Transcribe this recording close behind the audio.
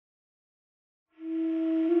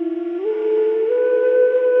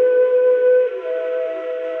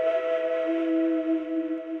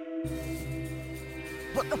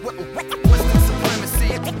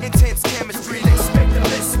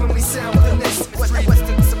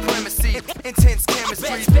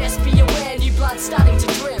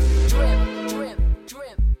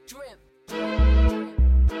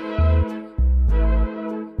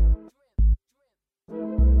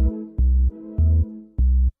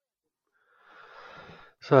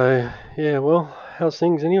So, yeah, well, how's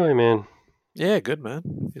things anyway, man? Yeah, good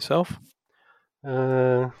man. Yourself?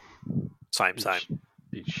 Uh, Same, bit, same.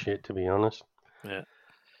 bit shit, to be honest. Yeah.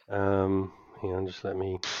 Hang on, just let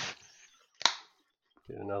me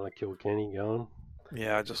get another Kilkenny going.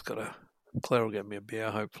 Yeah, I just gotta. Claire will get me a beer,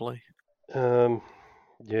 hopefully. Um,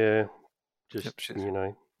 yeah, just, Yep, she's.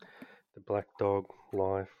 the black dog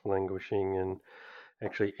life languishing, and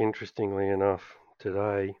actually, interestingly enough,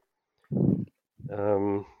 today,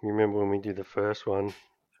 you remember when we did the first one, and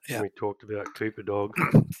Yeah, we talked about Cooper dog?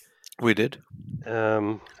 we did.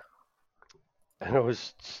 Um, and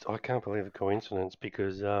I can't believe the coincidence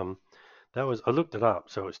because, I looked it up,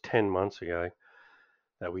 so it was 10 months ago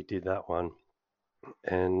that we did that one.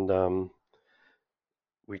 And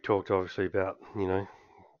we talked obviously about,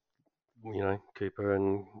 Cooper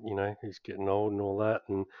and, he's getting old and all that.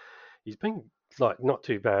 And he's been like not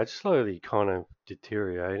too bad, slowly kind of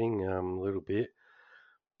deteriorating a little bit,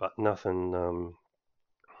 but nothing,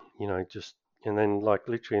 just, and then like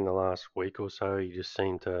literally in the last week or so, he just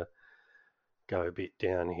seemed to go a bit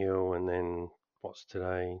downhill. And then what's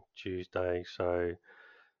today? Tuesday. So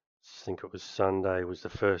I think it was Sunday was the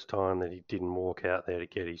first time that he didn't walk out there to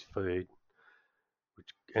get his food, which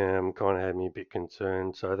kind of had me a bit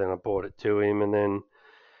concerned. So then I brought it to him, and then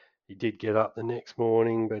he did get up the next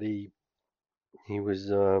morning, but he was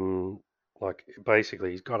like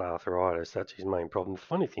basically he's got arthritis. That's his main problem. The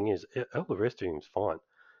funny thing is, all the rest of him's fine,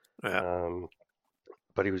 Yeah. um,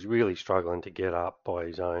 but he was really struggling to get up by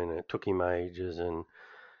his own, and it took him ages, and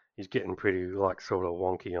he's getting pretty like sort of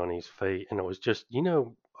wonky on his feet, and it was just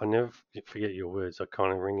I never forget your words. Are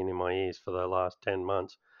kind of ringing in my ears for the last 10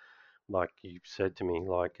 months. Like you said to me,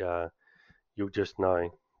 like you'll just know,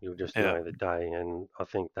 you'll just Yeah. know the day, and I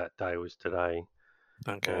think that day was today.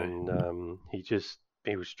 Okay. And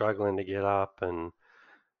he was struggling to get up and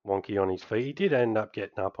wonky on his feet. He did end up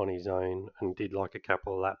getting up on his own and did like a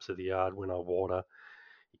couple of laps of the yard when I water.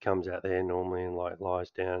 He comes out there normally and like lies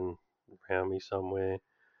down around me somewhere.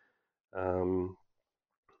 Um,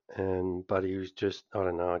 and but he was just, I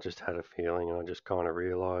don't know, I just had a feeling, and I just kind of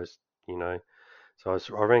realised, you know. So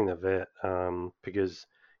I rang the vet because,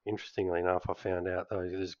 interestingly enough, I found out though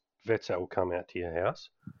there's vets that will come out to your house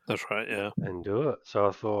That's right. Yeah. and do it. So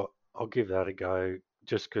I thought I'll give that a go,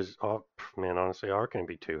 just because, man, honestly, I reckon it'd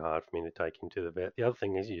be too hard for me to take him to the vet. The other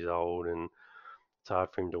thing is he's old and it's hard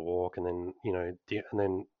for him to walk, and then you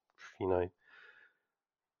know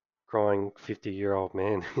crying 50-year-old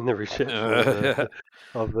man in the reception of the Yeah.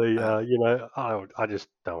 of the Uh, I just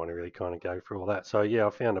don't want to really kind of go through all that. So yeah, I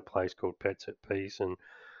found a place called Pets at Peace, and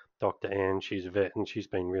Dr. Anne, she's a vet, and she's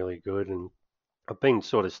been really good, and I've been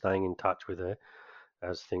sort of staying in touch with her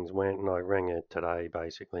as things went, and I rang her today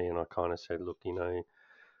basically, and I kind of said, look,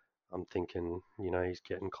 I'm thinking, he's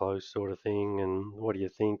getting close, sort of thing, and what do you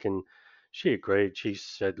think? And she agreed. She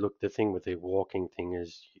said, look, the thing with the walking thing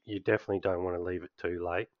is you definitely don't want to leave it too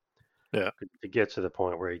late. yeah. It gets to the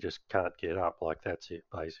point where he just can't get up, like that's it,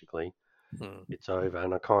 basically. Mm. It's over,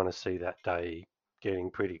 and I kind of see that day getting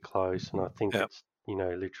pretty close, and I think Yeah. it's,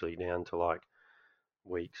 literally down to like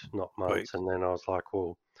weeks, not Wait. months. And then I was like,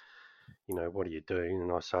 well, what do you do?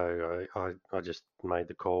 And I just made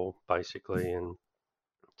the call basically, and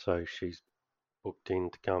so she's booked in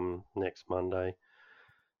to come next Monday.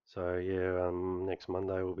 So yeah, next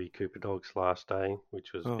Monday will be Cooper Dog's last day,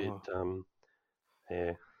 which was a bit, Oh.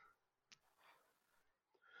 yeah,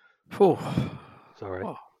 Phew. sorry.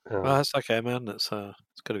 Oh. Well, Um, that's okay, man. It's got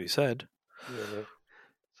to be said. yeah.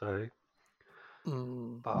 So,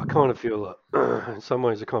 Mm. but I kind of feel that, in some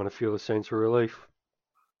ways, I kind of feel a sense of relief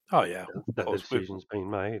Oh yeah. Of that the course. We. decision's been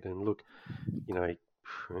made. And look, you know,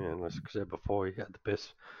 and as I said before, he had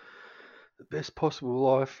the best possible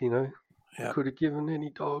life, you Yeah. could have given any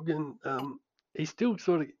dog, and he's still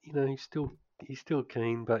sort of, he's still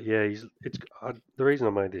keen, but yeah, the reason I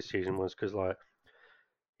made this decision was because like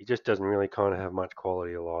he just doesn't really kind of have much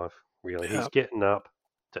quality of life, really. He's Yeah. getting up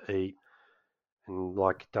to eat and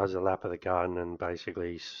like does a lap of the garden, and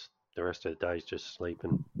basically the rest of the day is just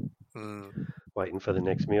sleeping, Mm. waiting for the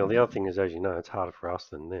next meal. The other thing is, as you know, it's harder for us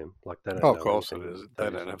than them. Like they Oh, don't of know course it anything is. They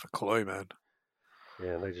those don't have a clue, man.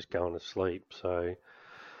 yeah, they just go on to sleep. So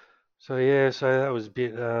yeah, so that was a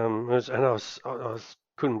bit and I was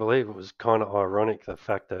couldn't believe it. Was kind of ironic the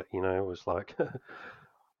fact that it was like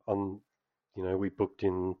on we booked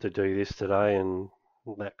in to do this today, and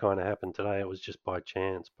that kind of happened today. It was just by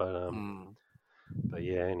chance, Mm. but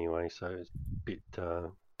yeah, anyway, so it's a bit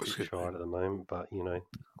Excuse me. short at the moment, but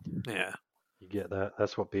Yeah. you get that.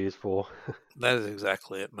 That's what beer's for. That is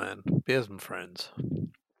exactly it, man. Beers and friends.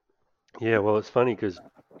 Yeah, well, it's funny because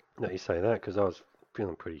that you say that, because I was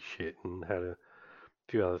feeling pretty shit and had a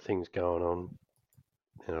few other things going on.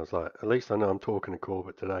 And I was like, at least I know I'm talking to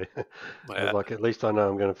Corbett today. I was Yeah, like, at least I know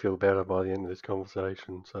I'm going to feel better by the end of this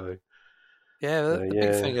conversation. yeah. So The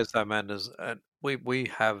big yeah, thing is though, man, is we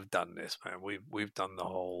have done this, man. We've done the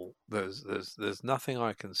whole. There's nothing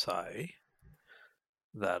I can say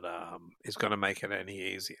that is going to make it any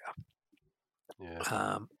easier. yeah,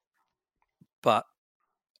 Um, but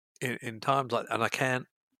in times like, and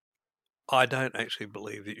I don't actually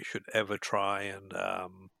believe that you should ever try and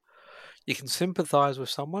you can sympathise with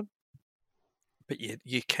someone, but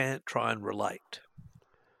you can't try and relate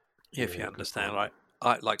if you yeah, good understand. point.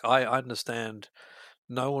 I understand.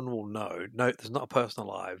 No one will know. No, there's not a person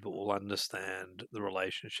alive that will understand the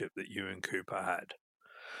relationship that you and Cooper had.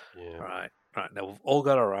 Yeah, Right, right. Now we've all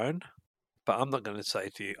got our own, but I'm not going to say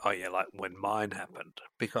to you, "Oh yeah, like when mine happened,"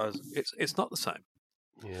 because it's not the same.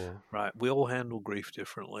 yeah, Right? We all handle grief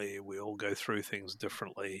differently. We all go through things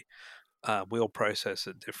differently. We all process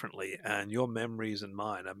it differently, and your memories and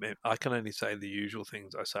mine. I mean, I can only say the usual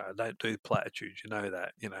things I say. I don't do platitudes. You know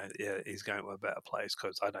that. You know, yeah, he's going to a better place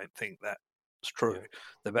because I don't think that's true. yeah,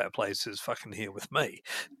 The better place is fucking here with me.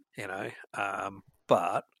 You know,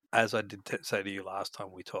 but as I did say to you last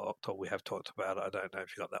time we talked, or we have talked about it, I don't know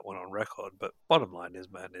if you got that one on record, but bottom line is,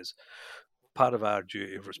 man, is part of our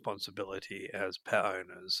duty of responsibility as pet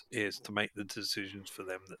owners is to make the decisions for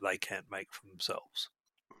them that they can't make for themselves.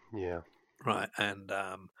 yeah, Right, and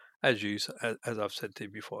as I've said to you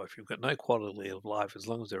before, if you've got no quality of life, as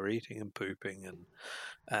long as they're eating and pooping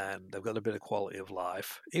and they've got a bit of quality of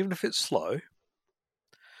life, even if it's slow,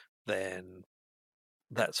 then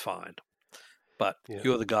that's fine. But yeah,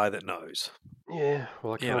 you're the guy that knows, yeah.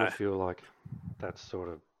 Well, I you kind know. of feel like that's sort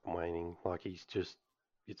of waning. Like he's just,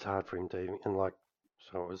 it's hard for him to even, and like,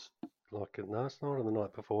 so it was like last night or the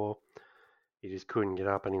night before, he just couldn't get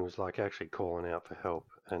up and he was like actually calling out for help.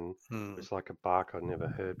 And it Hmm. was like a bark I'd never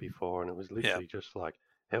heard before. And it was Yeah, literally just like,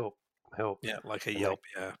 help, help. yeah, like a And yelp.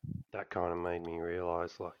 Yeah. that kind of made me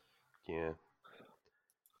realize, like, yeah,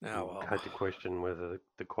 Oh you well. had to question whether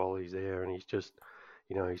the quality's there. And he's just,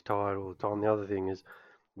 he's tired all the time. The other thing is,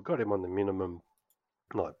 we've got him on the minimum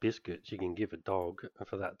like biscuits you can give a dog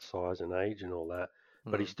for that size and age and all that,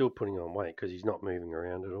 but he's Hmm. still putting on weight because he's not moving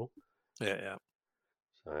around at all. Yeah, yeah.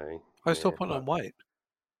 So I still yeah, put on but weight.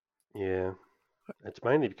 yeah, it's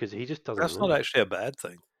mainly because he just doesn't That's not move. actually a bad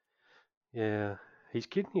thing. Yeah, his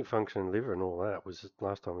kidney function and liver and all that was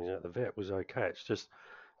last time he was at the vet was okay. It's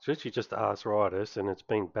actually just arthritis and it's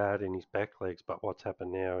been bad in his back legs. But what's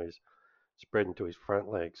happened now is spreading to his front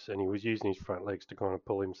legs, and he was using his front legs to kind of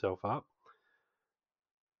pull himself up,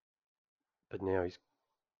 but now he's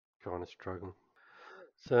kind of struggling.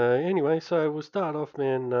 So anyway, so we'll start off,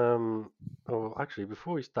 man. Oh, actually,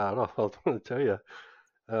 before we start off, I want to tell you,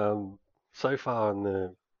 um, so far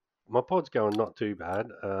in my pod's going not too bad.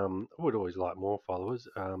 I would always like more followers,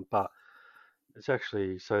 but it's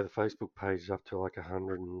actually so the Facebook page is up to like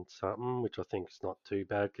 100 and something, which I think is not too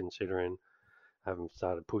bad considering I haven't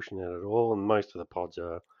started pushing it at all. And most of the pods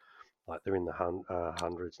are like they're in the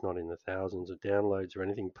hundreds, not in the thousands of downloads or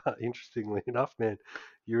anything. But interestingly enough, man,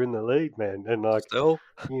 you're in the lead, man, and like Still,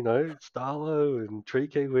 Starlo and Tree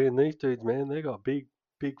Kiwi and these dudes, man, they got big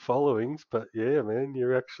followings. But yeah, man,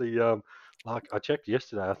 you're actually like I checked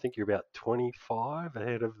yesterday, I think you're about 25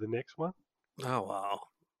 ahead of the next one. oh wow.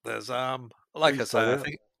 There's like Pretty I say, strung out.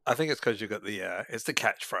 I think it's because you got the it's the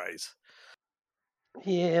catchphrase.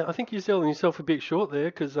 Yeah, I think you're selling yourself a bit short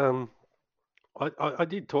there because I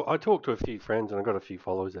did talk. I talked to a few friends and I got a few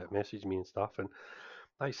followers that messaged me and stuff, and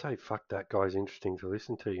they say, "Fuck, that guy's interesting to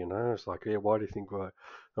listen to." It's like, yeah, why do you think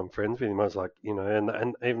I'm friends with him? I was like,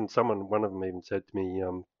 and even one of them even said to me,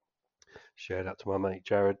 shout out to my mate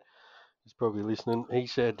Jared. He's probably listening. He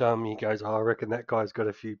said, he goes, oh, I reckon that guy's got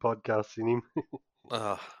a few podcasts in him.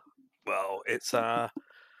 Uh, well, it's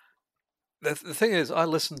the thing is, I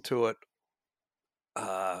listened to it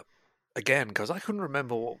uh again because I couldn't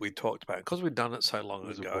remember what we talked about because we'd done it so It long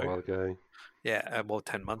was a ago. while ago. Yeah, well,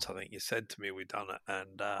 10 months I think you said to me we'd done it,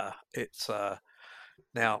 and it's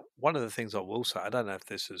now one of the things I will say. I don't know if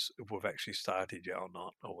we've actually started yet or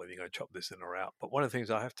not, or whether you're going to chop this in or out. But one of the things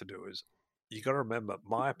I have to do is you got to remember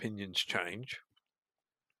my opinions change.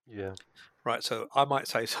 Yeah. Right, so I might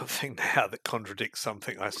say something now that contradicts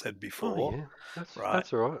something I said Oh before, yeah. right?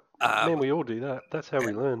 That's all right. Man, Um, we all do that. That's how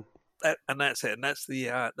we learn. and that's it, and that's the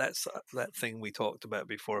that thing we talked about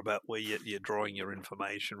before about where you're drawing your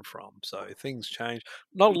information from. So things change,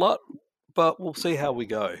 not a lot, but we'll see how we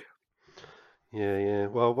go. Yeah, yeah.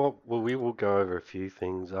 Well, we will go over a few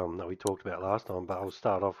things that we talked about last time, but I'll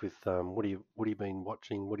start off with what have you been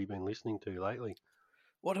watching? What have you been listening to lately?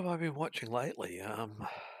 What have I been watching lately?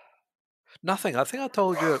 Nothing. I think I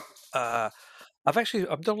told you.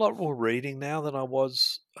 I've done a lot more reading now than I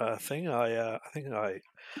was. I've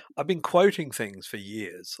been quoting things for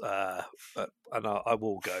years, and I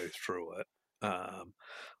will go through it.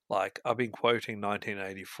 Like I've been quoting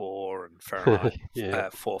 1984 and Fahrenheit Yeah,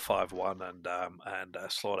 451 and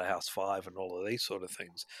Slaughterhouse 5 and all of these sort of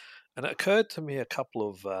things. And it occurred to me a couple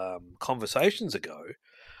of conversations ago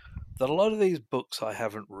that a lot of these books I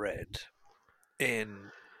haven't read in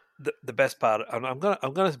the best part. And I'm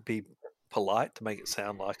gonna be polite to make it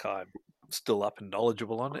sound like I'm still up and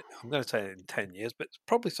knowledgeable on it. I'm going to say in 10 years, but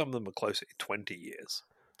probably some of them are closer to 20 years,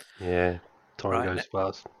 yeah. Time right? goes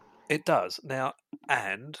fast. It does. Now,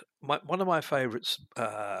 and one of my favourite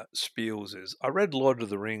spiels is I read Lord of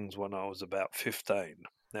the Rings when I was about 15.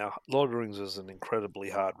 Now, Lord of the Rings is an incredibly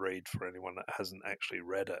hard read for anyone that hasn't actually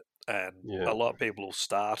read it. And Yeah, a lot of people will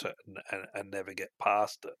start it and never get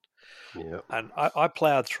past it. yeah. And I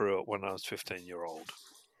ploughed through it when I was 15-year-old.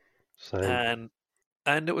 Same.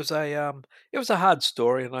 And it was a hard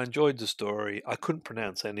story, and I enjoyed the story. I couldn't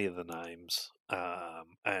pronounce any of the names,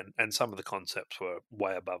 and some of the concepts were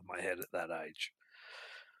way above my head at that age.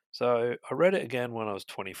 So I read it again when I was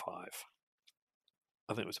 25.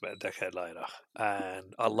 I think it was about a decade later,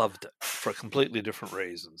 and I loved it for completely different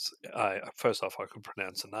reasons. First off, I could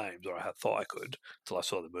pronounce the names, or I had thought I could, until I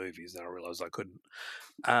saw the movies. Then I realised I couldn't,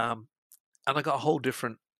 um, and I got a whole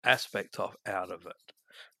different aspect out of it.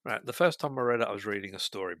 Right, the first time I read it, I was reading a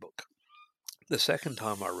storybook. The second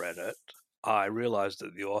time I read it, I realized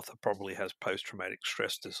that the author probably has post traumatic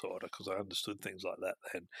stress disorder because I understood things like that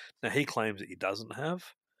then. Now, he claims that he didn't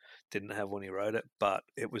have when he wrote it, but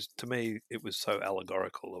it was, to me, it was so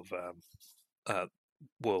allegorical of uh,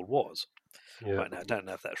 world wars. Yeah, Right now, I don't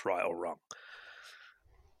know if that's right or wrong.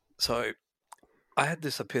 So I had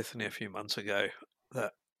this epiphany a few months ago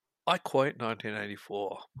that I quote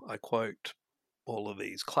 1984, I quote all of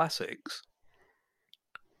these classics,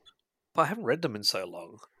 but I haven't read them in so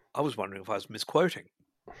long. I was wondering if I was misquoting.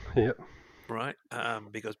 yeah, Right?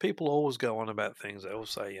 Because people always go on about things. They always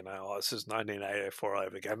say, oh, this is 1984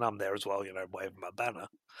 over again. I'm there as well, waving my banner.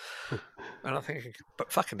 And I'm thinking,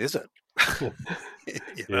 but fucking is it?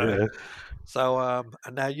 you know? yeah, So,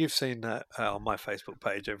 and now you've seen that on my Facebook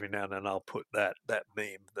page every now and then. I'll put that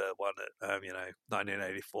meme, the one that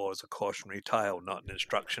 1984 is a cautionary tale, not an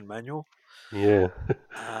instruction manual. yeah,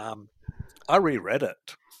 Um, I reread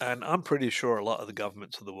it, and I'm pretty sure a lot of the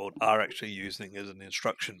governments of the world are actually using it as an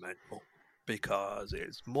instruction manual because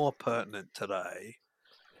it's more pertinent today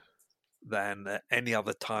than any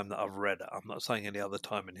other time that I've read it. I'm not saying any other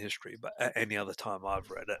time in history, but at any other time I've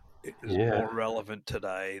read it, it is yeah. more relevant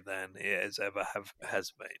today than it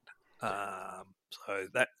has been. So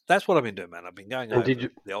that's what I've been doing, man. I've been going And over did you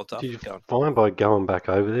the old did stuff. you Going, find by going back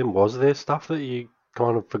over them, was there stuff that you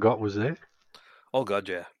kind of forgot was there? oh god,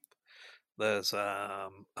 yeah. There's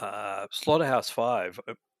Slaughterhouse 5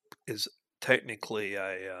 is technically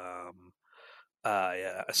a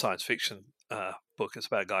science fiction book. It's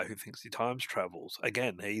about a guy who thinks he times travels.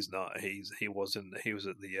 Again, he's not. He was at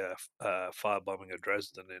the firebombing of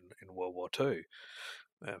Dresden in World War II.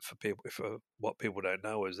 For what people don't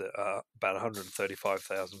know is that about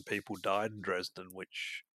 135,000 people died in Dresden,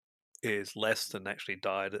 which is less than actually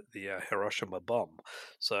died at the Hiroshima bomb.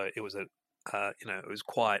 So it was it was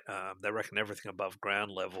quite. They reckon everything above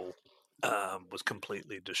ground level was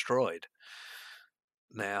completely destroyed.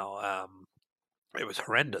 Now, it was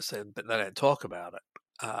horrendous, but they don't talk about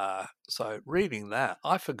it. So reading that,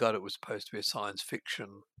 I forgot it was supposed to be a science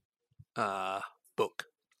fiction book.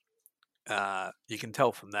 You can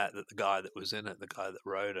tell from that the guy that was in it, the guy that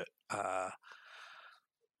wrote it,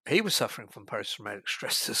 he was suffering from post-traumatic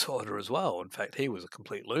stress disorder as well. In fact, he was a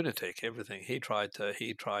complete lunatic. Everything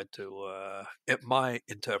my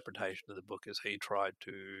interpretation of the book is he tried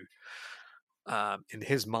to, in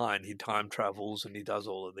his mind, he time travels and he does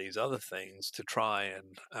all of these other things to try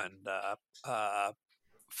and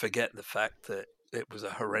forget the fact that it was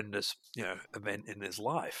a horrendous, event in his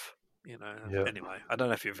life. Yeah. Anyway, I don't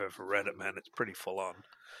know if you've ever read it, man. It's pretty full on.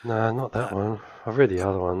 No, not that Uh, one. I've read the uh,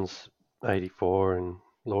 other ones, 84 and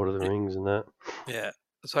Lord of the Rings and that. yeah.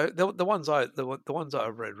 So the ones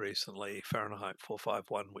I've read recently, Fahrenheit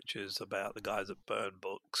 451, which is about the guys that burn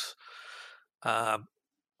books. Um,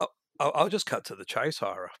 I'll just cut to the chase,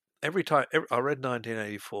 Hira. I read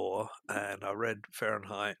 1984, and I read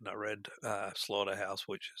Fahrenheit, and I read Slaughterhouse,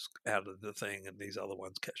 which is out of the thing, and these other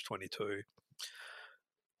ones, Catch 22.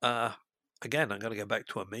 Uh, Again, I'm going to go back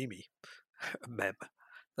to a a meme.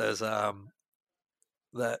 There's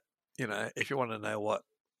that if you want to know what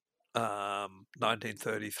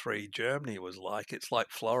 1933 Germany was like, it's like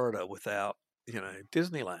Florida without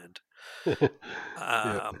Disneyland.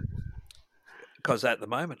 Yeah. Because at the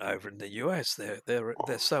moment over in the US, they're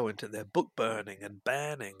so into their book burning and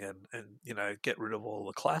banning and get rid of all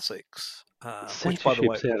the classics. Which, by the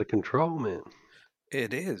way, Censorship's out of control, man.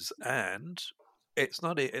 it is, and it's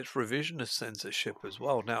not. It's revisionist censorship as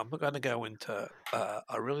well. Now, I'm not going to go into.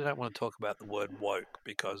 I really don't want to talk about the word woke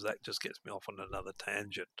because that just gets me off on another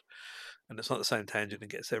tangent, and it's not the same tangent it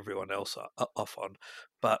gets everyone else off on.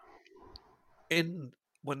 But in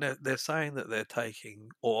when they're saying that they're taking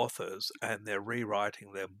authors and they're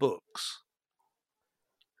rewriting their books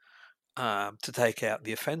to take out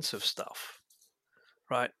the offensive stuff,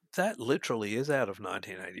 right? That literally is out of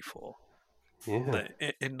 1984. Yeah.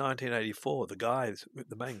 In 1984,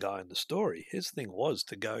 the main guy in the story, his thing was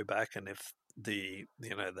to go back and if the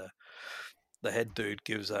head dude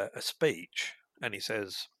gives a speech and he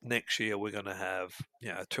says next year we're going to have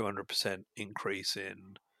a 200% increase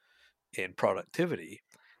in productivity,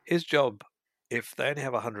 his job, if they only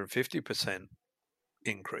have 150%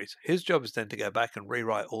 increase, his job is then to go back and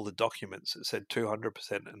rewrite all the documents that said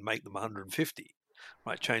 200% and make them 150,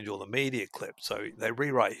 right? Change all the media clips. So they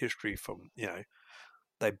rewrite history from,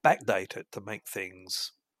 they backdate it to make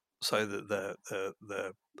things so that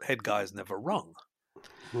the head guy is never wrong,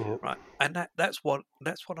 Yeah. right? And that's what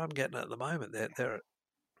I'm getting at the moment.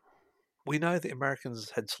 We know the Americans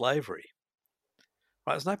had slavery,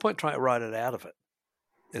 right? There's no point trying to write it out of it.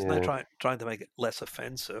 There's no Yeah. trying to make it less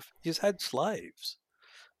offensive. You just had slaves,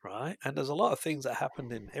 right? And there's a lot of things that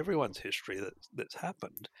happened in everyone's history that's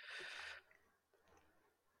happened.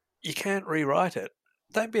 You can't rewrite it.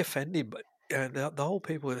 Don't be offended, but the whole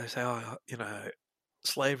people they say, oh,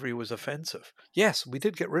 slavery was offensive. Yes, we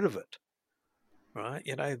did get rid of it, right?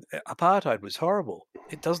 Apartheid was horrible.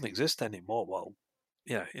 It doesn't exist anymore. Well,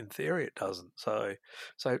 in theory it doesn't. So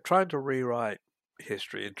trying to rewrite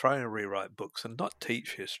history and trying to rewrite books and not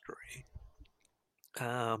teach history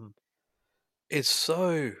is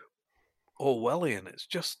so Orwellian. It's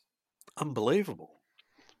just unbelievable.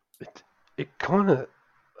 It kind of,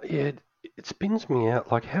 yeah, it spins me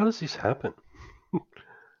out. Like, how does this happen?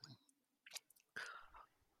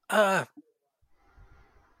 Uh,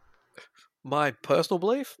 my personal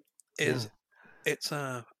belief Yeah. is it's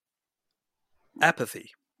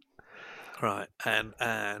apathy, right? And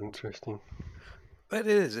Interesting. but it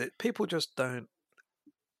is. People just don't.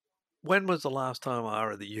 When was the last time,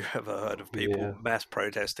 Ira, that you ever heard of people Yeah. mass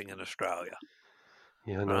protesting in Australia?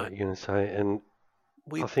 Yeah, I know Right? what you're going to say. And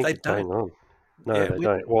I think They it's don't. going on. No, Yeah, they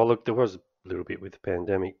don't. Well, look, there was a little bit with the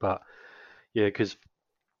pandemic, but yeah, because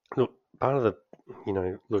look, part of the,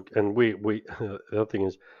 look, and the other thing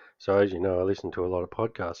is, so as you know, I listen to a lot of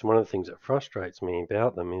podcasts, and one of the things that frustrates me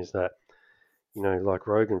about them is that, like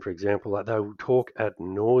Rogan, for example, like they will talk ad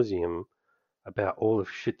nauseum about all the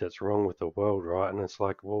shit that's wrong with the world, right? And it's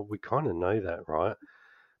like, well, we kind of know that, right?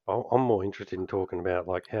 I'm more interested in talking about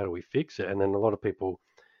like how do we fix it, and then a lot of people,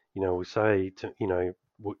 will say to,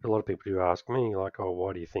 a lot of people do ask me like, oh,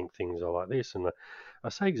 why do you think things are like this? And I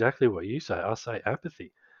say exactly what you say. I say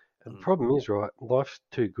apathy. And the mm, problem is, right, life's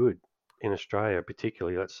too good in Australia,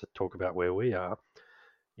 particularly. Let's talk about where we are.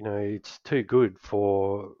 It's too good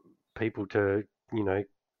for people to, you know,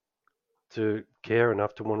 to care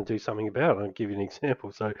enough to want to do something about it. I'll give you an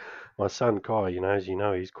example. So, my son Kai, as you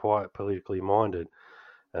know, he's quite politically minded.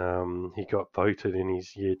 He got voted in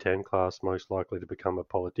his year 10 class most likely to become a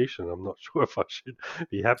politician. I'm not sure if I should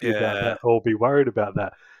be happy about yeah, that or be worried about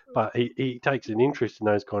that. But he takes an interest in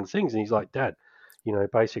those kind of things. And he's like, Dad,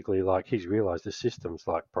 basically, like, he's realized the system's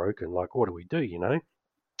like broken. Like, what do we do?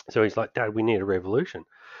 So he's like, Dad, we need a revolution.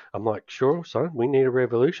 I'm like, sure, son, we need a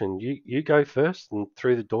revolution. You go first and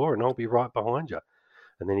through the door, and I'll be right behind you.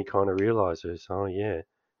 And then he kind of realizes, oh, yeah,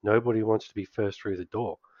 nobody wants to be first through the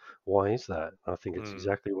door. Why is that? I think it's mm,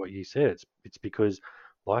 exactly what you said. It's because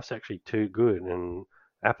life's actually too good and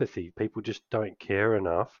apathy. People just don't care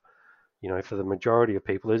enough. For the majority of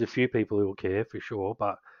people, there's a few people who will care for sure,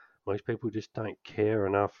 but most people just don't care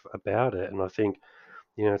enough about it. And I think,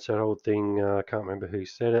 it's that old thing. I can't remember who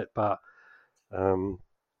said it, but um,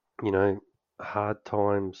 you know, hard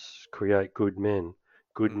times create good men.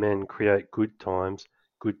 Good mm, men create good times.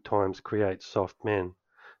 Good times create soft men.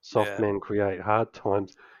 Soft yeah, men create hard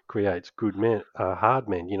times. Creates good men, hard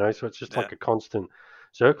men. So it's just yeah. like a constant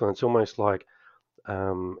circle. And it's almost like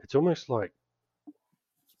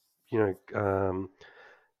you know,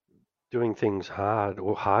 doing things hard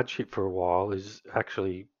or hardship for a while is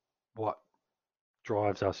actually what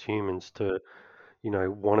drives us humans to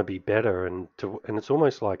want to be better and it's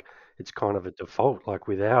almost like it's kind of a default. Like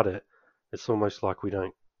without it, it's almost like we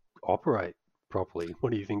don't operate properly.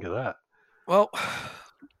 What do you think of that? Well,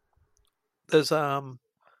 there's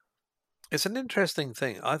it's an interesting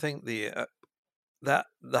thing. I think that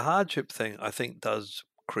the hardship thing, I think, does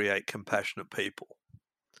create compassionate people.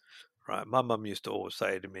 Right, my mum used to always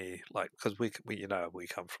say to me, like, because we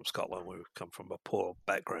come from Scotland, we come from a poor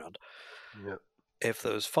background. Yeah, If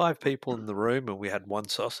there was 5 people in the room and we had one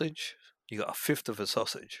sausage, you got a fifth of a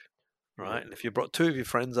sausage, yeah, right? And if you brought 2 of your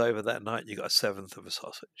friends over that night, you got a seventh of a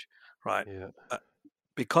sausage, right? yeah, Uh,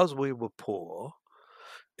 because we were poor,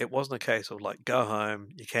 it wasn't a case of like, go home,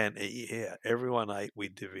 you can't eat here. Everyone ate, we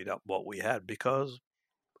divvied up what we had because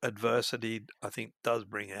adversity, I think, does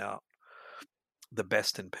bring out the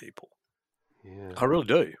best in people. yeah, I really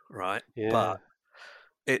do, right? yeah. But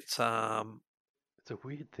it's It's a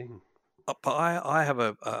weird thing. but I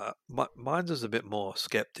have mine's is a bit more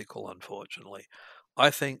skeptical, unfortunately. I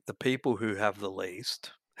think the people who have the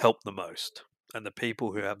least help the most, and the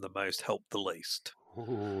people who have the most help the least.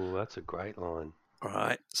 Ooh, that's a great line. All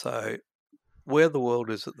right, so where the world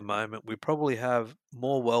is at the moment, we probably have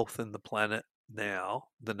more wealth in the planet now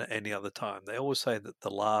than at any other time. They always say that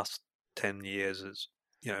the last 10 years is,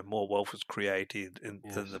 more wealth was created than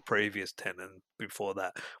Yes. the previous 10 and before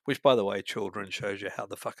that, which, by the way, children, shows you how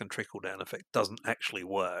the fucking trickle down effect doesn't actually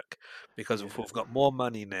work. Because if Yeah. we've got more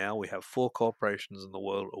money now, we have 4 corporations in the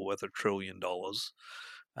world are worth $1 trillion.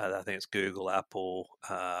 I think it's Google, Apple,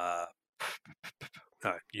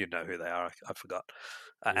 no, you know who they are. I forgot.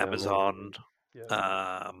 Yeah, I know what you Amazon. mean.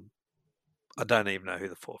 Yeah. Um, I don't even know who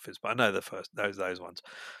the fourth is, but I know the first. Those ones.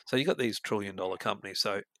 So you got these $1 trillion companies.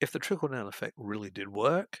 So if the trickle down effect really did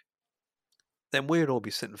work, then we'd all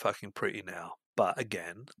be sitting fucking pretty now. But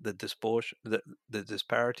again, the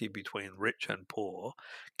disparity between rich and poor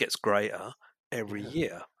gets greater every Yeah.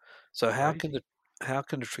 year. It's So crazy. how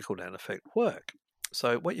can the trickle down effect work?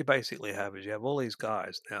 So what you basically have is you have all these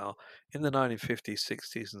guys now in the 1950s,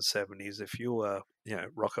 60s, and 70s. If you were,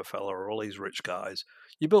 Rockefeller or all these rich guys,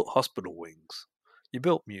 you built hospital wings, you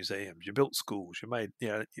built museums, you built schools, you made,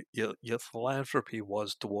 your philanthropy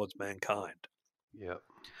was towards mankind. Yeah.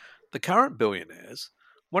 The current billionaires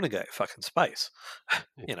want to go to fucking space.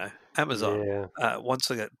 Amazon Yeah. wants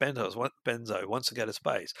to get Benzo wants to go to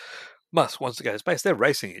space. Musk wants to go to space. They're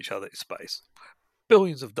racing each other to space.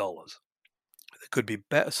 Billions of dollars that could be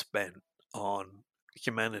better spent on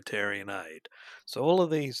humanitarian aid. So all of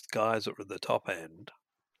these guys that are at the top end,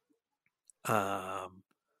 um,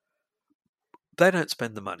 they don't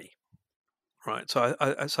spend the money. Right. So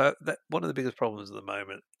that one of the biggest problems at the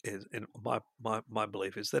moment is, in my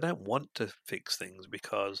belief, is they don't want to fix things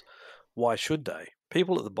because why should they?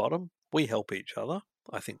 People at the bottom, we help each other.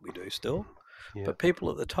 I think we do still. Yeah. But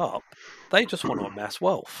people at the top, they just want to amass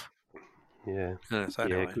wealth. Yeah. So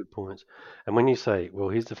Yeah. anyway, Good points. And when you say, well,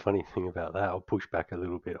 here's the funny thing about that, I'll push back a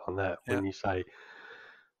little bit on that. yeah, When you say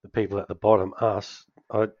the people at the bottom, us,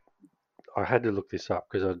 I had to look this up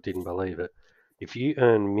because I didn't believe it. If you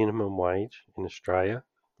earn minimum wage in Australia,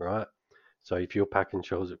 right? So if you're packing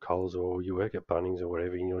shelves at Coles or you work at Bunnings or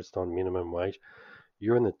whatever, and you're just on minimum wage,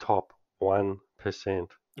 you're in the top 1% of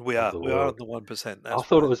the we are world. the 1%. I That's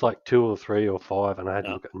thought why. it was like 2 or 3 or 5, and I had to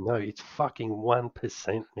No, look at. No, it's fucking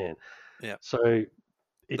 1%, man. yeah, So that's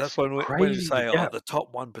it's when you crazy the say, oh, gap. the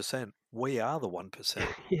top 1%, we are the 1%.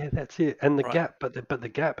 Yeah, that's it. And the Right. gap, but the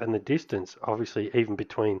gap and the distance, obviously, even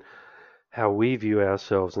between how we view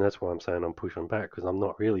ourselves, and that's why I'm saying I'm pushing back because I'm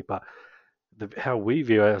not really, but how we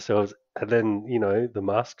view ourselves, and then the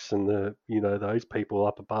Musks and those people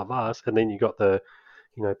up above us, and then you got the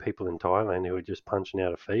people in Thailand who are just punching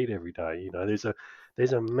out a feed every day.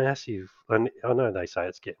 There's a massive, and I know they say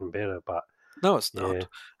it's getting better, but No, it's yeah, not.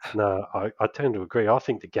 no, I tend to agree. I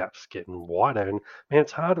think the gap's getting wider, and man,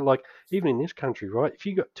 it's harder. Like even in this country, right? If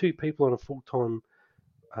you got 2 people on a full-time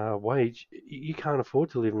wage, you can't afford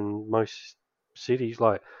to live in most cities.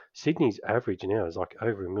 Like Sydney's average now is like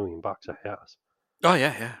over $1 million a house. Oh,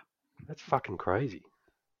 yeah, yeah. That's fucking crazy.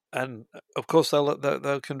 And of course,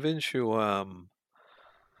 they'll convince you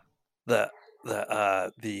that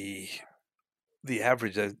the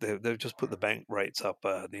average they've just put the bank rates up,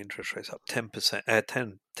 the interest rates up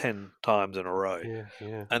 10%, 10 times in a row, Yeah,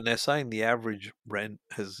 yeah, and they're saying the average rent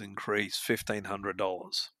has increased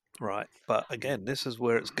 $1,500. Right, but again, this is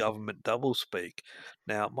where it's government double speak.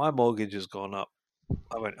 Now, my mortgage has gone up.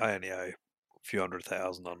 I only owe a few hundred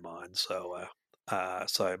thousand on mine, so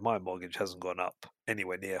my mortgage hasn't gone up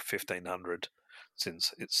anywhere near 1,500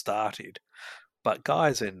 since it started. But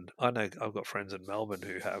guys I know I've got friends in Melbourne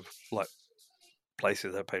who have like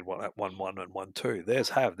places that paid one at 1,100 and 1,200. Theirs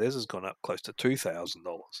has gone up close to $2,000.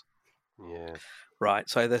 yeah, Right,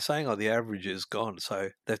 so they're saying, oh, the average is gone. So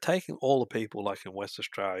they're taking all the people like in West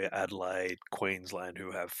Australia, Adelaide, Queensland,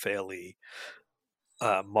 who have fairly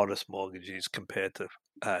modest mortgages compared to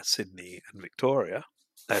Sydney and Victoria,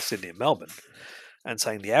 Sydney and Melbourne, and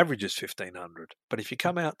saying the average is 1,500. But if you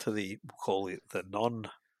come out to we'll call it the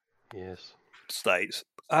Yes. non-states,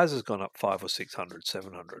 ours has gone up 500 or 600,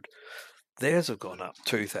 700. Theirs have gone up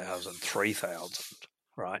 2,000, 3,000.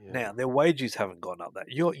 Right Yeah. now, their wages haven't gone up that.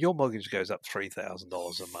 Your mortgage goes up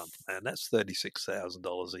 $3,000 a month, and that's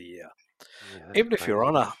 $36,000 a year. Yeah, that's Even if you're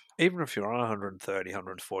on crazy. a $130,000,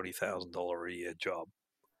 $140,000 a year job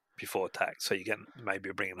before tax, so you get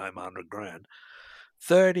maybe bringing home 100 grand,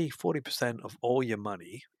 40% of all your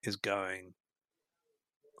money is going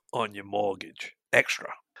on your mortgage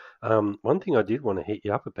extra. One thing I did want to hit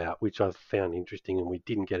you up about, which I found interesting, and we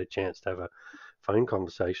didn't get a chance to have a phone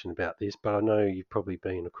conversation about this, but I know you've probably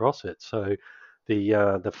been across it. So the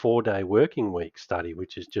 4-day working week study,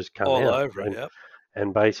 which has just come All out, over it, yep.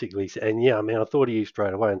 and basically, and yeah, I mean, I thought of you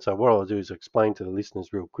straight away. And so what I'll do is explain to the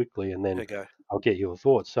listeners real quickly, and then There you go. I'll get your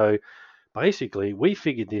thoughts. So basically, we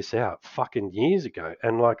figured this out fucking years ago,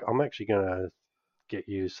 and like I'm actually gonna get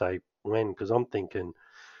you to say when, because I'm thinking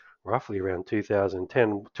roughly around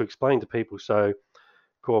 2010 to explain to people. So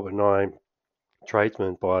Corbett and I,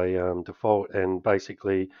 tradesmen by default, and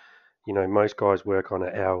basically, most guys work on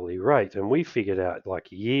an hourly rate, and we figured out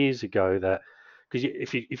like years ago that because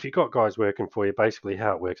if you got guys working for you, basically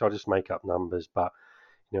how it works, I'll just make up numbers, but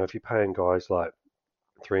if you're paying guys like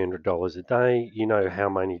 $300 a day, you know how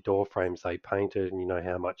many door frames they painted, and you know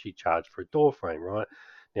how much you charge for a door frame, right?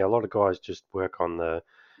 Now a lot of guys just work on the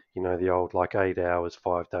old like 8 hours,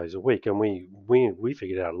 5 days a week, and we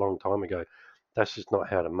figured out a long time ago that's just not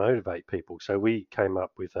how to motivate people. So we came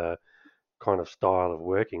up with a kind of style of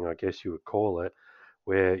working, I guess you would call it,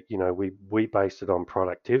 where we based it on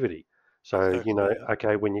productivity. So Exactly, yeah.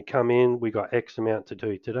 okay, when you come in, we got X amount to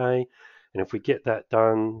do today, and if we get that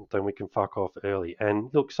done, then we can fuck off early. And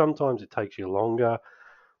look, sometimes it takes you longer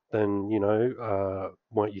than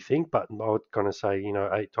what you think, but I would kind of say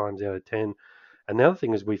 8 times out of 10. And the other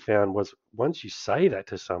thing is we found was once you say that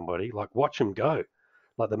to somebody, like watch them go,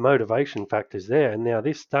 like the motivation factor's there. And now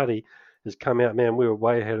this study has come out, man. We were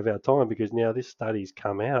way ahead of our time because now this study's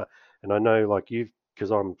come out, and I know like you've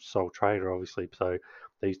because I'm sole trader obviously, so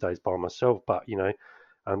these days by myself. But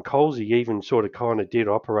Colsey even sort of kind of did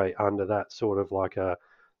operate under that sort of like a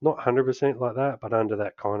not 100% like that, but under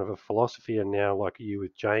that kind of a philosophy. And now, like you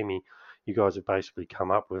with Jamie, you guys have basically come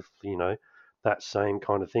up with that same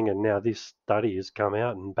kind of thing. And now this study has come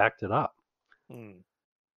out and backed it up. Mm.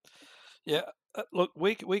 Yeah, look,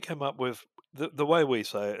 we came up with the way we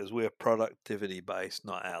say it is we're productivity based,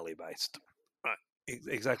 not hourly based. Right,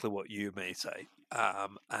 exactly what you may say,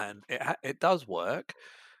 and it does work.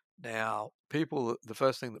 Now, the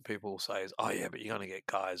first thing that people will say is, "Oh yeah, but you're going to get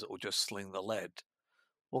guys that will just sling the lead."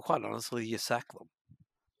 Well, quite honestly, you sack them,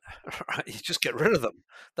 right? You just get rid of them.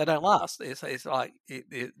 They don't last. It's like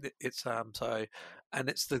it's so, and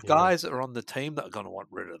it's the Yeah, guys that are on the team that are going to want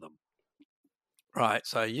rid of them. Right.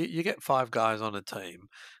 So you get 5 guys on a team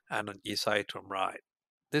and you say to them, right,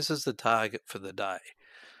 this is the target for the day.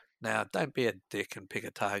 Now, don't be a dick and pick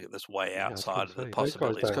a target that's way yeah. I was going outside to of the say those guys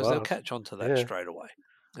possibilities don't because they'll last. catch on to that Yeah, straight away.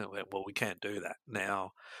 Well, we can't do that.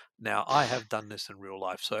 Now I have done this in real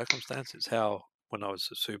life circumstances. How when I was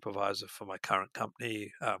a supervisor for my current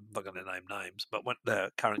company, I'm not going to name names, but when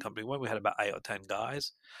the current company, when we had about 8 or 10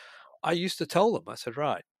 guys, I used to tell them, I said,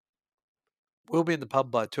 right, we'll be in the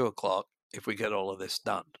pub by 2 o'clock if we get all of this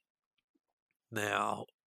done. Now,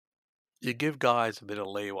 you give guys a bit of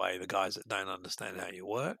leeway, the guys that don't understand how you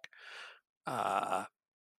work, because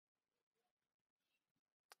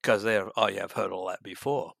they're, oh, yeah, I've heard all that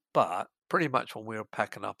before. But pretty much when we were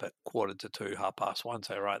packing up at 1:45, 1:30,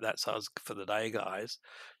 say, right, that's us for the day, guys.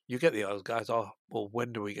 You get the other guys, oh, well,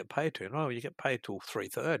 when do we get paid to? No, you get paid till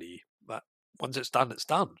 3:30. But once it's done, it's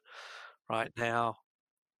done. Right now,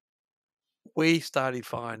 we started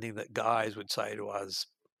finding that guys would say to us,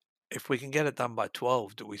 if we can get it done by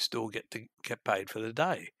 12, do we still get paid for the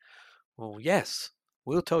day? Well, yes,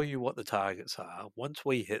 we'll tell you what the targets are. Once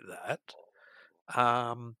we hit that,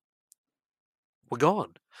 um, we're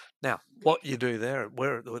gone. Now, what you do there,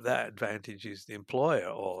 where that advantage is the employer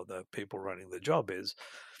or the people running the job is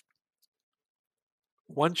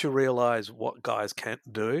once you realize what guys can't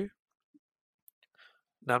do.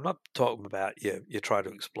 Now, I'm not talking about you try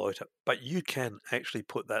to exploit it, but you can actually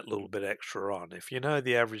put that little bit extra on. If you know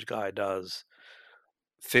the average guy does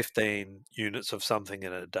 15 units of something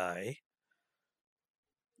in a day,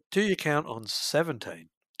 do you count on 17?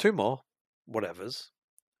 Two more, whatevers,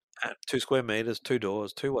 2 square meters, 2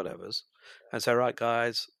 doors, two whatevers, and say, right,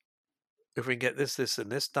 guys, if we can get this, this,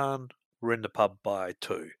 and this done, we're in the pub by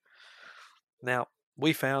 2. Now,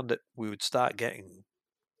 we found that we would start getting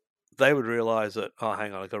they would realise that, oh,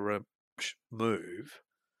 hang on, I've got to move.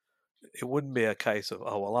 It wouldn't be a case of,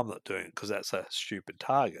 oh, well, I'm not doing it because that's a stupid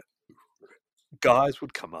target. Guys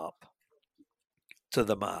would come up to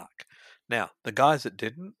the mark. Now, the guys that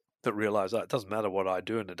didn't, that realised, oh, it doesn't matter what I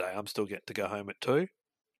do in a day, I'm still getting to go home at 2.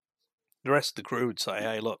 The rest of the crew would say,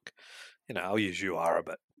 hey, look, I'll use you, Ira,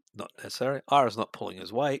 but not necessary. Ira's not pulling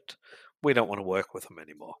his weight. We don't want to work with him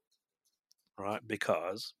anymore, right?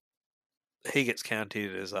 Because he gets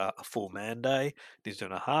counted as a full man day. He's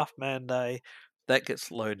doing a half man day. That gets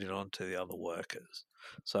loaded onto the other workers.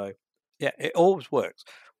 So, yeah, it always works.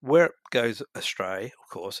 Where it goes astray, of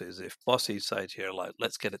course, is if bosses say to you, like,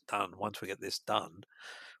 let's get it done. Once we get this done,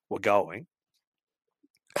 we're going.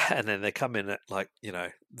 And then they come in at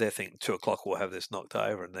they're thinking 2 o'clock we'll have this knocked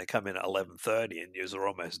over, and they come in at 11:30 and you're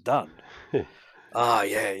almost done. Ah,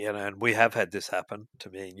 yeah, and we have had this happen to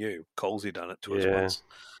me and you. Colsey done it to us Yeah, once.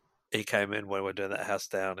 He came in when we were doing that house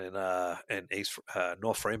down in East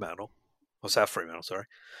North Fremantle or South Fremantle, sorry.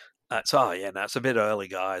 So, no, it's a bit early,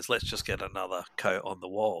 guys. Let's just get another coat on the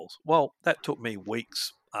walls. Well, that took me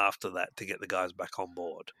weeks after that to get the guys back on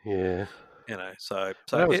board. yeah. So Well,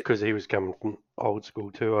 that was it, because he was coming from old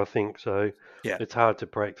school too, I think. So yeah, it's hard to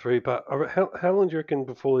break through. But how long do you reckon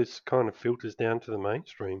before this kind of filters down to the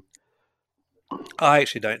mainstream? I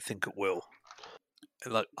actually don't think it will.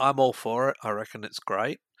 Look, I'm all for it. I reckon it's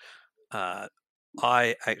great. Uh,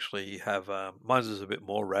 I actually have mine's is a bit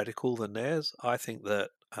more radical than theirs. I think that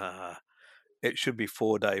it should be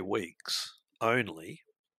 4-day weeks only,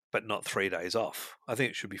 but not 3 days off. I think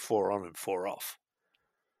it should be 4 on and 4 off.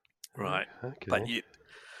 Right. But Okay. you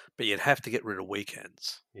but you'd have to get rid of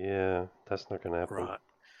weekends. Yeah, that's not going to happen. Right.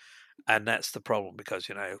 And that's the problem because,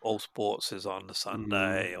 all sports is on the Mm,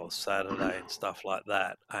 Sunday or Saturday and stuff like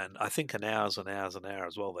that. And I think an hour's an hour's an hour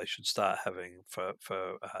as well. They should start having for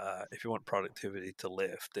if you want productivity to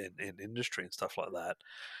lift in industry and stuff like that,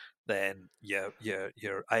 then your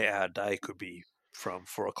 8 hour day could be from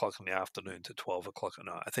 4 o'clock in the afternoon to 12 o'clock at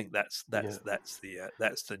night. I think that's yeah. that's that's the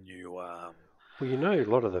that's the new Well, a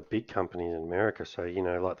lot of the big companies in America, so,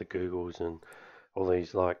 like the Googles and all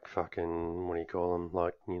these like fucking, what do you call them?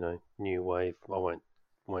 Like, new wave. I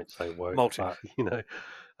won't say woke, multi but,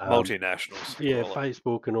 um, multinationals, we'll yeah, call it.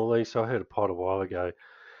 Facebook and all these. So I heard a pod a while ago.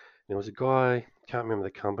 There was a guy, can't remember the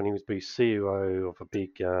company, he was the CEO of a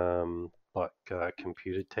big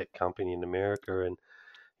computer tech company in America, and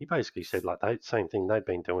he basically said like they same thing. They'd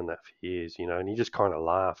been doing that for years, and he just kind of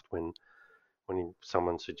laughed when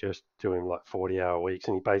someone suggested to him like 40-hour weeks,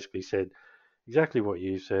 and he basically said exactly what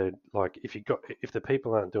you said. Like if the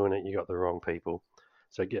people aren't doing it, you got the wrong people.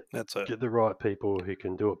 So That's it. get the right people who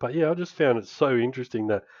can do it. But yeah, I just found it so interesting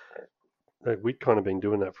that we'd kind of been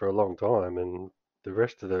doing that for a long time, and the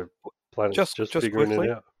rest of the planet's just Just figuring it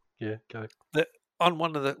quickly, out. Yeah, go. on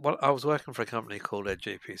one of the I was working for a company called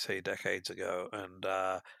GPC decades ago, and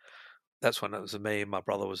that's when it was me. My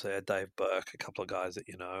brother was there, Dave Burke, a couple of guys that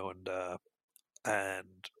and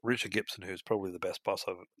Richard Gibson, who's probably the best boss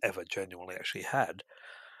I've ever genuinely actually had.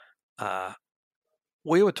 Uh,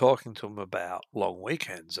 we were talking to him about long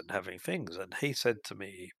weekends and having things, and he said to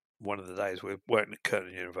me one of the days we were working at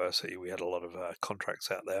Curtin University, we had a lot of contracts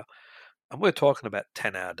out there, and we are talking about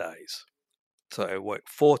 10-hour days. So work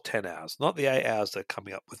 4 10 hours, not the 8 hours they're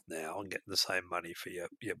coming up with now and getting the same money for your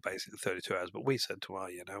basically 32 hours. But we said to him,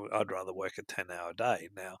 I'd rather work a 10-hour day.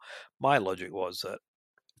 Now, my logic was that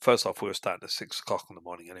first off, we were starting at 6 o'clock in the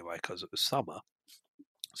morning anyway because it was summer.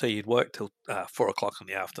 So you'd work till 4 o'clock in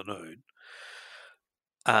the afternoon,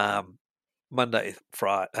 um, Monday,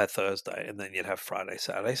 Friday, Thursday, and then you'd have Friday,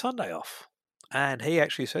 Saturday, Sunday off. And he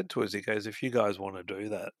actually said to us, he goes, if you guys want to do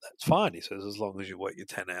that, that's fine. He says, as long as you work your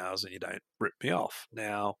 10 hours and you don't rip me off.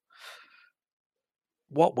 Now,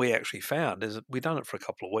 what we actually found is we've done it for a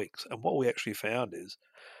couple of weeks. And what we actually found is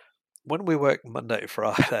when we work Monday to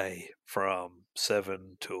Friday from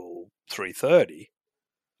 7 till 3:30,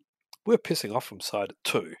 we're pissing off from site at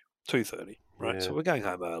 2:30, right? Yeah, So we're going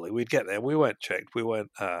home early. We'd get there. We weren't checked. We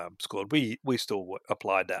weren't scored. We still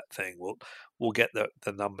applied that thing. We'll get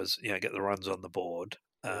the numbers, get the runs on the board.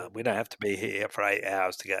 yeah, We don't have to be here for 8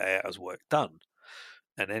 hours to get 8 hours work done.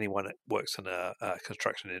 And anyone that works in a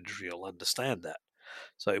construction industry will understand that.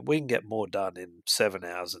 So we can get more done in 7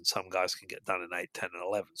 hours than some guys can get done in 8, 10, and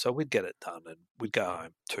 11. So we'd get it done, and we'd go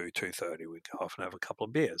home 2:30. We'd go off and have a couple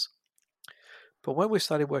of beers. But when we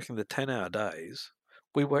started working the 10-hour days,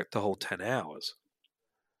 we worked the whole 10 hours,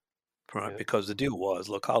 right? yeah, Because the deal was,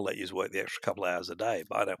 look, I'll let you work the extra couple of hours a day,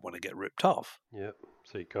 but I don't want to get ripped off. yeah.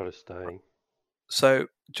 So you got to stay. So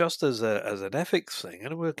just as an ethics thing,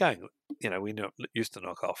 and we were going, we used to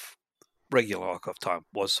knock off regular knock-off time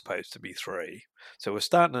was supposed to be 3. So we're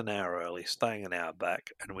starting an hour early, staying an hour back,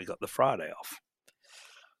 and we got the Friday off.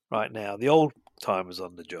 Right now, the old timers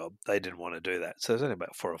on the job, they didn't want to do that. So there's only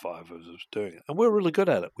about 4 or 5 of us doing it. And we're really good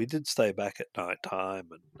at it. We did stay back at night time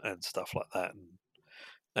and stuff like that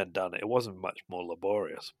and done it. It wasn't much more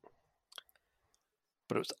laborious.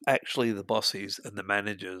 But it was actually the bosses and the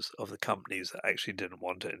managers of the companies that actually didn't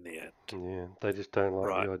want it in the end. Yeah, they just don't like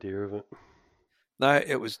Right. the idea of it. No,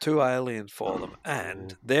 it was too alien for them.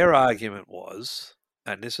 And Yeah, their argument was,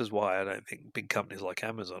 and this is why I don't think big companies like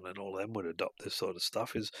Amazon and all them would adopt this sort of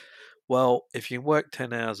stuff, is, well, if you work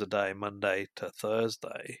 10 hours a day, Monday to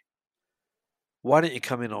Thursday, why don't you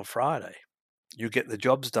come in on Friday? You get the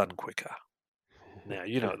jobs done quicker. Now,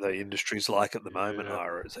 you know what the industry's like at the moment, yeah,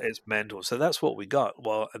 Ira. It's mental. So that's what we got.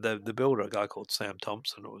 Well, the builder, a guy called Sam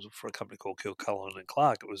Thompson, it was for a company called Kilcullen and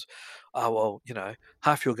Clark. It was, oh, well,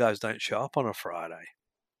 half your guys don't show up on a Friday,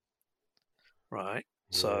 right?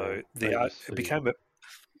 yeah. So They just it see. became a,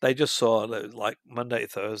 they just saw that, like Monday,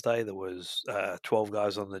 Thursday, there was 12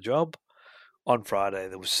 guys on the job. On Friday,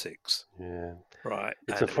 there was 6, Yeah, right?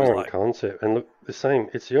 it's a And it was foreign like, concept, and look, the same.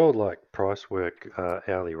 It's the old like price work,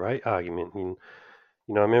 hourly rate argument. And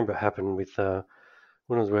I remember it happened with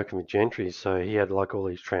when I was working with Gentry. So he had like all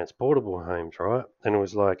these transportable homes, right? And it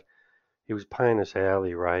was like he was paying us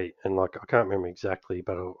hourly rate, and like I can't remember exactly,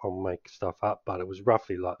 but I'll make stuff up. But it was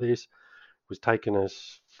roughly like this: it was taking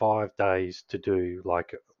us 5 days to do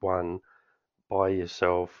like one by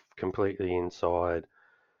yourself, completely inside,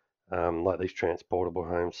 like these transportable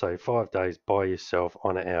homes. So 5 days by yourself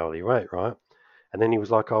on an hourly rate, right? And then he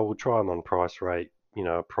was like, "Oh, we'll try them on price rate,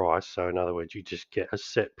 a price." So in other words, you just get a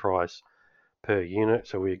set price per unit.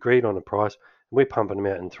 So we agreed on a price, and we're pumping them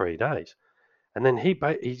out in 3 days. And then he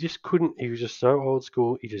just couldn't. He was just so old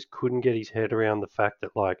school. He just couldn't get his head around the fact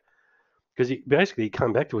that like, because he basically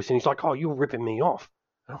come back to us and he's like, "Oh, you're ripping me off."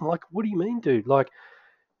 And I'm like, "What do you mean, dude? Like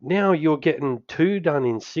now you're getting two done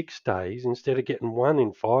in 6 days instead of getting one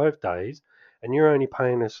in 5 days, and you're only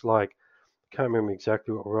paying us like." Can't remember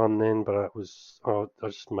exactly what we're on then, but it was, I'll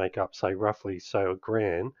just make up, say roughly, say a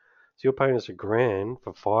grand. So you're paying us a grand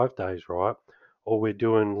for 5 days, right? Or we're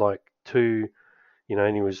doing like two,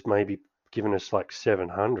 and he was maybe giving us like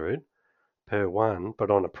 700 per one,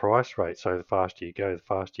 but on a price rate. So the faster you go, the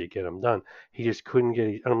faster you get them done. He just couldn't get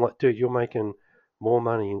it. And I'm like, dude, you're making more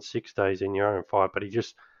money in 6 days than your own five. But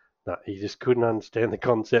no, he just couldn't understand the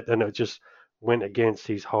concept, and it just went against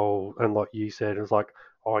his whole. And like you said, it was like,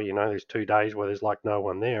 oh, there's 2 days where there's like no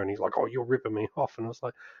one there, and he's like, oh, you're ripping me off. And I was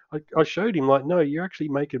like, I showed him like, no, you're actually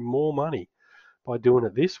making more money by doing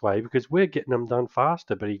it this way because we're getting them done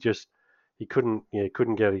faster. But he couldn't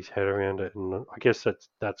get his head around it, and I guess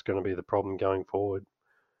that's going to be the problem going forward.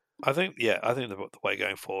 I think the way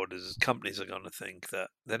going forward is companies are going to think that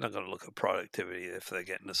they're not going to look at productivity if they're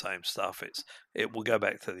getting the same stuff. It will go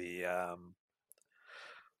back to the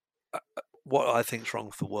what I think's wrong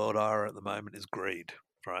with the world are at the moment is greed.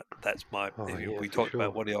 Right, that's my. Oh yeah, We for talked about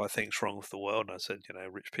sure. what do I think's wrong with the world, and I said,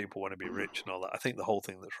 rich people want to be rich and all that. I think the whole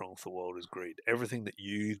thing that's wrong with the world is greed. Everything that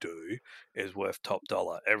you do is worth top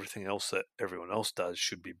dollar. Everything else that everyone else does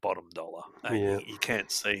should be bottom dollar, and Yeah, you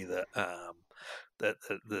can't see that that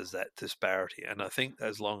there's that disparity. And I think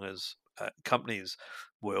as long as companies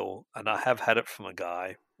will, and I have had it from a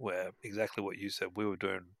guy where exactly what you said, we were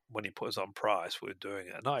doing when he put us on price, we were doing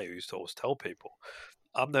it. And I used to always tell people,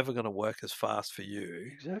 I'm never going to work as fast for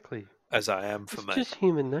you exactly. as I am for It's me. just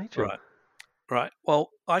human nature. Right. Right. Well,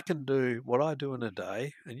 I can do what I do in a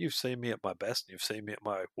day, and you've seen me at my best, and you've seen me at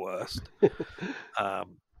my worst.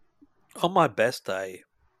 Um, on my best day,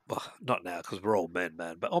 well, not now because we're all men,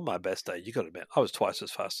 man. But on my best day, you got to admit, I was twice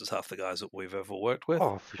as fast as half the guys that we've ever worked with,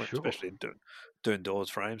 Oh, for sure. especially doing doors,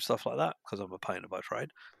 frames, stuff like that. Because I'm a painter by trade.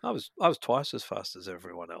 I was twice as fast as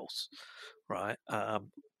everyone else, right?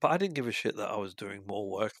 But I didn't give a shit that I was doing more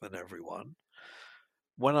work than everyone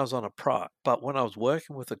when I was on a pro. But when I was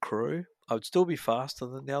working with a crew, I would still be faster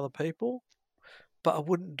than the other people, but I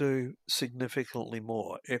wouldn't do significantly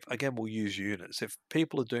more. If again, we'll use units. If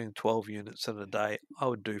people are doing 12 units in a day, I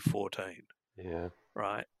would do 14, Yeah,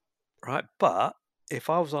 right? Right. But if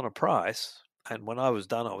I was on a price and when I was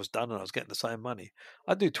done and I was getting the same money,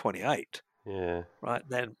 I'd do 28. yeah, Right.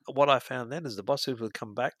 Then what I found then is the bosses would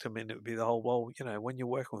come back to me and it would be the whole, well, when you're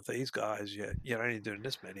working with these guys, you're only doing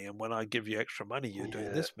this many. And when I give you extra money, you're doing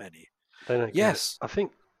yeah. this many. They don't get it. Yes. I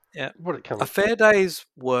think Yeah. what it A comes, fair day's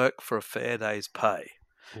work for a fair day's pay.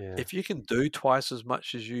 yeah, If you can do twice as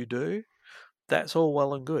much as you do, that's all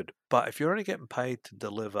well and good. But if you're only getting paid to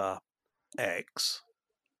deliver X,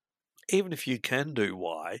 even if you can do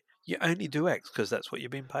Y, You only do X because that's what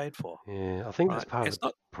you've been paid for, Yeah, I think that's right? part of It's the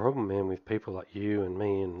not problem, man, with people like you and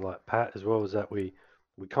me and like Pat as well, is that we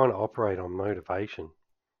kind of operate on motivation,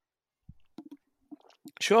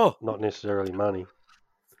 sure. not necessarily money.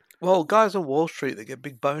 Well, guys on Wall Street that get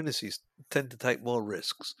big bonuses tend to take more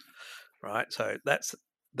risks, right? So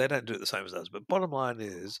they don't do it the same as us. But bottom line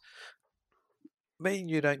is, me and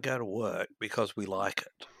you don't go to work because we like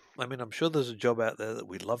it. I mean, I'm sure there's a job out there that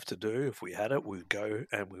we'd love to do. If we had it, we'd go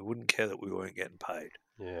and we wouldn't care that we weren't getting paid,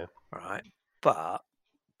 Yeah, right? But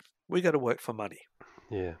we go to work for money,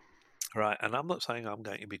 yeah, right? And I'm not saying I'm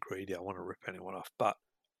going to be greedy. I want to rip anyone off, but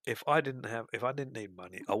if I didn't need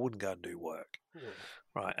money, I wouldn't go and do work, yeah,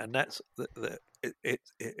 right? And that's it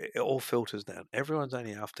all filters down. Everyone's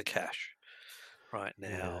only after cash, right?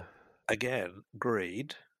 yeah, Now, again,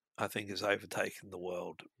 greed, I think, has overtaken the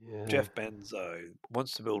world. yeah, Jeff Bezos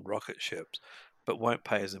wants to build rocket ships, but won't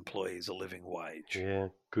pay his employees a living wage, yeah.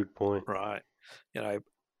 Good point. right? You know,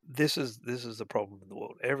 this is the problem in the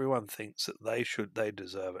world. Everyone thinks that they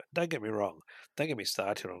deserve it. Don't get me wrong. Don't get me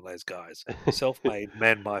started on those guys. Self-made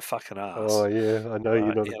men, my fucking Oh ass, yeah, I know you're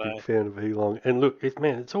right? not a You big know, fan of Elon, and look,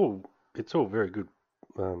 it's all very good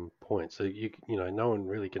points. So no one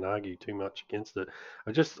really can argue too much against it.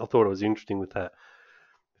 I thought it was interesting with that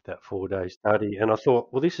 4 day study, and I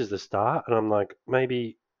thought, well, this is the start, and I'm like,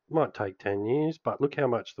 maybe it might take 10 years, but look how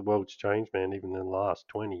much the world's changed, man, even in the last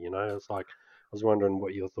 20. It's like I was wondering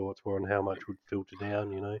what your thoughts were on how much would filter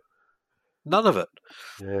down. none of it.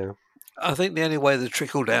 Yeah. I think the only way the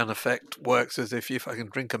trickle down effect works is if you fucking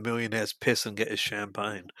drink a millionaire's piss and get his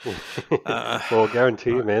champagne. Uh, Well, I guarantee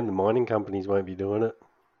you, right. man, the mining companies won't be doing it.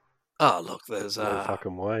 Oh, look, there's No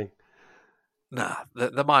fucking way. nah,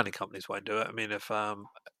 the mining companies won't do it. I mean, if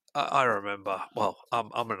I remember, well,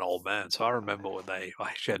 I'm an old man, so I remember when they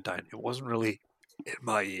actually don't. It wasn't really in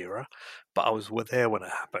my era, but I was there when it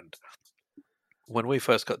happened. When we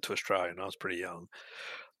first got to Australia, and I was pretty young,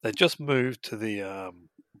 they just moved to the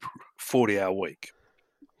 40-hour week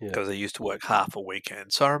Yeah, because they used to work half a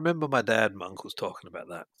weekend. So I remember my dad and uncles talking about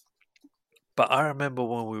that. But I remember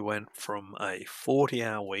when we went from a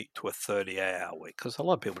 40-hour week to a 38-hour week, because a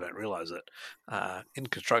lot of people don't realize it. In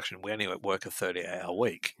construction, we only work a 38-hour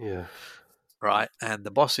week, yeah, right? And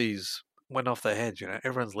the bossies went off their heads.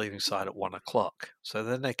 Everyone's leaving site at 1 o'clock. So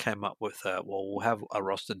then they came up with, well, we'll have a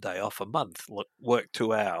rostered day off a month. Work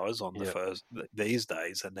 2 hours on the yeah. first these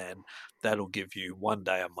days, and then that'll give you one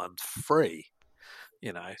day a month free.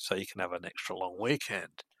 So you can have an extra long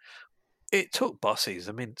weekend. It took bossies.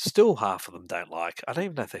 I mean, still half of them don't like it. I don't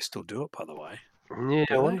even know if they still do it, by the way. Yeah,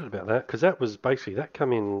 I Do they? wondered about that because that was basically that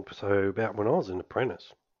come in so about when I was an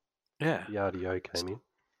apprentice. Yeah. The RDO came in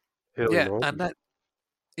early Yeah, and 90s.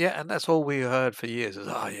 that's all we heard for years is,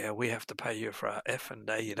 oh yeah, we have to pay you for our effing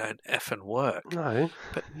day. You don't effing work. No,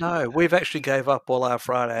 But no, we've actually gave up all our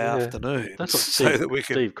Friday yeah, afternoons that's what so that we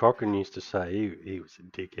can. Steve Cochran used to say. He was a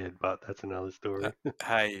dickhead, but that's another Uh, story.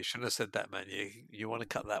 hey, you shouldn't have said that, man. You want to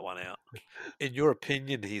cut that one out. In your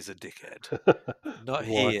opinion, he's a dickhead. Not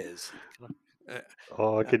Why? he is.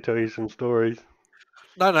 Oh, I Uh, could tell you some stories.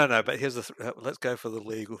 no, no, no. But here's let's go for the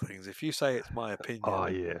legal things. If you say it's my Oh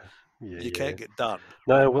opinion, yeah, yeah, you yeah. can't get done,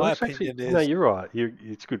 right? No, well, My that's actually opinion no. is, You're right.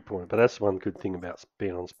 It's a good point, but that's one good thing about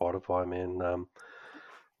being on Spotify, man.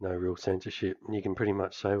 No real censorship. You can pretty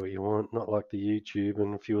much say what you want, not like the YouTube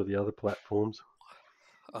and a few of the other platforms.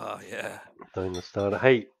 oh yeah. Doing the starter.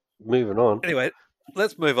 Hey, moving on. Anyway,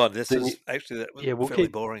 let's move on. This Then is actually that was yeah, fairly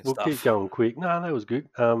boring we'll keep stuff. going quick. No, that was good.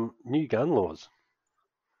 New gun laws.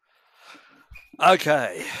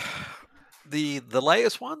 Okay, the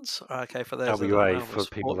latest ones. Okay, for those that don't WA know, for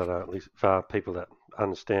people that are for people that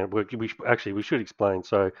understand. Actually we should explain.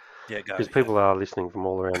 So yeah, go, because yeah, people are listening from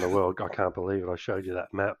all around the world, I can't believe it. I showed you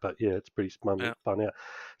that map, but yeah, it's pretty yeah, spun out.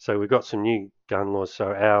 So we've got some new gun laws.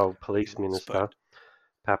 So our police spoon. minister,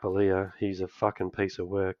 Papalia, he's a fucking piece of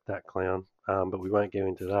work, that clown. But we won't go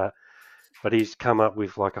into that. But he's come up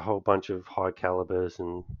with like a whole bunch of high calibers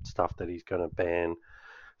and stuff that he's going to ban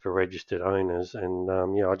for registered owners. And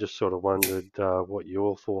yeah, I just sort of wondered what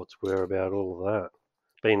your thoughts were about all of that.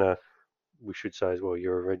 Being we should say as well,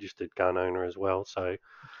 you're a registered gun owner as well, so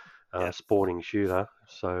Yeah, sporting shooter.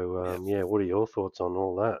 So yeah. yeah, what are your thoughts on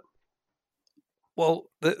all that? Well,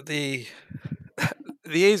 the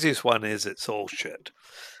easiest one is it's all shit,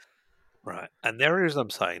 right? And the reason I'm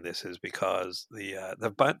saying this is because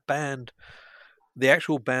they've banned the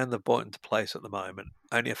actual ban they've brought into place at the moment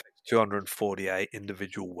only affects 248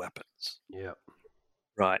 individual weapons. Yeah,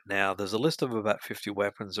 Right now, there's a list of about 50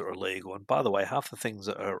 weapons that are illegal. And by the way, half the things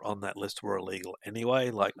that are on that list were illegal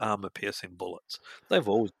anyway, like armor piercing bullets. They've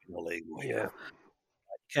always been illegal here. yeah,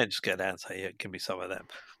 can't just go down and say, yeah, give me some of them.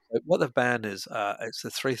 So what they've banned is it's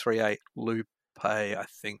the 338 Lupe, I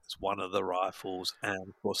think it's one of the rifles, and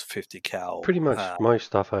of course 50 cal. Pretty much most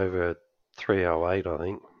stuff over 308, I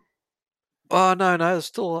think. Oh no, there's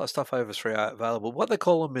still a lot of stuff over 308 available. What they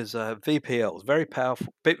call them is VPLs, very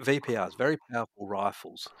powerful VPRs, very powerful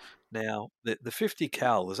rifles. Now the 50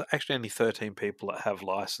 cal, there's actually only 13 people that have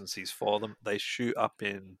licenses for them. They shoot up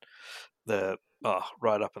in the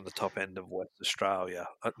right up in the top end of West Australia.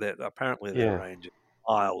 Apparently their Yeah. range is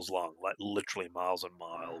miles long, like literally miles and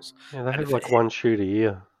miles. Yeah, they And have if it like hit, one shoot a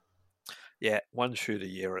year. yeah, one shoot a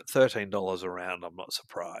year at $13 a round, I'm not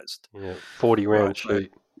surprised. Yeah, 40 Right. round So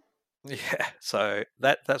shoot. yeah, so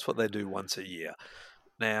that's what they do once a year.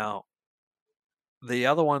 Now the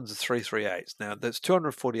other ones are 338s. Now, there's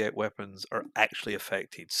 248 weapons are actually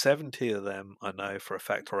affected. 70 of them, I know for a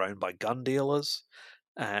fact, are owned by gun dealers,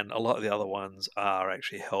 and a lot of the other ones are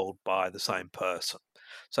actually held by the same person.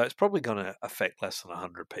 So it's probably going to affect less than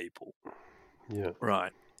 100 people. Yeah.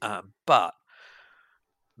 Right. But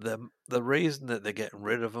the reason that they're getting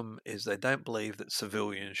rid of them is they don't believe that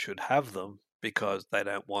civilians should have them because they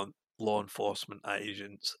don't want law enforcement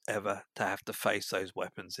agents ever to have to face those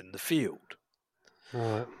weapons in the field.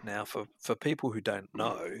 Right. Now, for people who don't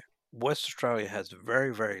know, West Australia has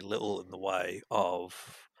very, very little in the way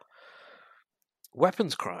of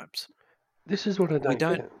weapons crimes. This is what I We don't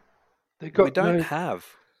don't get. They we got don't no, have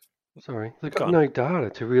sorry, they got gone. no data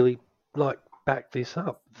to really like back this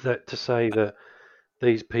up. That to say that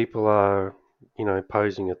these people are,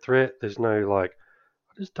 posing a threat. There's no like,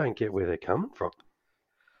 I just don't get where they're coming from.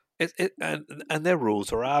 And their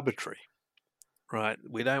rules are arbitrary, right?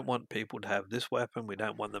 We don't want people to have this weapon. We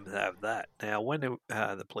don't want them to have that. Now, when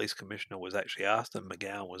the police commissioner was actually asked, and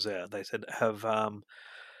McGowan was there, they said, has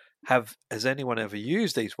anyone ever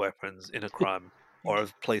used these weapons in a crime, or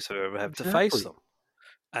Ex- have police ever had to face exactly. them?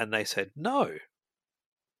 And they said no,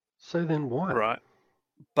 So then why? right?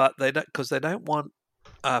 But they don't, because they don't want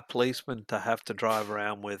policemen to have to drive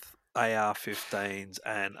around with AR-15s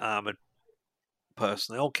and armored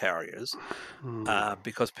personnel carriers Hmm.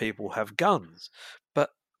 because people have guns.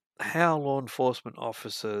 But how law enforcement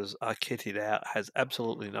officers are kitted out has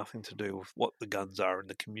absolutely nothing to do with what the guns are in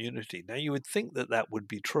the community. Now, you would think that that would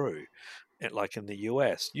be true. Like in the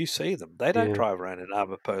US, you see them. They don't Yeah. drive around in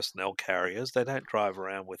armored personnel carriers. They don't drive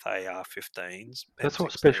around with AR-15s, That's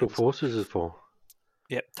what special M16s. forces is for.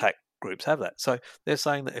 Yep, TAC groups have that. So they're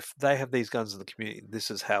saying that if they have these guns in the community, this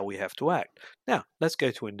is how we have to act. Now, let's go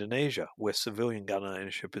to Indonesia, where civilian gun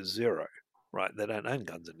ownership is zero, right? They don't own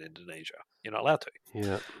guns in Indonesia. You're not allowed to.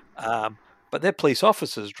 Yeah. But their police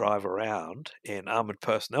officers drive around in armored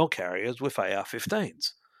personnel carriers with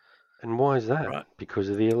AR-15s, And why is that? right? Because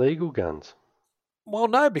of the illegal guns. Well,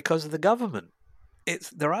 no, because of the government.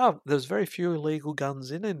 There's very few illegal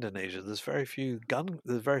guns in Indonesia. There's very few gun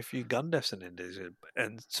deaths in Indonesia,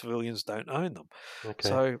 and civilians don't own them. Okay.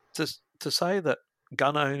 So to say that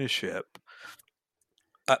gun ownership,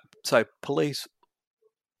 so police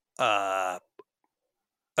uh,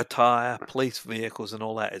 attire, police vehicles, and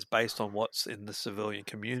all that is based on what's in the civilian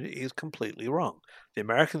community is completely wrong. The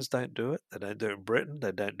Americans don't do it. They don't do it in Britain.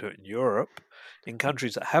 They don't do it in Europe. In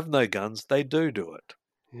countries that have no guns, they do it.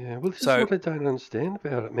 Yeah, well, this is So what I don't understand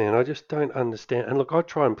about it, man. I just don't understand. And look, I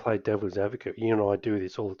try and play devil's advocate. You and I do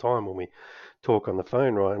this all the time when we talk on the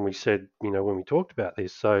phone, right? And we said, when we talked about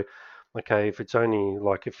this, so, okay, if it's only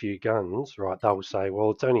like a few guns, right, they'll say,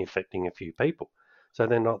 well, it's only affecting a few people. So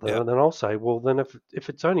then, not yeah, then I'll say, well, then if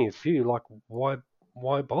it's only a few, like,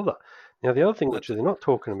 why bother? Now, the other thing which that's they're not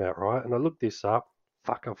talking about, right? And I looked this up.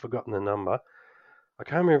 Fuck, I've forgotten the number. I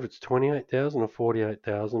can't remember if it's 28,000 or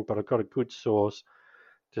 48,000, but I've got a good source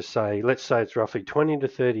to say, let's say it's roughly 20 to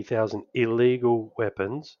 30,000 illegal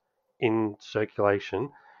weapons in circulation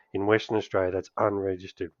in Western Australia. That's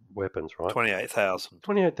unregistered weapons, right? 28,000.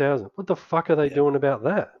 28,000. What the fuck are they Yeah. doing about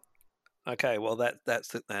that? Okay, well that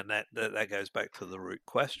goes back to the root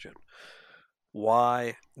question.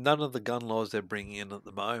 Why none of the gun laws they're bringing in at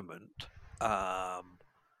the moment um,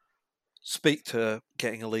 speak to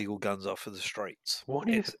getting illegal guns off of the streets? It's Why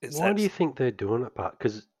do you that's think they're doing it, But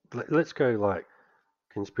Because let's go like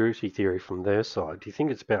conspiracy theory from their side. Do you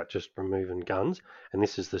think it's about just removing guns and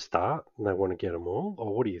this is the start and they want to get them all?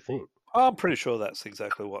 Or what do you think? I'm pretty sure that's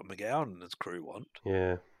exactly what McGowan and his crew want.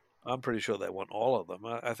 Yeah, I'm pretty sure they want all of them.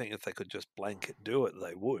 I think if they could just blanket do it,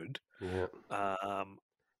 they would. yeah. Um,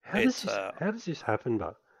 How does it's this, how does this happen,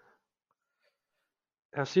 But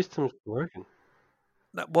our system's broken.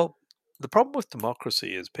 well, the problem with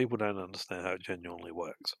democracy is people don't understand how it genuinely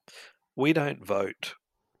works. We don't vote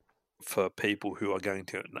for people who are going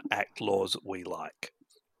to enact laws that we like,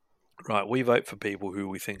 right? We vote for people who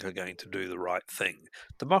we think are going to do the right thing.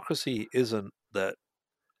 Democracy isn't that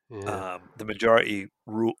Yeah, the majority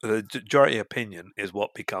rule, the majority opinion is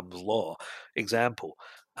what becomes law. Example,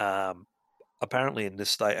 um, apparently in this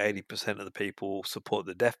state, 80% of the people support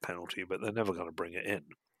the death penalty, but they're never going to bring it in,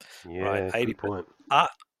 right? yeah, good 80. point.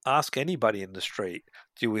 Ask anybody in the street,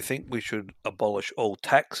 do we think we should abolish all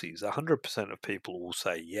taxis? 100% of people will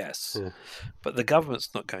say yes, Yeah, but the government's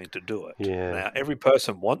not going to do it. yeah, Now, every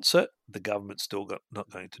person wants it, the government's still not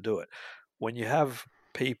going to do it. When you have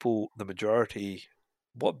people, the majority,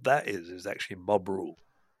 what that is actually mob rule.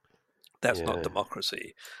 That's not yeah.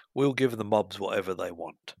 democracy. We'll give the mobs whatever they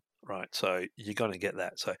want, right? So you're going to get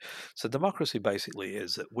that. So democracy basically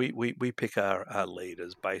is that we pick our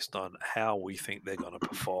leaders based on how we think they're going to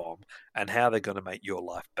perform and how they're going to make your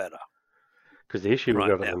life better. Because the issue we've Right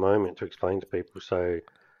got at now, the moment to explain to people, so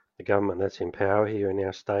the government that's in power here in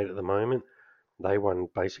our state at the moment, they won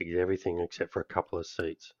basically everything except for a couple of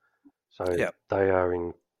seats. So yeah, they are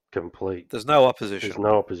in complete, there's no there's opposition,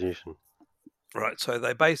 no opposition. right? So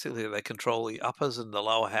they control the uppers and the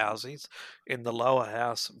lower houses. In the lower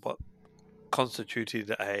house, what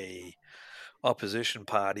constituted a opposition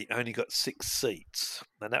party only got 6 seats,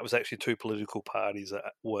 and that was actually two political parties that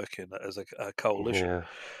work in as a coalition. Yeah.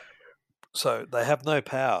 So they have no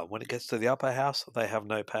power. When it gets to the upper house, they have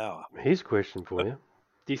no power. Here's a question for Uh, you.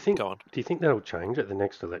 Do you think Go on. do you think that'll change at the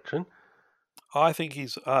next election? I think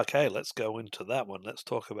he's okay. Let's go into that one. Let's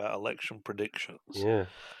talk about election predictions. Yeah.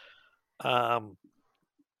 Um,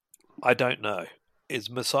 I don't know. His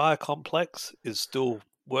Messiah complex is still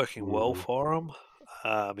working well Mm. for him.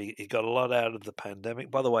 He got a lot out of the pandemic.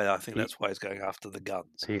 By the way, I think He that's why he's going after the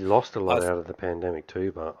guns. he lost a I lot out of the pandemic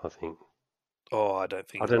too, but I think I don't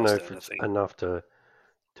think I he don't know lost if it's anything. enough to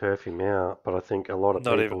turf him out, but I think a lot of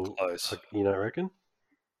Not even people, close. you don't reckon?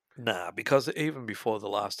 Nah, because even before the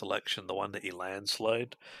last election, the one that he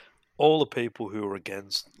landslide, all the people who were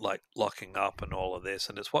against like locking up and all of this,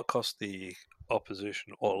 and it's what cost the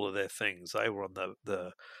opposition all of their things. They were on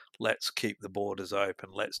the let's keep the borders open,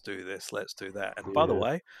 let's do this, let's do that. And by the Yeah.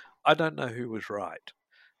 way, I don't know who was right.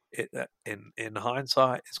 In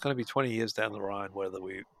hindsight, it's going to be 20 years down the line whether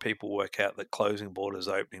we people work out that closing borders,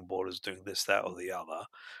 opening borders, doing this, that, or the other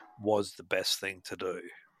was the best thing to do.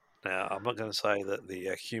 Now, I'm not going to say that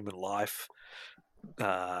the human life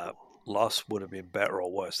uh, loss would have been better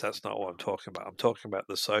or worse. That's not what I'm talking about. I'm talking about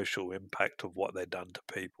the social impact of what they've done to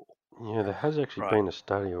people. Yeah, there has actually Right. been a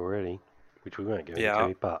study already, which we won't go Yeah,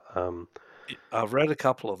 into, but I've read a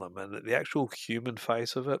couple of them, and the actual human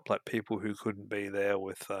face of it, like people who couldn't be there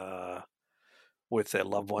with their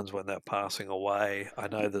loved ones when they're passing away. I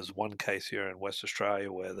know there's one case here in West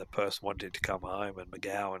Australia where the person wanted to come home, and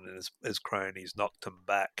McGowan and his cronies knocked him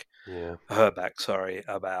back, yeah, her back, sorry,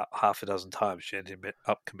 about half a dozen times. She ended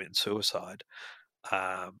up committing suicide.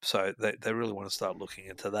 So they really want to start looking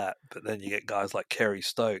into that. But then you get guys like Kerry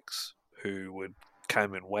Stokes who would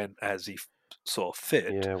came and went as he saw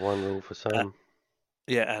fit. yeah, one rule for Uh, some.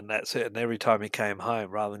 yeah, and that's it. And every time he came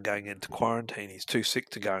home, rather than going into quarantine, he's too sick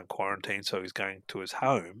to go in quarantine, so he's going to his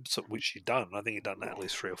home, so, which he'd done. I think he'd done that at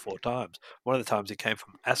least 3 or 4 times. One of the times he came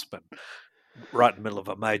from Aspen, right in the middle of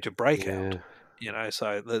a major breakout. Yeah.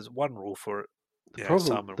 So there's one rule for The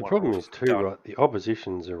some and the one rule problem for is too, gun. right? The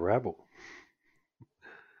opposition's a rabble.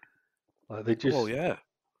 Like Well, yeah.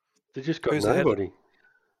 they just got Who's the head of? nobody.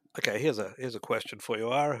 Okay, here's a question for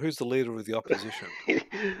you, Ara. Who's the leader of the opposition?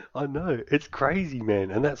 I know it's crazy,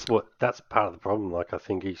 man, and that's part of the problem. Like I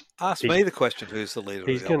think Ask he's me the question. Who's the leader of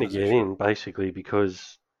he's the going to get opposition? in basically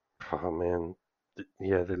because, oh man,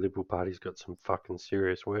 yeah, the Liberal Party's got some fucking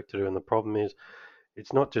serious work to do, and the problem is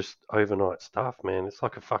it's not just overnight stuff, man. It's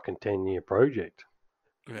like a fucking 10-year project.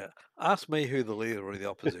 Yeah. Ask me who the leader of the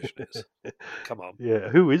opposition is. Come on. Yeah,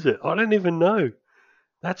 who is it? I don't even know.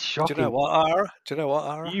 That's Do you know shocking. what, Ara? Do you know what,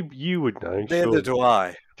 Ara? You would know, Neither surely. do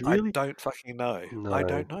I. I Really? don't fucking know. I No.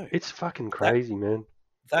 don't know. It's fucking That crazy, man.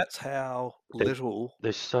 that's how They're, little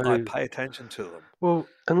they're I so pay attention to them. well,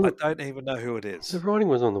 and I look, don't even know who it the is. writing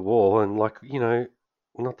was on the wall, and like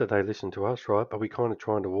not that they listen to us, right? But we kind of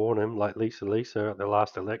trying to warn them, like Lisa at the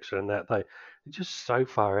last election, and that they're just so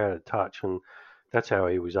far out of touch, and that's how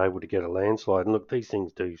he was able to get a landslide. And look, these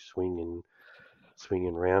things do swing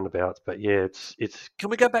in roundabouts, but yeah, it's Can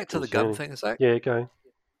we go back to the gun concerning. thing a sec? Yeah, go.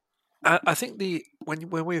 I think the when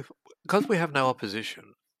we because we have no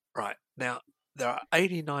opposition right now, there are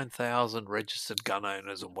 89,000 registered gun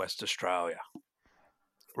owners in West Australia,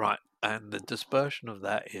 right, and the dispersion of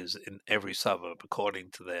that is in every suburb according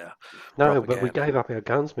to their No, but we propaganda. gave up our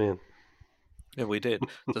guns, man. Yeah, we did.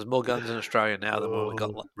 There's more guns in Australia now than when we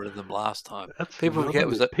got Oh, rid of them last time. that's People forget another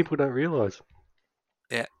was that myth. People don't realise.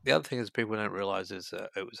 Yeah, the other thing is people don't realise is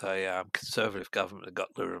it was a conservative government that got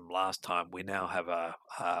rid of them last time. We now have a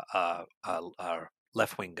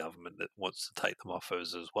left-wing government that wants to take them off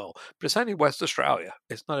us as well. But it's only West Australia.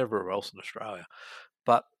 It's not everywhere else in Australia.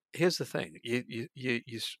 But here's the thing: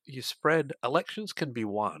 you spread elections can be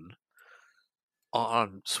won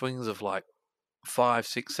on swings of like 5,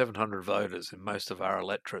 6, 700 voters in most of our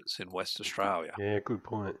electorates in West Australia. Yeah, good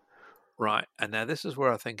point. Right. And now this is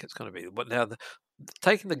where I think it's going to be. But now,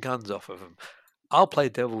 taking the guns off of them, I'll play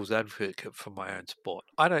devil's advocate for my own sport.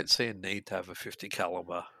 I don't see a need to have a 50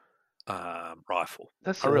 caliber rifle.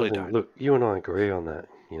 That's I the other really thing. don't. Look, you and I agree on that,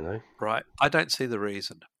 you know. Right. I don't see the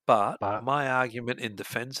reason. But But my argument in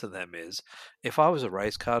defense of them is if I was a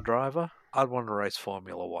race car driver, I'd want to race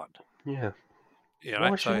Formula One. yeah, You know, why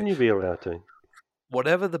so shouldn't you be allowed to?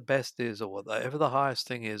 whatever the best is or whatever the highest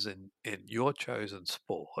thing is in your chosen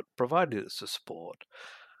sport, provided it's a sport,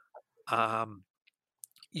 um,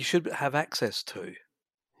 you should have access to.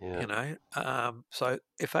 Yeah, So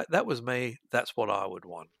if that was me, that's what I would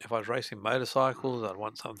want. If I was racing motorcycles, I'd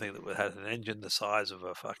want something that had an engine the size of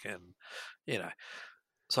a fucking, you know.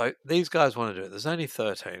 So these guys want to do it. There's only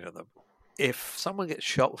 13 of them. If someone gets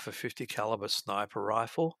shot with a 50 caliber sniper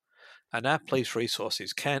rifle, and our police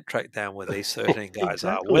resources can't track down where these 13 guys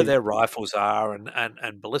are, where exactly. their rifles are, and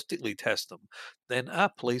ballistically test them, then our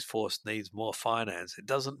police force needs more finance. It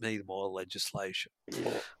doesn't need more legislation,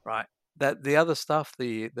 Yeah, right? That the other stuff,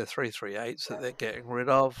 the 338s that they're getting rid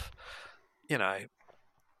of, you know,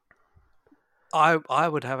 I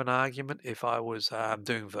would have an argument if I was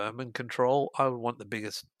doing vermin control. I would want the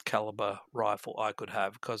biggest caliber rifle I could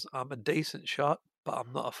have because I'm a decent shot, but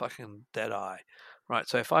I'm not a fucking dead eye, right?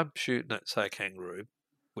 So if I'm shooting at say a kangaroo,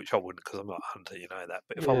 which I wouldn't because I'm not a hunter, you know that.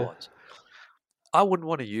 But if I yeah, was, I wouldn't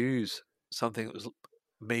want to use something that was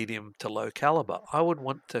medium to low caliber. I would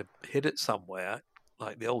want to hit it somewhere.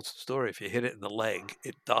 Like the old story, if you hit it in the leg,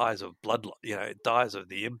 it dies of blood. It dies of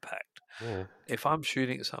the impact. yeah, If I'm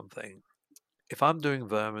shooting something, if I'm doing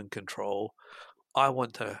vermin control, I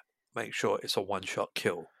want to make sure it's a one-shot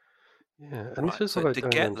kill, yeah. And this right? is So what I to don't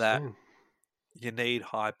get that, understand. you need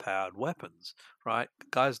high-powered weapons, right?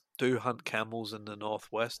 Guys do hunt camels in the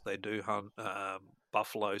northwest. They do hunt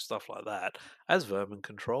buffalo, stuff like that, as vermin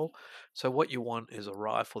control. So what you want is a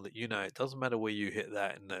rifle that it doesn't matter where you hit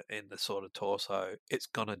that in the sort of torso, it's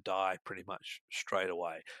gonna die pretty much straight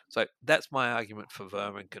away. So that's my argument for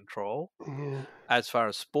vermin control. Yeah, As far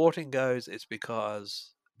as sporting goes, it's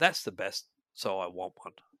because that's the best, so I want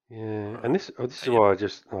one. yeah. And Right. this is Yeah. why I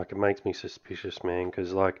just like it makes me suspicious, man.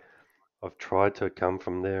 Because like I've tried to come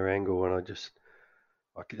from their angle, and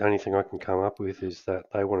the only thing I can come up with is that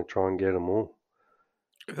they want to try and get them all.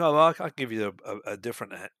 Well, I'll give you a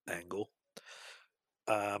different angle.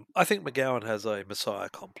 I think McGowan has a messiah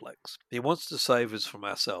complex. He wants to save us from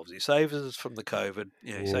ourselves. He saves us from the COVID.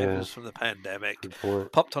 He saves Yeah, us from the pandemic. good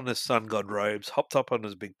point. Popped on his sun god robes, hopped up on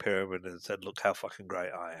his big pyramid, and said, "Look how fucking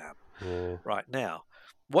great I am." Yeah. Right now,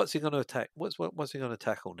 what's he going to attack? What's he going to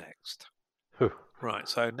tackle next? Whew. Right.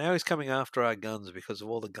 So now he's coming after our guns because of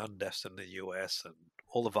all the gun deaths in the US and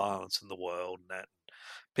all the violence in the world, and that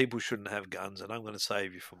people shouldn't have guns. And I'm going to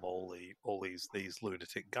save you from all these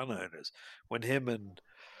lunatic gun owners. When him and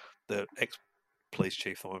the ex police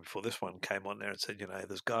chief, the one before this one, came on there and said,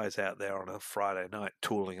 there's guys out there on a Friday night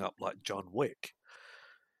tooling up like John Wick.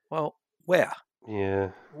 Well, where?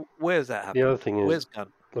 Yeah. Where's that The other happened? thing is, Where's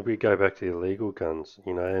gun? look, we go back to the illegal guns,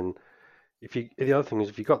 and the other thing is,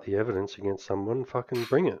 if you got the evidence against someone, fucking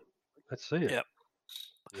bring it. Let's see it. Yeah.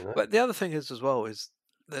 You know. But the other thing is as well is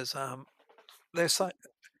there's there's like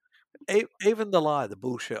even the lie, the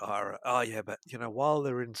bullshit are, oh yeah, but while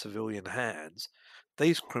they're in civilian hands,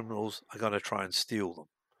 these criminals are going to try and steal them.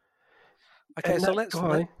 Okay, And so that let's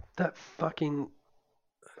let guy, that fucking,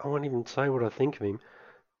 I won't even say what I think of him.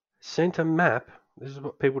 Sent a map. This is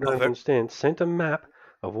what people of don't it. understand. Sent a map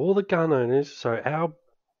of all the gun owners. So our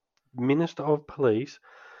Minister of Police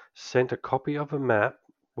sent a copy of a map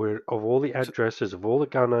of all the addresses of all the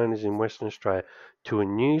gun owners in Western Australia to a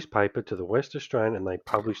newspaper, to the West Australian, and they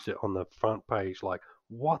published it on the front page. Like,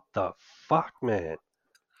 what the fuck, man?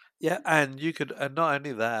 Yeah, and you could, and not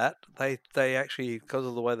only that, they actually, because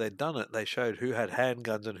of the way they'd done it, they showed who had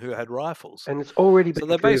handguns and who had rifles. And it's already So been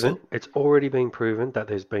they basically, proven. It's already been proven that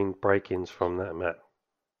there's been break-ins from that map.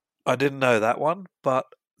 I didn't know that one, but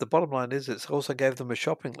the bottom line is it also gave them a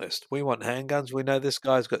shopping list. We want handguns. We know this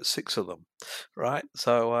guy's got 6 of them, right?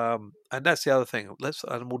 So, and that's the other thing.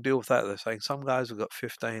 And we'll deal with that. They're saying some guys have got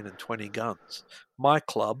 15 and 20 guns. My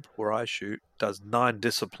club, where I shoot, does 9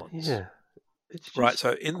 disciplines, Yeah, it's right? just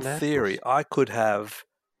So in theory, madness. I could have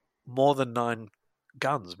more than 9.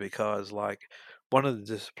 guns because, like, one of the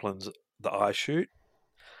disciplines that I shoot,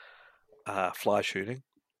 fly shooting,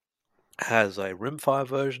 has a rimfire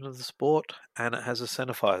version of the sport and it has a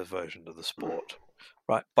centerfire version of the sport.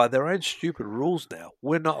 Right? By their own stupid rules now,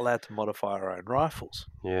 we're not allowed to modify our own rifles,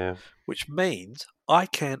 Yeah. which means I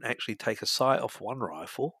can't actually take a sight off one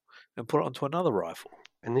rifle and put it onto another rifle.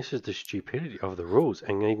 And this is the stupidity of the rules.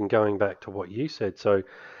 And even going back to what you said, so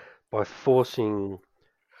by forcing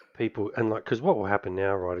people, and like, because what will happen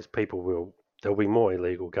now, right, is there'll be more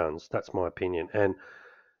illegal guns. That's my opinion. And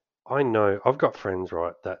I know I've got friends,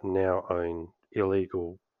 right, that now own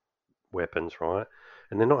illegal weapons, right,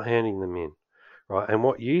 and they're not handing them in, right. And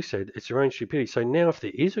what you said, it's their own stupidity. So now, if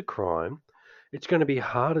there is a crime, it's going to be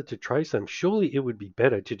harder to trace them. Surely it would be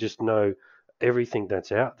better to just know everything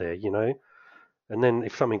that's out there, and then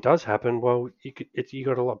if something does happen, well, you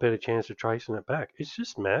got a lot better chance of tracing it back. It's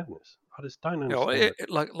just madness. I just don't You know, understand it.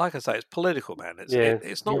 like I say, it's political, man. Yeah,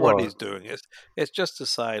 It's not you're what right. he's doing. It's just to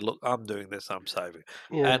say, look, I'm doing this, I'm saving,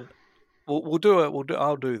 Yeah, and we'll do it. We'll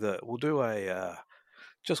do a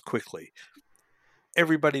just quickly.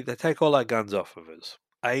 Everybody, they take all our guns off of us.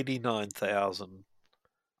 89,000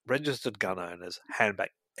 registered gun owners hand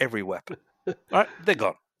back every weapon. All right, they're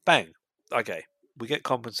gone. Bang. Okay, we get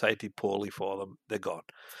compensated poorly for them. They're gone.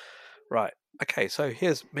 Right. Okay, so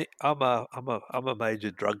here's me. I'm a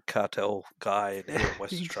major drug cartel guy in here in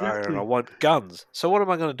West Australia, and I exactly. want guns. So what am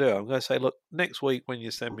I going to do? I'm going to say, look, next week when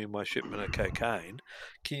you send me my shipment of cocaine,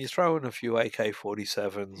 can you throw in a few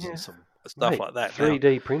AK-47s and Yeah, some stuff mate, like that? Now,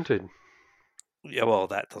 3D printed. yeah, well,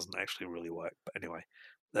 that doesn't actually really work. But anyway,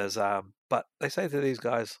 but they say to these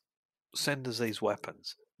guys, send us these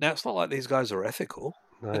weapons. Now it's not like these guys are ethical.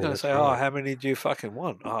 They're No, going to that's say, "Oh, right. how many do you fucking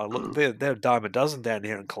want? Oh, look, they're a dime a dozen down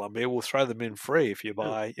here in Colombia. We'll throw them in free if you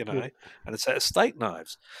buy, Yeah, and it's at steak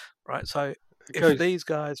knives, right? So it if goes, these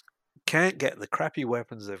guys can't get the crappy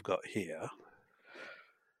weapons they've got here,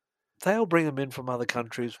 they'll bring them in from other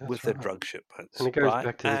countries that's with their right. drug And shipments, it goes right?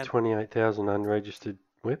 back to the And 28,000 unregistered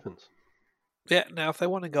weapons. yeah, now if they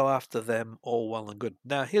want to go after them, all well and good.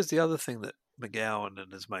 Now here's the other thing that McGowan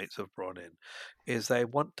and his mates have brought in, is they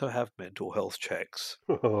want to have mental health checks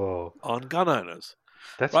Oh, on gun owners.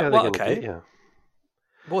 that's Right. how they're Well, going to get okay. you.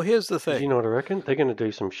 Well, here's the Because you thing. know what I reckon? They're going to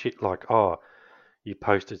do some shit like, oh, you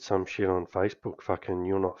posted some shit on Facebook, fucking,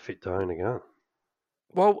 you're not fit to own a gun.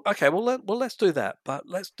 Well, okay. Let's do that. But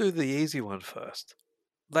let's do the easy one first.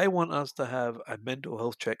 They want us to have a mental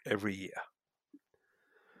health check every year.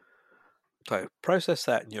 So process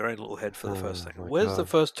that in your own little head for the first Oh thing. my Where's the God.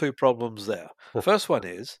 first two problems there? First one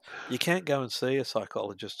is you can't go and see a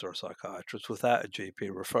psychologist or a psychiatrist without a GP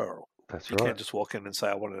referral. That's You right. can't just walk in and say,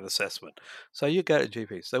 I want an assessment. So you go to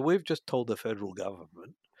GP. So we've just told the federal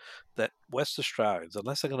government that West Australians,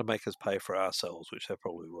 unless they're going to make us pay for ourselves, which they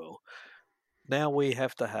probably will, now we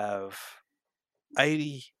have to have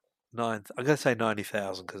 89, I'm going to say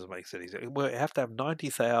 90,000 because it makes it easier. We have to have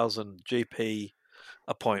 90,000 GP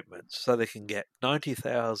appointments so they can get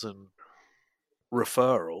 90,000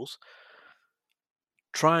 referrals.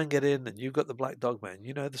 Try and get in, and you've got the black dog man.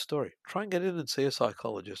 You know the story. Try and get in and see a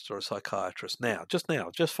psychologist or a psychiatrist now. Just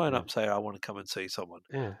phone Yeah. up and say, I want to come and see someone.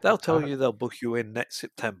 Yeah, They'll it's tell hard. you they'll book you in next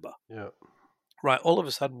September. Yeah. Right, all of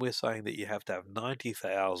a sudden we're saying that you have to have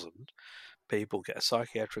 90,000 people get a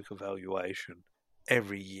psychiatric evaluation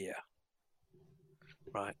every year.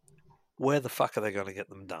 Right? Where the fuck are they going to get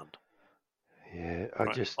them done? Yeah,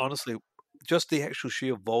 Right? Honestly, just the actual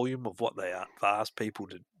sheer volume of what they asked people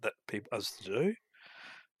us to do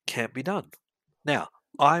can't be done. Now,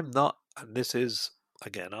 I'm not, and this is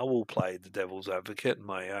again, I will play the devil's advocate, and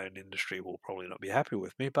my own industry will probably not be happy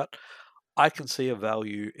with me, but I can see a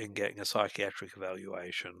value in getting a psychiatric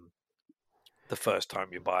evaluation the first time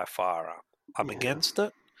you buy a firearm. I'm yeah. against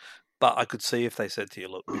it, but I could see if they said to you,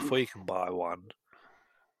 look, before you can buy one,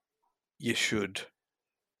 you should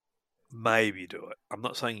maybe do it. I'm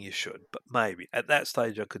not saying you should, but maybe. At that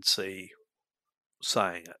stage, I could see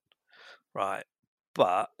saying it, right?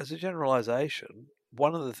 But as a generalization,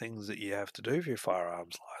 one of the things that you have to do for your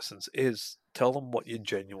firearms license is tell them what your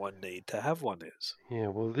genuine need to have one is. Yeah,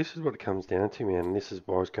 well, this is what it comes down to, man. And this is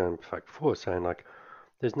why I was going back before, saying, like,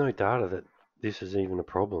 there's no data that this is even a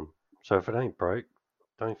problem. So if it ain't broke,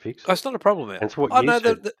 don't fix Oh, it. it's not a problem here. And it's what Oh you no,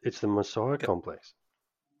 said. It's the Messiah yeah, complex.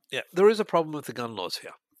 yeah, there is a problem with the gun laws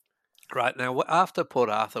here. Right now, after Port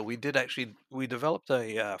Arthur, we developed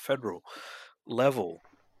a federal level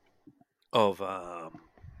of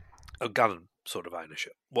a gun sort of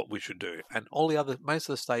ownership, what we should do. And most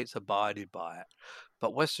of the states abided by it.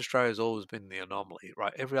 But West Australia's always been the anomaly,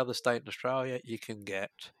 right? Every other state in Australia, you can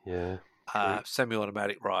get Yeah, true.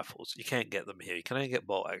 semi-automatic rifles. You can't get them here. You can only get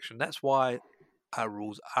bolt action. That's why our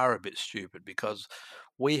rules are a bit stupid because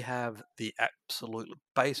we have the absolute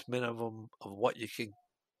base minimum of what you can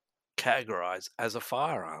categorize as a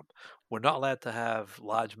firearm. We're not allowed to have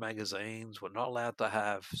large magazines. We're not allowed to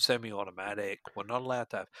have semi-automatic. We're not allowed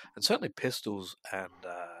to have, and certainly pistols and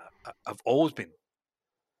have always been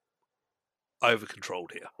over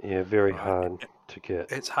controlled here, Yeah, very right? hard to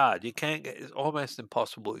get. It's hard. You can't get. It's almost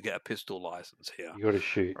impossible to get a pistol license here, You got to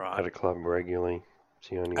shoot right? at a club regularly. It's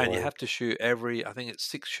the only And you way. have to shoot every. I think it's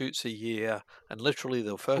 6 shoots a year, and literally the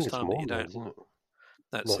I think first it's time that more you than that, don't. isn't it?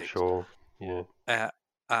 That's Not six. sure. Yeah.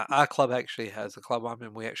 Uh, our club actually has the club I'm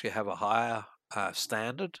in. We actually have a higher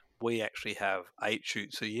standard. We actually have 8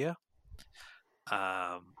 shoots a year.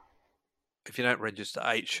 Um, if you don't register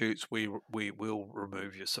 8 shoots, we will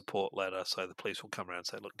remove your support letter. So the police will come around and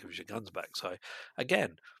say, "Look, give us your guns back." So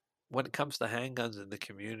again, when it comes to handguns in the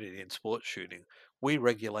community and sports shooting, we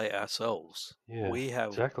regulate ourselves. Yeah. We have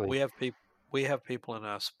Exactly. we have people in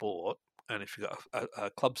our sport, and if you've got a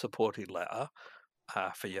club supported letter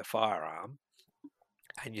for your firearm,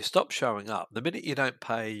 and you stop showing up, the minute you don't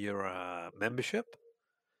pay your membership,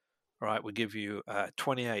 right, we give you a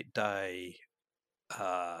 28-day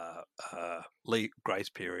uh, grace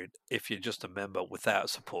period if you're just a member without a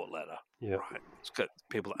support letter, Yep. right? It's got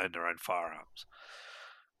people that own their own firearms.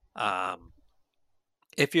 Um,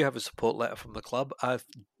 if you have a support letter from the club, our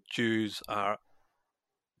dues are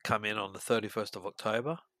come in on the 31st of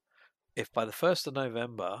October. If by the 1st of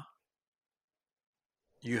November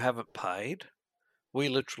you haven't paid, we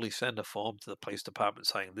literally send a form to the police department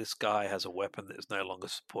saying this guy has a weapon that is no longer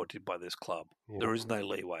supported by this club. Yep. There is no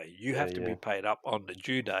leeway. You Yeah. have to be Yeah. paid up on the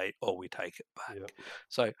due date or we take it back. Yep.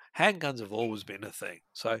 So handguns have always been a thing.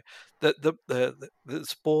 So the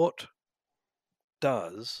sport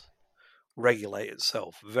does regulate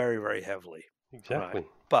itself very, very heavily. Right. Exactly.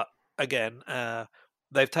 But again,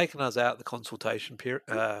 they've taken us out of the consultation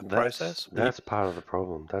That's process. We that's part of the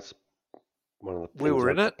problem. That's one of the we things were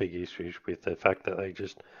in I've it. got big issues with, the fact that they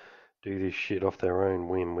just do this shit off their own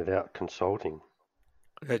whim without consulting.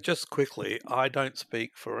 Just quickly, I don't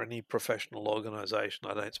speak for any professional organisation.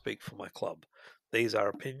 I don't speak for my club. These are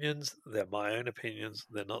opinions. They're my own opinions.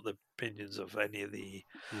 They're not the opinions of any of the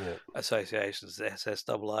Yeah. associations, the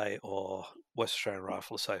SSAA or West Australian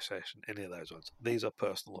Rifle Association, any of those ones. These are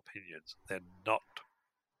personal opinions. They're not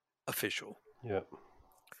official. Yeah.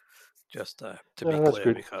 Just to be No, that's clear,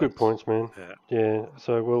 good. Good because points, man. yeah, Yeah.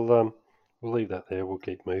 So we'll leave that there. We'll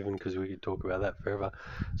keep moving because we could talk about that forever.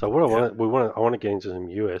 So what I yeah, want I want to get into some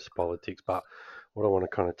US politics, but what I want to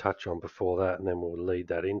kind of touch on before that, and then we'll lead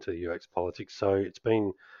that into US politics. So it's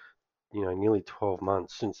been nearly 12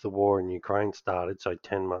 months since the war in Ukraine started. So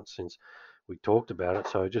 10 months since we talked about it.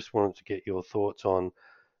 So I just wanted to get your thoughts on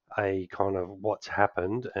a kind of what's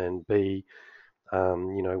happened, and B,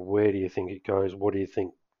 where do you think it goes? What do you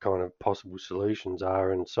think kind of possible solutions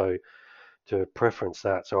are? And so to preference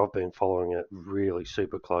that, so I've been following it really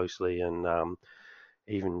super closely, and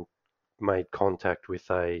even made contact with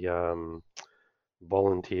a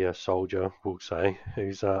volunteer soldier, we'll say,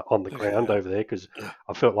 who's on the okay, ground over there because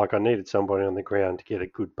I felt like I needed somebody on the ground to get a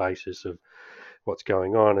good basis of what's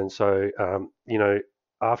going on. And so,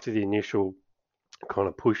 after the initial kind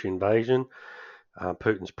of push invasion,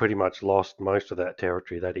 Putin's pretty much lost most of that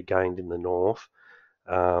territory that he gained in the north.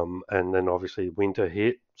 And then obviously winter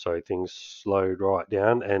hit, so things slowed right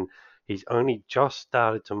down. And he's only just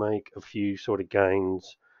started to make a few sort of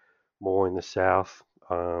gains more in the south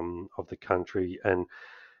of the country. And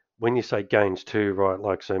when you say gains too, right,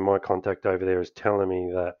 like, so my contact over there is telling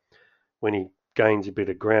me that when he gains a bit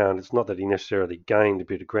of ground, it's not that he necessarily gained a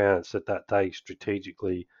bit of ground, it's that they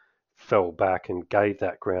strategically fell back and gave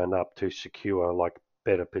that ground up to secure like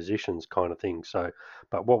better positions kind of thing. So,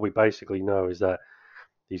 but what we basically know is that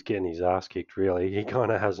he's getting his ass kicked really. He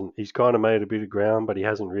kind of hasn't, he's kind of made a bit of ground, but he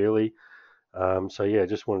hasn't really. So yeah,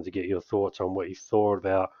 just wanted to get your thoughts on what you thought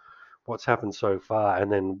about what's happened so far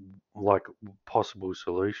and then like possible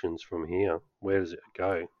solutions from here. Where does it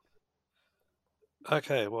go?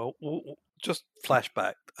 okay. Well, just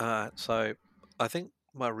flashback. So I think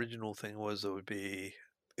my original thing was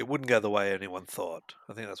it wouldn't go the way anyone thought.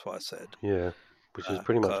 I think that's what I said. Yeah, which is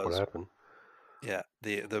pretty much what Because happened. yeah,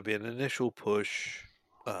 there'll be an initial push.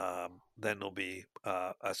 Then there'll be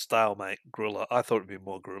a stalemate guerrilla. I thought it'd be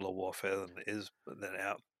more guerrilla warfare than it is, than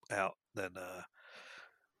out than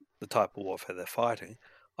the type of warfare they're fighting.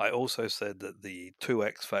 I also said that the two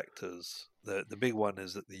X factors. The big one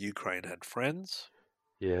is that the Ukraine had friends,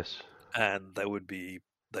 Yes. and they would be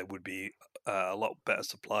a lot better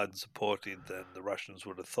supplied and supported than the Russians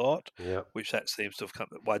would have thought. Yep. Which that seems to have come.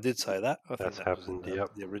 Well, I did say that. I think That's that was in happened. Yep.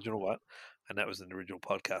 the original one. and that was in the original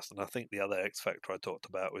podcast. And I think the other X factor I talked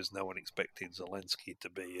about was no one expected Zelensky to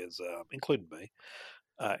be as, including me,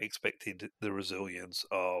 expected the resilience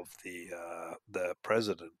of the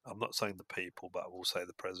president. I'm not saying the people, but I will say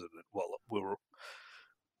the president. Well,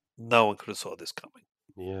 no one could have saw this coming.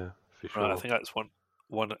 Yeah, for Right? I sure. think that's one.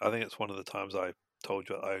 I think it's one of the times I told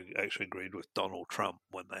you I actually agreed with Donald Trump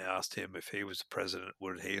when they asked him if he was the president,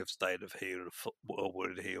 would he have stayed, if he or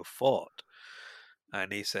would he have fought?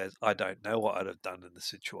 And he says, I don't know what I'd have done in the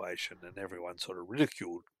situation. And everyone sort of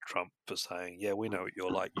ridiculed Trump for saying, yeah, we know what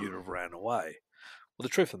you're like. You'd have ran away. Well, the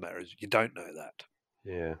truth of the matter is, you don't know that.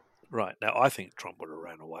 Yeah, Right. Now, I think Trump would have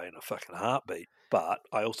ran away in a fucking heartbeat. But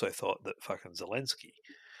I also thought that fucking Zelensky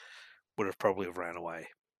would have probably have ran away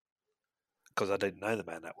because I didn't know the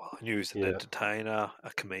man that well. I knew he was an yeah, entertainer, a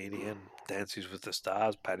comedian, Dances with the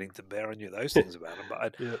Stars, Paddington Bear. I knew those things about him,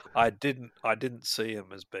 but yeah, I didn't see him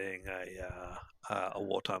as being a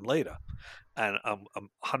wartime leader. And I'm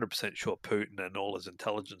 100% sure Putin and all his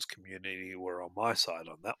intelligence community were on my side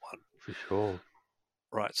on that one. for sure.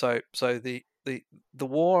 Right. So the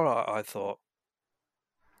war, I thought,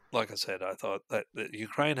 like I said, I thought that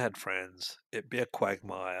Ukraine had friends. It'd be a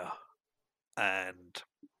quagmire, and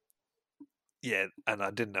yeah, and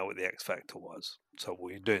I didn't know what the X factor was. So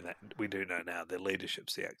we do that. We do know now. Their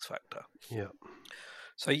leadership's the X factor. Yeah,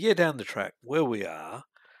 So a year down the track, where we are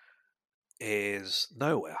is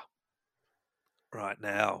nowhere. Right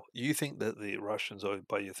now, you think that the Russians, or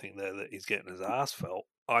but you think that he's getting his ass felt.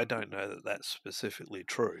 I don't know that that's specifically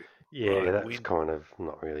true. yeah, Right? that's kind of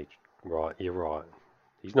not really right. You're right.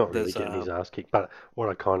 He's not really There's getting his ass kicked. But what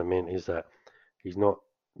I kind of meant is that he's not.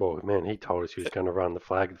 Well, man, he told us he was going to run the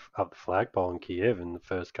flag up the flagpole in Kiev in the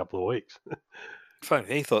first couple of weeks. funny.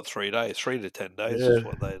 He thought 3 days, 3 to 10 days Yeah, is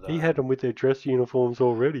what they'd. he had them with their dress uniforms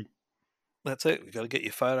already. That's it. You've got to get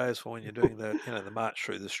your photos for when you're doing the march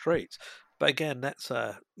through the streets. But again, that's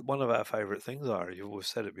one of our favourite things. We've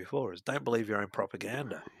said it before: is don't believe your own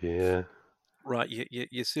propaganda. Yeah, Right?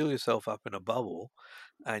 You seal yourself up in a bubble,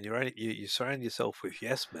 and you surround yourself with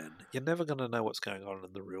yes men. You're never going to know what's going on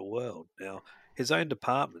in the real world. Now, his own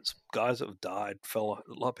departments, guys that have died, a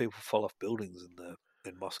lot of people fall off buildings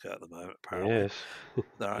in Moscow at the moment. Apparently,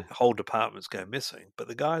 yes, whole departments go missing. But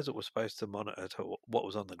the guys that were supposed to monitor what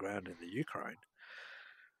was on the ground in the Ukraine,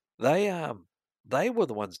 they were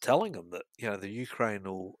the ones telling them that the Ukraine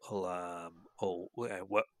will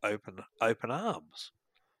open arms.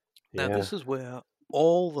 Now yeah, this is where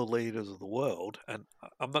all the leaders of the world, and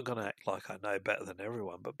I'm not going to act like I know better than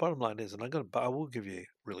everyone, but bottom line is, and I will give you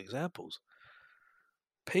real examples.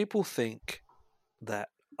 People think that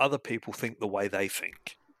other people think the way they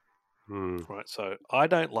think. mm, Right, so I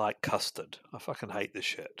don't like custard. I fucking hate this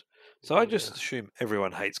shit. So I yeah, just assume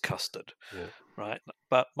everyone hates custard, yeah, right?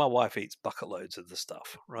 But my wife eats bucket loads of the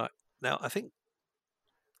stuff, right? Now I think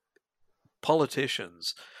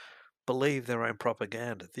politicians believe their own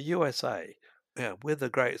propaganda. The USA, yeah, we're the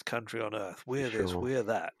greatest country on earth. for We're this, sure. we're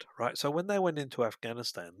that, right? So when they went into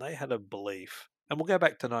Afghanistan, they had a belief, and we'll go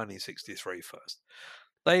back to 1963 first.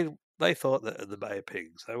 They they thought that at the Bay of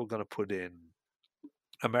Pigs they were going to put in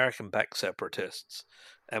American-backed separatists,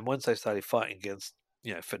 and once they started fighting against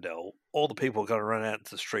Fidel, all the people are going to run out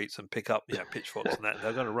into the streets and pick up pitchforks and that. And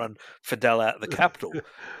they're going to run Fidel out of the capital.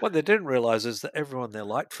 What they didn't realize is that everyone there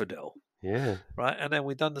liked Fidel, Yeah, right? And then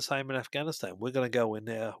we've done the same in Afghanistan. We're going to go in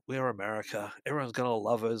there. We're America. Everyone's going to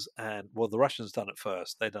love us. And well, the Russians done it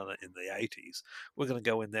first. They done it in the 80s. We're going to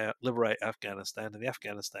go in there, liberate Afghanistan, and the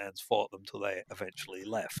Afghanistans fought them till they eventually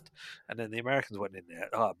left. And then the Americans went in there.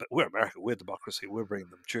 Oh, but we're America. We're democracy. We're bringing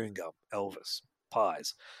them chewing gum, Elvis,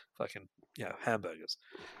 pies, fucking hamburgers.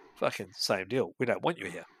 Fucking same deal. We don't want you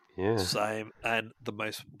here. yeah, Same. And the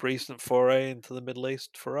most recent foray into the Middle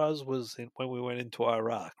East for us was when we went into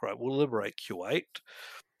Iraq, right? We'll liberate Kuwait.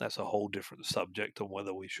 That's a whole different subject on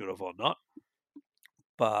whether we should have or not.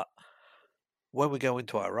 But when we go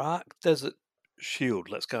into Iraq, Desert Shield,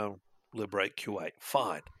 let's go and liberate Kuwait.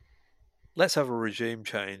 Fine. Let's have a regime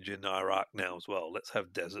change in Iraq now as well. Let's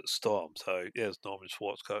have Desert Storm. So, yes, Norman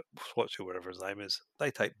Schwarzkopf, whatever his name is,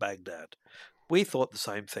 they take Baghdad. We thought the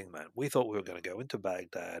same thing, man. We thought we were going to go into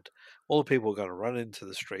Baghdad. All the people were going to run into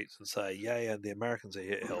the streets and say, yeah, the Americans are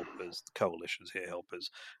here to help us. The coalition's here to help us.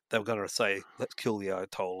 They were going to say, let's kill the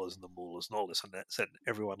Ayatollahs and the mullahs and all this and that. Said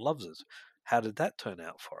everyone loves us. How did that turn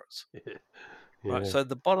out for us? yeah, Right. yeah, So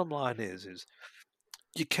the bottom line is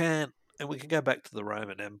you can't, and we can go back to the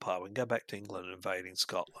Roman Empire. We can go back to England invading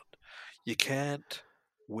Scotland. You can't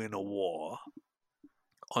win a war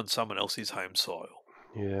on someone else's home soil.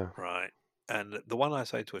 yeah, Right. And the one I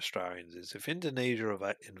say to Australians is if Indonesia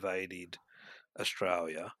invaded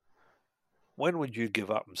Australia, when would you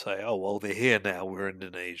give up and say, "Oh well, they're here now. We're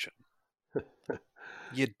Indonesian"?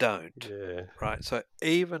 You don't, Yeah. right? So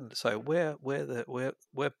even so, where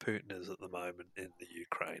Putin is at the moment in the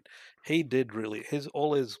Ukraine, he did really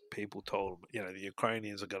all his people told him, the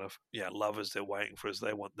Ukrainians are going to love us. They're waiting for us.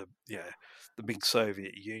 They want the big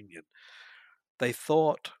Soviet Union. They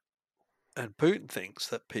thought, and Putin thinks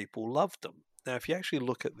that people loved them. Now, if you actually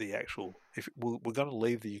look at if we're going to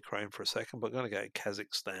leave the Ukraine for a second, but we're going to go to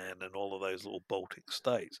Kazakhstan and all of those little Baltic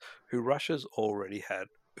states,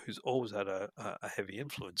 who's always had a heavy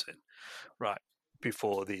influence in, right,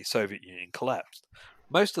 before the Soviet Union collapsed.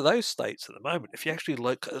 Most of those states at the moment, if you actually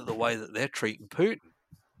look at the way that they're treating Putin,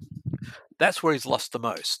 that's where he's lost the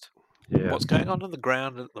most. Yeah. What's going on the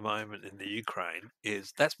ground at the moment in the Ukraine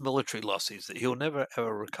that's military losses that he'll never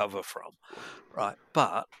ever recover from, right?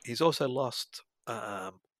 But he's also lost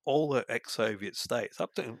all the ex-Soviet states,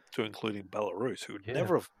 up to including Belarus, who would Yeah.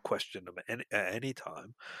 never have questioned him at any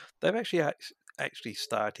time. They've actually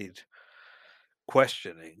started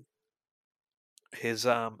questioning his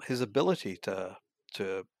ability to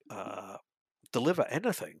deliver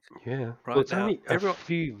anything. Yeah. Well, Right it's now, only a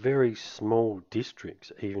few very small districts,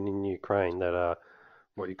 even in Ukraine, that are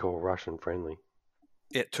what you call Russian friendly.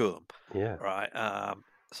 two of them, Yeah. right?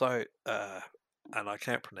 And I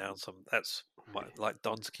can't pronounce them. That's like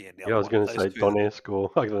Donsky and the Yeah, I other was one. going to Those say two, Donetsk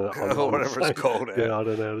or I don't know. or I'm the whatever it's same. called. Yeah, I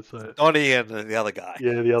don't know how to say it. Donny and the other guy.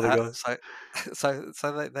 Yeah, the other guy. So,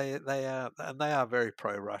 so they are, and they are very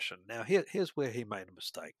pro-Russian. Now, here's where he made a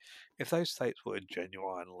mistake. If those states were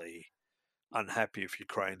genuinely unhappy with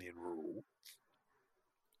Ukrainian rule,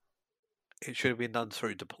 it should have been done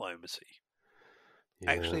through diplomacy.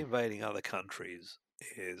 Yeah. Actually, invading other countries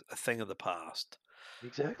is a thing of the past.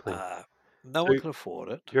 Exactly. No So, one do can afford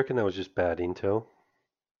it. you reckon that was just bad intel?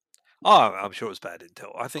 Oh, I'm sure it was bad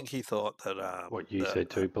intel. I think he thought that What you said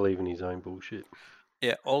too, believe in his own bullshit.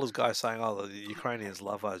 yeah, all those guys saying, "Oh, the Ukrainians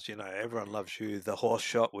love us." Everyone loves you. The horse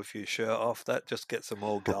shot with your shirt off, that just gets them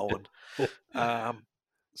all going. Um,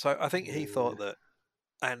 so I think he Yeah. thought that,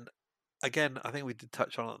 and again, I think we did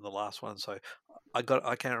touch on it in the last one. So I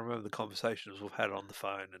can't remember the conversations we've had on the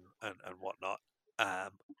phone and whatnot,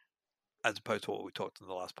 as opposed to what we talked in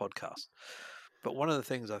the last podcast. But one of the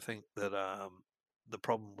things I think that the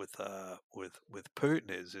problem with Putin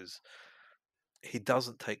is he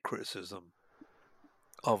doesn't take criticism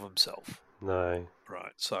of himself. No.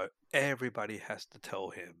 Right. So everybody has to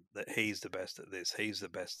tell him that he's the best at this, he's the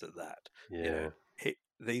best at that. Yeah.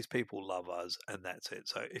 These people love us, and that's it.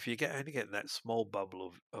 So if you only get in that small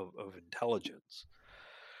bubble of intelligence,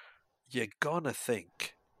 you're gonna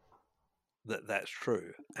think that that's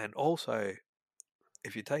true. And also,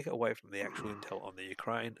 if you take it away from the actual intel on the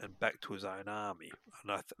Ukraine and back to his own army,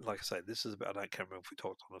 and like I say, this is about, I can't remember if we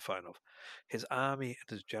talked on the phone of his army and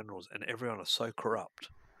his generals and everyone are so corrupt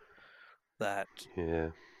that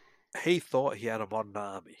Yeah. he thought he had a modern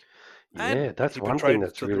army. Yeah, And that's he one thing portrayed it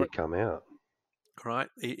that's to really come out.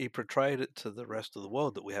 he portrayed it to the rest of the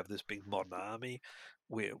world that we have this big modern army.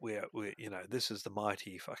 We're this is the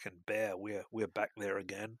mighty fucking bear. We're back there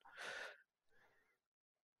again.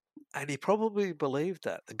 And he probably believed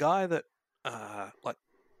that. The guy that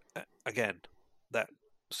again, that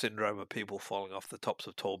syndrome of people falling off the tops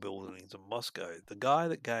of tall buildings in Moscow. The guy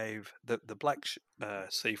that gave the Black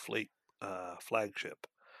Sea Fleet flagship.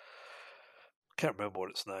 Can't remember what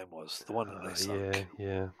its name was. The one that they Yeah, sunk.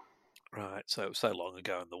 yeah. Right, so it was so long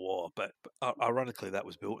ago in the war, but ironically, that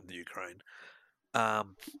was built in the Ukraine.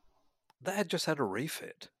 They had just had a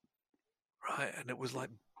refit, right, and it was like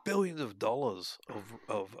billions of dollars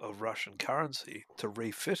of Russian currency to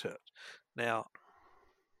refit it. Now,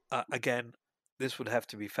 again, this would have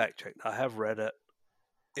to be fact checked. I have read it.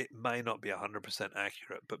 It may not be 100%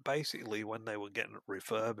 accurate, but basically, when they were getting it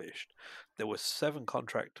refurbished, there were 7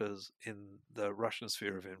 contractors in the Russian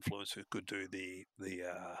sphere of influence who could do the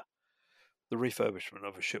refurbishment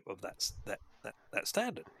of a ship of that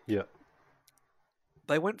standard. Yeah.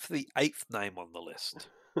 They went for the 8th name on the list,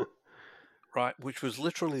 right, which was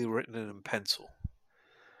literally written in pencil.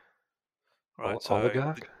 Right, so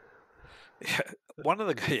Oligarch? one of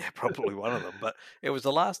the probably one of them, but it was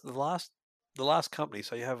the last company.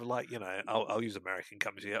 So you have like I'll use American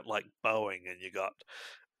companies. You got like Boeing, and you got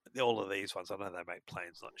all of these ones. I know they make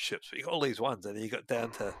planes, not ships, but you got all these ones, and then you got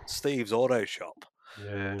down to Steve's Auto Shop.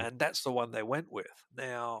 Yeah. And that's the one they went with.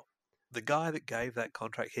 Now, the guy that gave that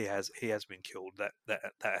contract, he has been killed. That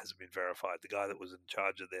has been verified. The guy that was in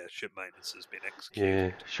charge of their ship maintenance has been executed.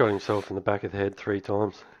 Yeah. Shot himself in the back of the head 3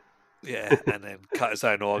 times. Yeah, and then cut his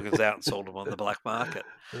own organs out and sold them on the black market.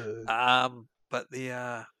 But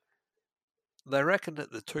they reckon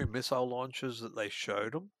that the 2 missile launches that they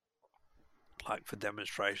showed them like for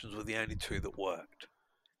demonstrations, were the only two that worked.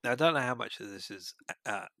 Now I don't know how much of this is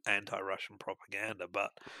anti-Russian propaganda,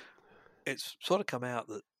 but it's sort of come out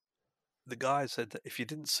that the guy said that if you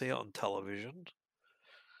didn't see it on television,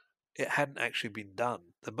 it hadn't actually been done.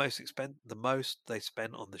 The most they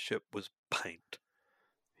spent on the ship was paint.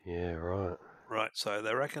 Yeah, right. Right, so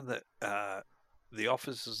they reckon that the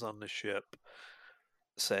officers on the ship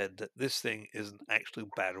said that this thing isn't actually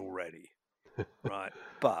battle ready, right?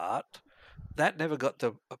 But that never got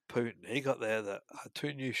to Putin. He got there that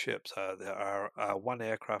two new ships. There are one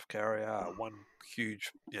aircraft carrier, one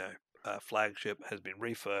huge, flagship has been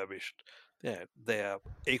refurbished. Yeah, they're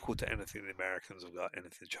equal to anything the Americans have got,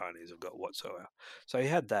 anything the Chinese have got whatsoever. So he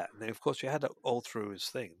had that, and then of course you had that all through his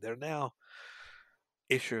thing. They're now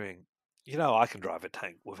issuing. I can drive a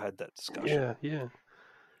tank. We've had that discussion, Yeah, yeah,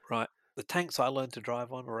 right? The tanks I learned to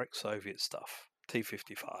drive on are ex-Soviet stuff,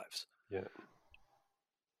 T-55s. yeah,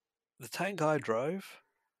 The tank I drove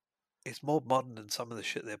is more modern than some of the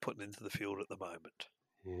shit they're putting into the field at the moment,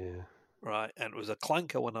 yeah. right? And it was a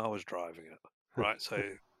clunker when I was driving it, right? So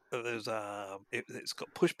it's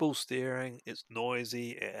got push pull steering, it's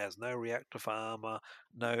noisy, it has no reactive armor,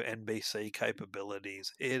 no NBC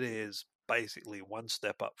capabilities. It is basically one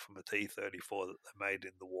step up from a T-34 that they made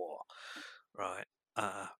in the war, right?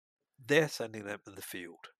 Uh, they're sending them to the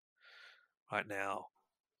field right now.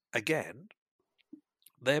 Again,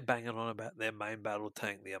 they're banging on about their main battle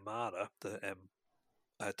tank, the Armada, the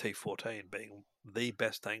T-14, being the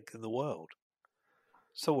best tank in the world.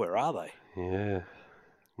 So where are they? Yeah,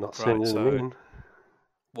 not Right. sending them So, in.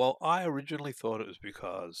 well, I originally thought it was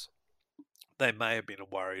because they may have been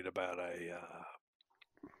worried about a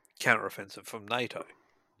counteroffensive from NATO.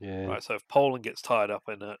 Yeah, Right. So if Poland gets tied up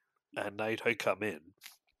in it and NATO come in,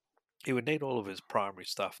 he would need all of his primary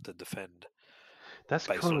stuff to defend that's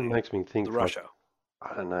kind of basically makes me the think like, Russia.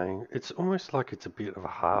 I don't know. It's almost like it's a bit of a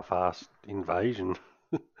half-assed invasion.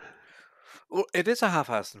 Well, it is a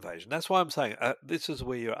half-assed invasion. That's why I'm saying this is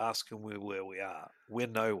where you're asking where we are. We're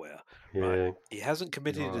nowhere, right? Yeah, He hasn't you're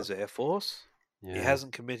committed right. his air force. He Yeah,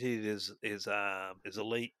 hasn't committed his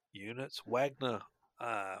elite units. Wagner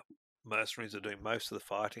uh, mercenaries are doing most of the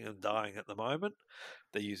fighting and dying at the moment.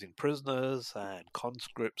 They're using prisoners and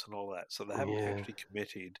conscripts and all that, so they haven't yeah, actually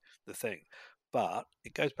committed the thing. But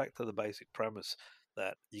it goes back to the basic premise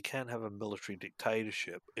that you can have a military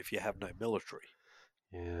dictatorship if you have no military.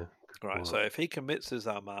 yeah. Good Right, point. so if he commits his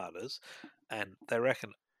armadas, and they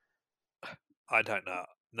reckon, I don't know,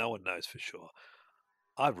 no one knows for sure.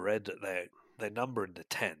 I've read that they number in the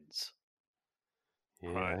tens.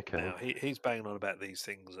 Yeah, Right okay. now, he's banging on about these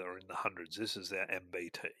things that are in the hundreds. This is their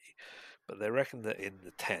MBT, but they reckon that in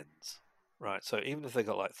the tens. Right, so even if they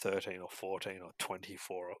got like 13 or 14 or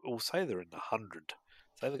 24, we'll say they're in the hundred.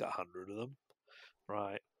 Say they got 100 of them.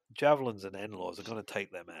 Right, javelins and NLAWs are going to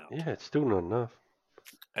take them out. Yeah, it's still not enough.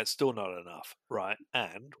 It's still not enough, right?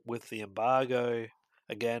 And with the embargo,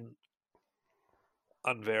 again,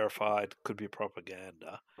 unverified, could be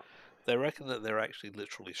propaganda. They reckon that they're actually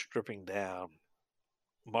literally stripping down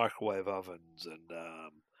microwave ovens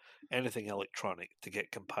and anything electronic to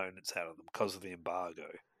get components out of them because of the embargo.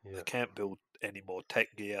 They Yeah. can't build any more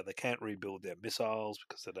tech gear. They can't rebuild their missiles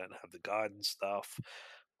because they don't have the guidance stuff.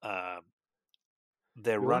 Um,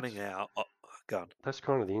 they're Well, running out. Gun. that's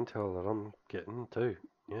kind of the intel that I'm getting too.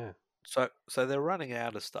 Yeah. So they're running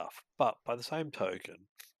out of stuff. But by the same token,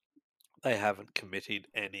 they haven't committed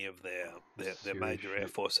any of their Serious major air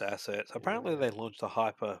shit. force assets. Apparently, Yeah. they launched a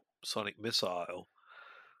hypersonic missile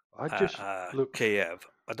I at just looked. Kiev.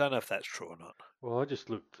 I don't know if that's true or not. Well, I just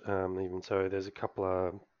looked. Even so, there's a couple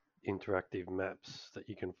of interactive maps that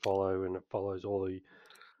you can follow, and it follows all the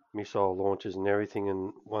missile launches and everything.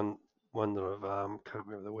 And one that I've can't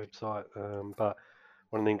remember the website, but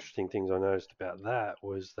one of the interesting things I noticed about that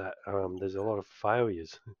was that there's a lot of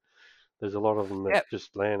failures. There's a lot of them that Yeah.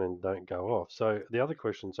 just land and don't go off. So the other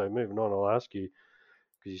question, so moving on, I'll ask you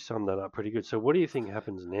because you summed that up pretty good. So what do you think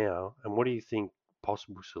happens now, and what do you think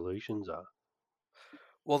possible solutions are?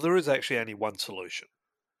 Well, there is actually only one solution.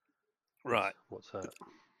 Right. What's that?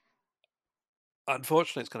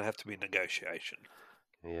 Unfortunately, it's going to have to be negotiation.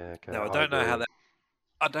 Yeah, okay, Now, I agree.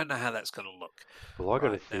 I don't know how that's going to look. Well, I got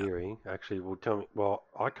a Right now, theory. Actually, well, tell me. Well,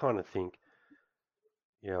 I kind of think.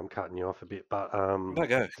 Yeah, I'm cutting you off a bit, but no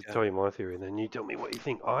go. to Yeah. tell you my theory, and then you tell me what you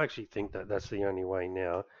think. I actually think that that's the only way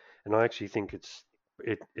now, and I actually think it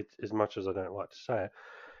as much as I don't like to say it,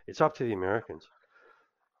 it's up to the Americans.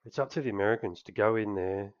 It's up to the Americans to go in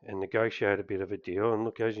there and negotiate a bit of a deal. And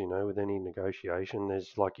look, as you know, with any negotiation,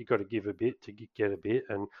 there's like you got to give a bit to get a bit.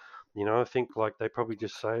 And I think like they probably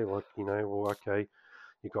just say like, well, okay,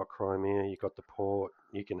 you got Crimea, you got the port,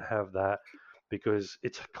 you can have that. because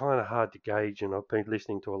it's kind of hard to gauge. And I've been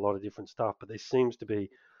listening to a lot of different stuff, but there seems to be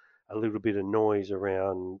a little bit of noise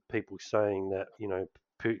around people saying that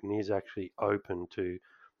Putin is actually open to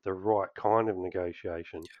the right kind of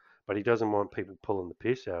negotiation, but he doesn't want people pulling the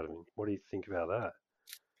piss out of him. What do you think about that?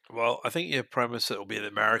 Well, I think your premise that it will be the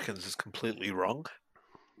Americans is completely wrong,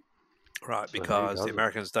 right? So who Because the does it?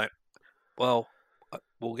 Americans don't. Well,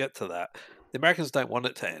 we'll get to that. The Americans don't want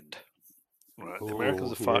it to end, right? Oh,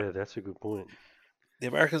 yeah, that's a good point. The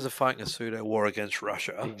Americans are fighting a pseudo war against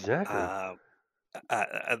Russia. Exactly. Uh,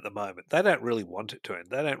 at the moment, they don't really want it to end.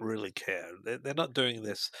 They don't really care. They're not doing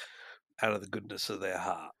this out of the goodness of their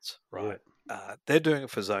hearts, Yeah. right? They're doing it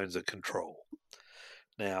for zones of control.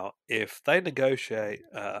 Now, if they negotiate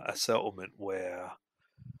a settlement where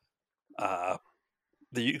uh,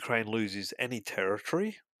 the Ukraine loses any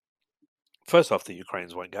territory, first off, the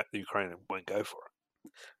Ukrainians won't go. The Ukraine won't go for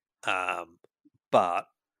it. But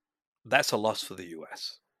that's a loss for the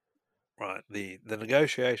US, right? The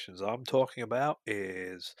negotiations I'm talking about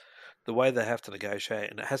is the way they have to negotiate,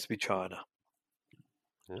 and it has to be China.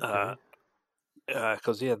 Okay.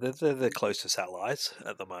 Because yeah, they're the closest allies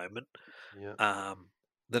at the moment. Yeah. Um,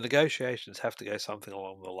 the negotiations have to go something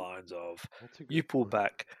along the lines of That's a you good pull point.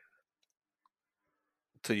 back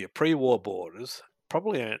to your pre-war borders,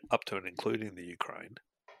 probably up to and including the Ukraine.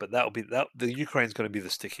 But that'll be that. The Ukraine's going to be the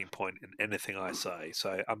sticking point in anything I say.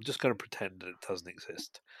 So I'm just going to pretend that it doesn't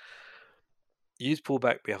exist. You pull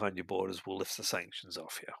back behind your borders, we'll lift the sanctions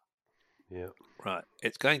off you. Yeah. Right.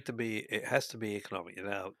 It's going to be. It has to be economic. You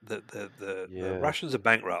know, the Yeah. Russians are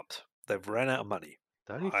bankrupt. They've run out of money.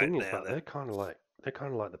 The only Right thing is, now, but they're kind of like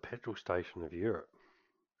the petrol station of Europe.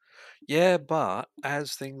 yeah. But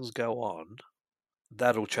as things go on,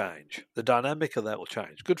 that'll change. The dynamic of that will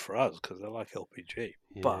change. Good for us because they like LPG.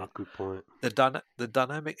 Yeah. But Good point. the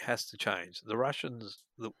dynamic has to change. The Russians,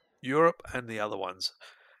 the Europe, and the other ones.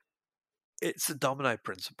 It's the domino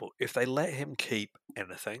principle. If they let him keep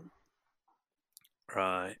anything,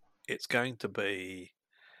 right, it's going to be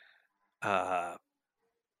uh,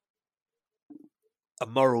 a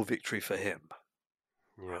moral victory for him.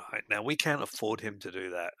 Yeah. Right now, we can't afford him to do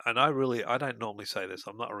that. And I don't normally say this.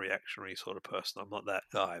 I'm not a reactionary sort of person. I'm not that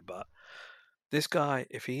guy. But this guy,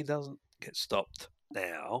 if he doesn't get stopped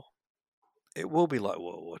now, it will be like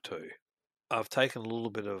World War II. I've taken a little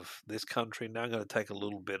bit of this country. Now I'm going to take a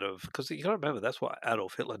little bit of because you got to remember that's what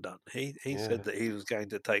Adolf Hitler done. He Yeah. said that he was going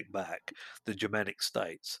to take back the Germanic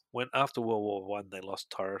states. When after World War One they lost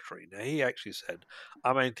territory. Now he actually said,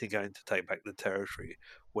 "I'm only going to take back the territory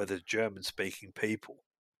where there's German-speaking people."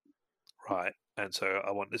 Right. And so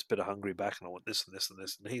I want this bit of Hungary back, and I want this and this and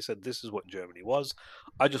this. And he said, "This is what Germany was.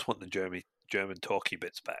 I just want the German talky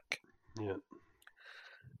bits back." Yeah.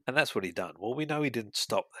 And that's what he done. Well, we know he didn't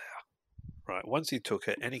stop there. Right. Once he took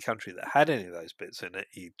it, any country that had any of those bits in it,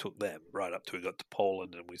 he took them right up to he got to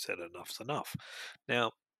Poland, and we said enough's enough.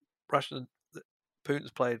 Now, Russian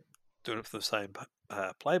Putin's doing it for the same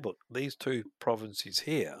playbook. These two provinces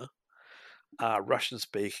here are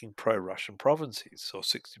Russian-speaking, pro-Russian provinces, or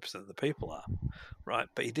 60% of the people are. Right,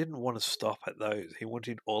 but he didn't want to stop at those. He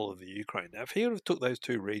wanted all of the Ukraine. Now, if he would have took those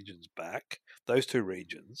two regions back, those two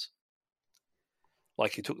regions,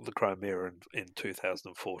 like he took the Crimea in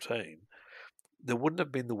 2014, there wouldn't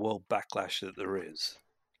have been the world backlash that there is.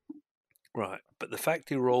 Right, but the fact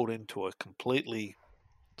he rolled into a completely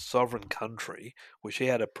sovereign country, which he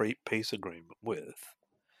had a peace agreement with,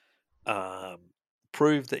 um,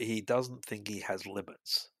 proved that he doesn't think he has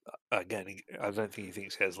limits. Again, I don't think he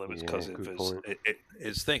thinks he has limits Yeah. because of Good point.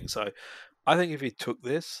 his thing. So I think if he took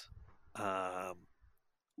this, um,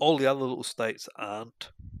 all the other little states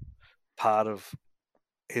aren't part of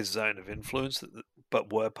his zone of influence,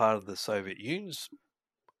 but were part of the Soviet Union's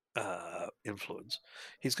influence.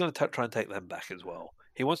 He's going to try and take them back as well.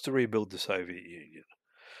 He wants to rebuild the Soviet Union,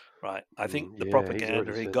 right? I think the Yeah. He's propaganda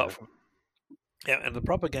already he said got that. from yeah, and the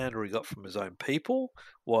propaganda he got from his own people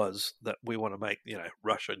was that we want to make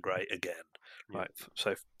Russia great again, Yeah. right?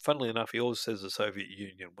 So, funnily enough, he always says the Soviet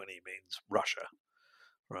Union when he means Russia,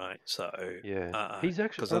 right? So, Yeah. He's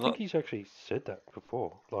actually. because I they're think not, he's actually said that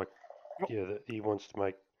before. Like, yeah, that he wants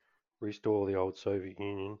to restore the old Soviet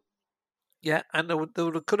Union yeah, and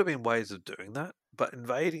could have been ways of doing that, but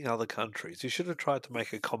invading other countries, he should have tried to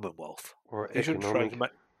make a commonwealth. or He should have tried to economic.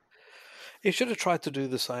 make. He should have tried to do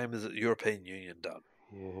the same as the European Union done.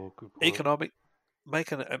 Yeah. Good point. Economic,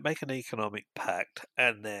 make an economic pact,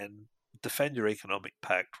 and then defend your economic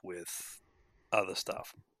pact with other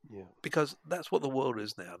stuff. Yeah. Because that's what the world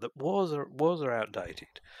is now. That wars are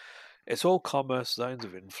outdated. It's all commerce zones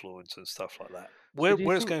of influence and stuff like that. So Where do you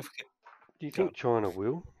where it's think? going? Do you Go think on. China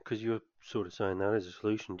will? Because you're sort of saying that as a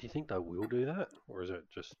solution. Do you think they will do that, or is it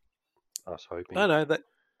just us hoping? No, that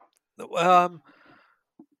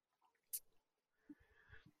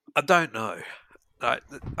I don't know. I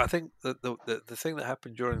think that the thing that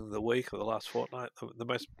happened during the week or the last fortnight,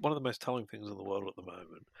 one of the most telling things in the world at the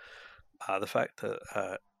moment, the fact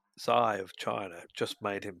that Xi of China just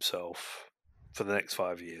made himself for the next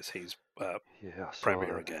 5 years. He's Yeah, I saw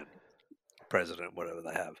premier again, president, whatever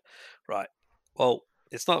they have, right? Well,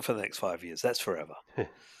 it's not for the next 5 years. That's forever, that.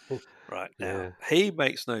 right? Now Yeah, he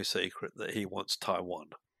makes no secret that he wants Taiwan,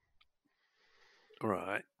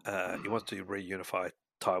 right? He wants to reunify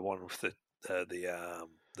Taiwan with the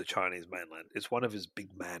Chinese mainland. It's one of his big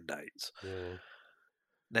mandates. yeah,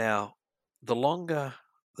 Now, the longer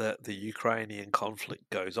that the Ukrainian conflict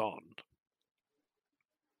goes on,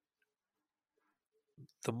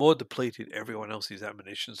 the more depleted everyone else's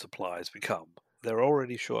ammunition supplies become. They're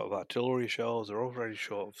already short of artillery shells. They're already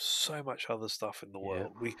short of so much other stuff in the yeah.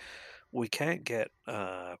 world. We can't get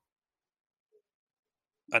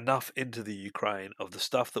enough into the Ukraine of the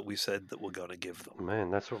stuff that we said that we're going to give them.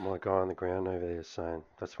 Man, that's what my guy on the ground over there is saying.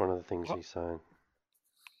 That's one of the things he's saying.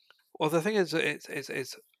 Well, the thing is,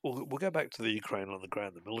 it's we'll go back to the Ukraine on the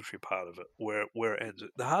ground, the military part of it, where it ends.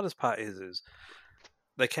 The hardest part is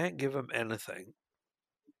they can't give them anything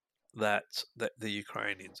that the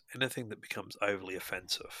Ukrainians anything that becomes overly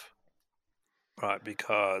offensive, right?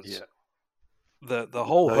 Because Yeah. the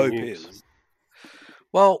whole No hope nukes. is,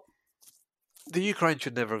 well, the Ukraine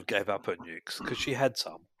should never have gave up her nukes because she had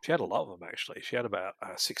some. She had a lot of them actually. She had about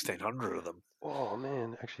 1,600 of them, Oh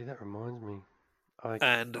man, actually that reminds me. I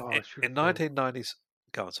and I should in have done. 1990s.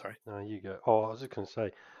 Go on, sorry. No, you go. Oh, I was just gonna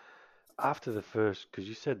say after the first, because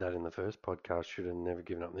you said that in the first podcast, should have never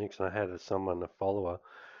given up nukes, and I had someone, a follower,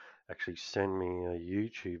 actually send me a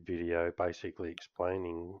YouTube video basically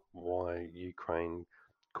explaining why Ukraine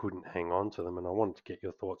couldn't hang on to them, and I wanted to get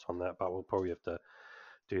your thoughts on that, but we'll probably have to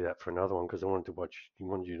do that for another one because I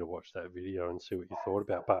wanted you to watch that video and see what you thought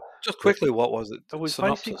about. But Just it, quickly, what was it? it was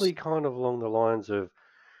Synopsis? basically kind of along the lines of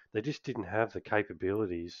they just didn't have the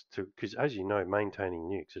capabilities to, because as you know, maintaining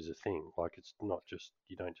nukes is a thing. Like it's not just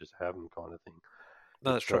you don't just have them kind of thing.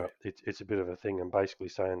 No, that's true. It's a bit of a thing, and basically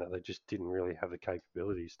saying that they just didn't really have the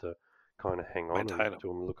capabilities to kind of hang on Maintain them. to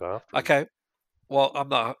them and look after them. Okay. Well, I'm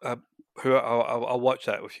not. I'll watch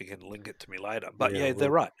that if you can link it to me later. But Yeah, I yeah, they're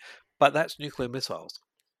will. right. But that's nuclear missiles,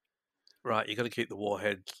 right? You got to keep the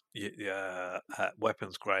warheads,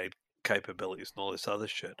 weapons grade capabilities, and all this other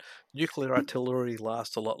shit. Nuclear artillery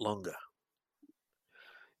lasts a lot longer,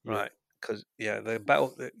 Yeah, right? Because the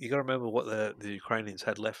battle. You got to remember what the Ukrainians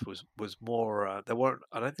had left was more. There weren't.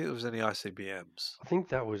 I don't think there was any ICBMs. I think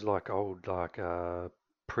that was like old like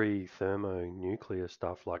pre-thermonuclear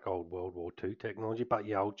stuff, like old World War II technology. But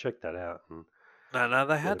yeah, I'll check that out and No,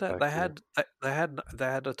 they get had it back to you. they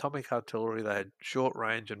had atomic artillery. They had short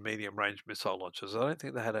range and medium range missile launchers. I don't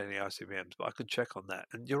think they had any ICBMs, but I could check on that.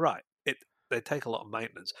 And you're right, they take a lot of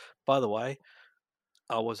maintenance. By the way,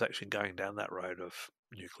 I was actually going down that road of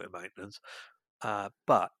nuclear maintenance,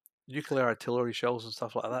 but nuclear artillery shells and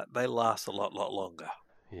stuff like that they last a lot longer,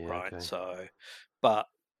 Yeah, right? okay. So, but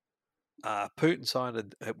Putin signed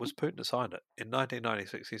it. It was Putin that signed it in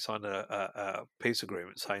 1996. He signed a peace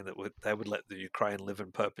agreement saying that they would let the Ukraine live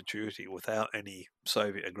in perpetuity without any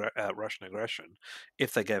Russian aggression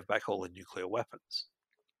if they gave back all the nuclear weapons.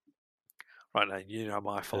 Right now, you know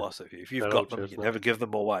my philosophy. If you've That old got them, you chestnut. never give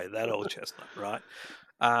them away. That old chestnut, right?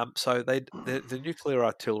 So the nuclear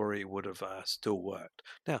artillery would have still worked.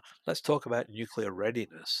 Now let's talk about nuclear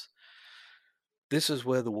readiness. This is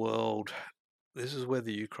where the world this is where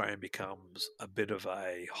the Ukraine becomes a bit of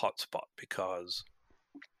a hotspot because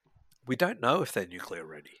we don't know if they're nuclear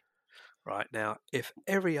ready. Right now, if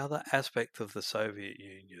every other aspect of the Soviet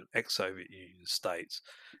Union, ex Soviet Union states,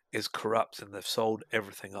 is corrupt and they've sold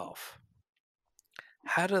everything off,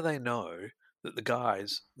 how do they know that the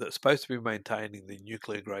guys that are supposed to be maintaining the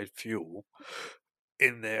nuclear grade fuel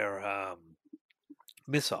in their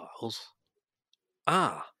missiles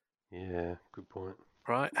are? Yeah, good point.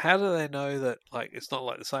 Right? How do they know that? Like, it's not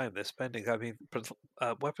like the same. They're spending. I mean,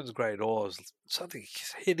 weapons grade ore is something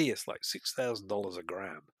hideous, like $6,000 a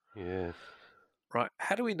gram. Yeah. Right?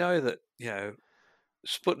 How do we know that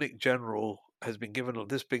Sputnik General has been given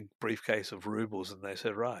this big briefcase of rubles, and they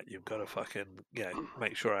said, right, you've got to fucking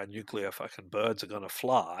make sure our nuclear fucking birds are going to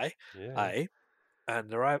fly, Yeah. eh? And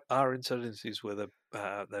there are incidences where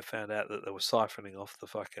they found out that they were siphoning off the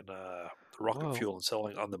fucking the rocket Well, fuel and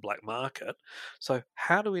selling it on the black market. So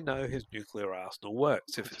how do we know his nuclear arsenal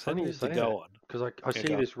works if it's it's funny you anything to say that go on? because I Yeah, see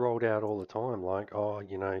go on. this rolled out all the time. Like, oh,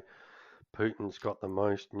 Putin's got the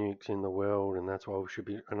most nukes in the world, and that's why we should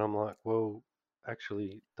be. And I'm like, well,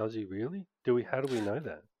 actually, does he really? How do we know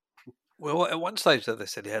that? Well, at one stage, though, they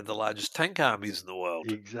said he had the largest tank armies in the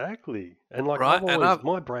world, Exactly. And like, right? And I've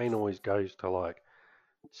my brain always goes to like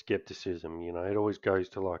skepticism. It always goes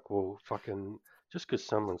to like, well, fucking, just because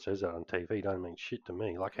someone says that on TV don't mean shit to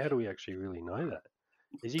me. Like, how do we actually really know that?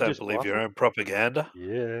 Is he don't just believe your bluffing? own propaganda.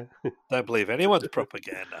 Yeah. Don't believe anyone's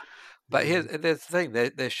propaganda. But Yeah. there's the thing: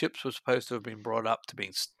 their ships were supposed to have been brought up to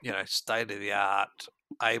being, state of the art,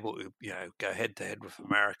 able to, go head to head with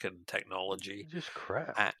American technology, Just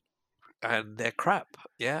crap. and, and they're crap.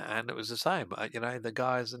 Yeah, and it was the same. The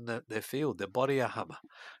guys in their field, their body armor.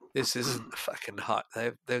 This isn't fucking hot.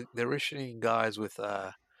 They're issuing guys with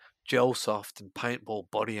gel soft and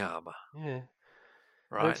paintball body armor, Yeah.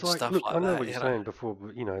 And right, it's and like, stuff look, I like know that. what you're saying before,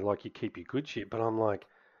 but, like you keep your good shit, but I'm like,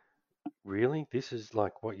 really? This is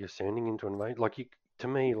like what you're sending into an invasion? Like, to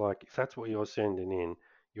me, like, if that's what you're sending in,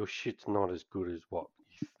 your shit's not as good as what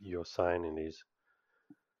you're saying it is.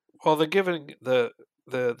 Well, they're giving the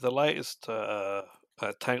latest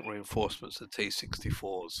tank reinforcements the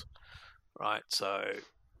T-64s, right? So,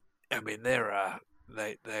 I mean,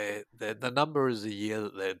 the number is the year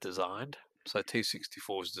that they're designed. So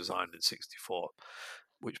T-64 was designed in '64,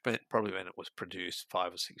 which probably meant it was produced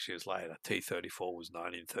 5 or 6 years later. T-34 was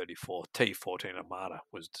 1934. T-14 Armada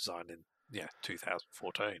was designed in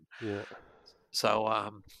 2014. Yeah.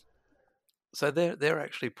 So they're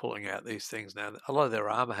actually pulling out these things now. A lot of their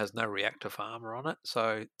armor has no reactive armor on it,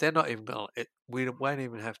 so they're not even going to. We won't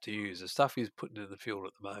even have to use the stuff he's putting in the field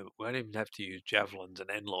at the moment. We won't even have to use javelins and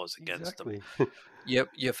NLAWs against them. Exactly.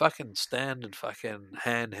 Your fucking standard fucking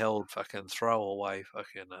handheld fucking throwaway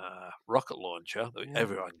fucking rocket launcher that Yeah.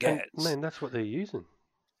 everyone And gets, man, that's what they're using.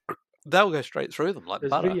 they'll go straight through them like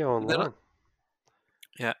There's butter. video And they're not, online.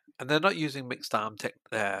 yeah, and they're not using mixed arm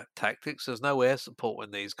tactics. There's no air support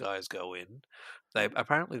when these guys go in. They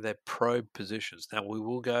probe positions. Now we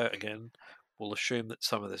will go again. We'll assume that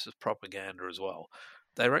some of this is propaganda as well.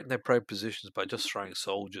 They reckon they probe positions by just throwing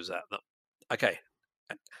soldiers at them. Okay,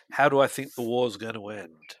 how do I think the war's going to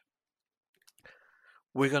end?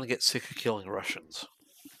 We're going to get sick of killing Russians.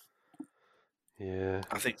 Yeah.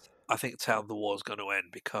 I think I think it's how the war's going to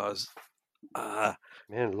end because uh,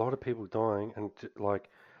 Man, a lot of people dying, and like,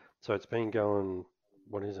 so it's been going.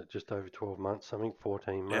 What is it? Just over 12 months, something,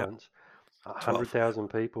 14 yeah, months. A hundred 12. thousand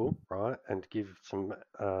people, right? And to give some,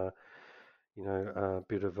 a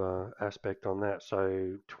bit of a aspect on that.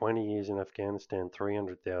 So 20 years in Afghanistan,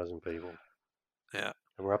 300,000 people, Yeah,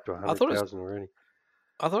 and we're up to a I hundred thought it was thousand already.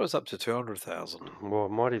 I thought it was up to 200,000. Well,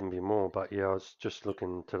 it might even be more, but yeah, I was just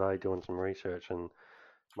looking today doing some research, and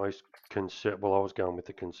most well, I was going with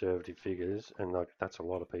the conservative figures, and like that's a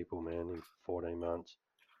lot of people, man, in 14 months.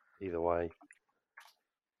 Either way,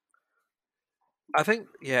 I think,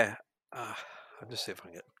 yeah. I'll just see if I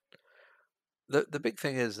can get the big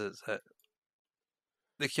thing is that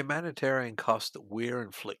the humanitarian cost that we're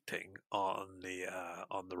inflicting on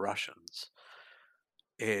the Russians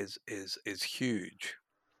is huge,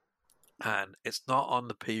 and it's not on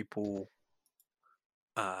the people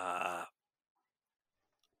uh,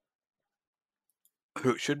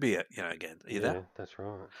 who it should be. Again, either, yeah, that's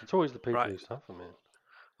right. It's always the people right? who suffer, man.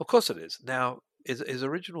 Of course it is. Now, his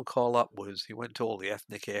original call up was he went to all the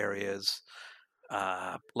ethnic areas.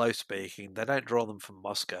 Low speaking, they don't draw them from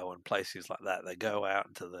Moscow and places like that. They go out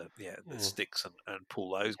into the Yeah, sticks and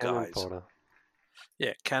pull those cannon guys. fodder.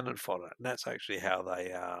 Yeah, cannon fodder, and that's actually how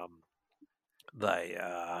they uh,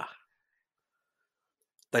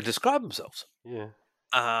 they describe themselves. Yeah,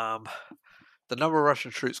 Um, the number of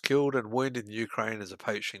Russian troops killed and wounded in Ukraine is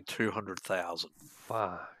approaching 200,000.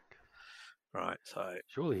 fuck. Right, so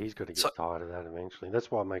Surely he's got to so, get tired of that eventually.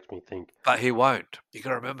 That's why it makes me think. but he won't. You got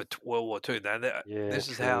to remember World War Two. Now, Yeah, this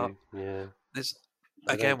is how true. Yeah, this they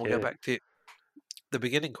don't again. We'll go care. back to the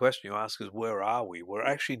beginning question you ask is where are we? We're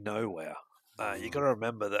actually nowhere. You got Mm, to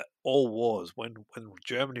remember that all wars, when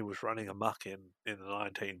Germany was running amok in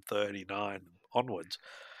 1939 onwards,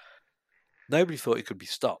 nobody thought it could be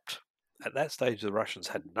stopped. At that stage, the Russians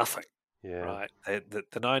had nothing. yeah, Right,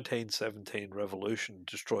 the 1917 revolution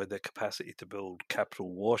destroyed their capacity to build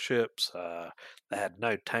capital warships. They had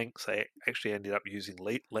no tanks. They actually ended up using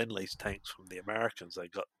Lend-Lease tanks from the Americans. They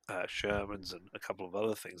got Shermans and a couple of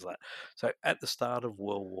other things like that. So at the start of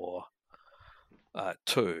World War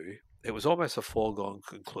Two, it was almost a foregone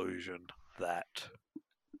conclusion that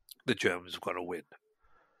the Germans were going to win.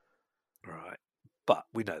 Right, but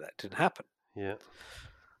we know that didn't happen. yeah,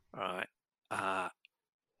 Right.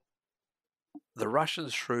 The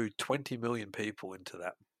Russians threw 20 million people into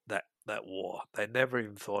that that war. They never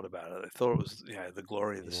even thought about it. They thought it was, the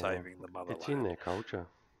glory of the Yeah, saving the it's in motherland. their culture.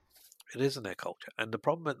 It is in their culture. And the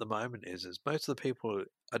problem at the moment is most of the people,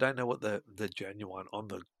 I don't know what the genuine on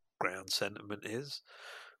the ground sentiment is,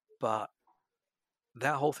 but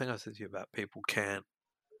that whole thing I said to you about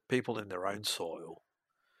people in their own soil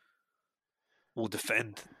will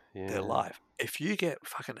defend their Yeah, life. If you get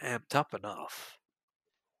fucking amped up enough,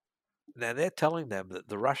 now they're telling them that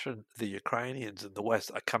the Ukrainians in the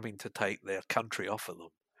West are coming to take their country off of them.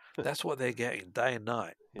 That's what they're getting day and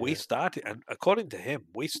night. We yeah, started, and according to him,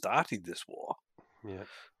 we started this war yeah,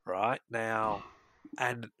 right now,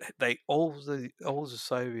 and all the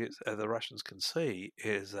Soviets, the Russians can see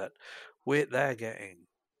is that they're getting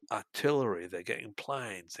artillery, they're getting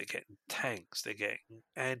planes, they're getting tanks, they're getting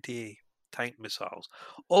anti-tank missiles,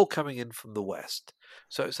 all coming in from the West.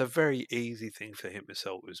 So it's a very easy thing for him to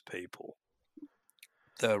sell to his people.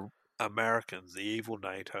 The Americans, the evil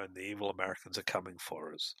NATO and the evil Americans are coming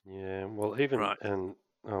for us. yeah. Well, even Right. and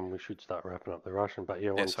we should start wrapping up the Russian, but yeah,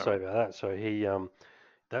 I Yeah, wanted to say sorry. about that. So he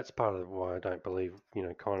that's part of why I don't believe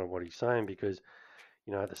kind of what he's saying because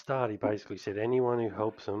at the start he basically said anyone who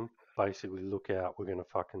helps them basically look out, we're going to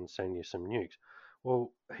fucking send you some nukes.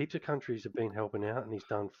 Well, heaps of countries have been helping out and he's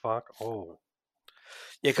done fuck all.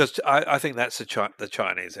 Yeah, because I think that's the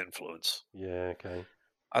Chinese influence. Yeah, okay.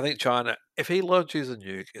 I think China, if he launches a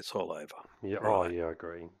nuke, it's all over. Yeah, oh Right, yeah, I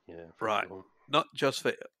agree. Yeah, for right. sure. Not just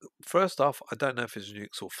for, first off, I don't know if his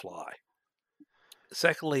nukes will fly.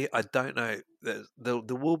 Secondly, I don't know. There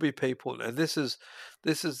will be people, and this is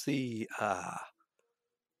the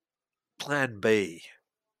plan B.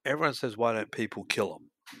 Everyone says, why don't people kill him?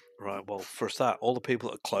 Right. Well, for a start, all the people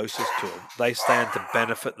that are closest to him, they stand to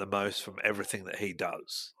benefit the most from everything that he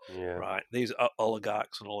does. Yeah, Right. These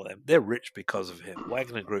oligarchs and all of them, they're rich because of him.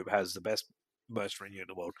 Wagner Group has the most revenue in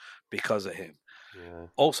the world because of him. yeah,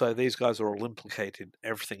 Also, these guys are all implicated in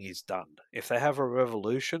everything he's done. If they have a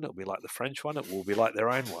revolution, it'll be like the French one, it will be like their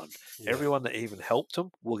own one. yeah, Everyone that even helped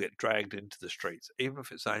him will get dragged into the streets, even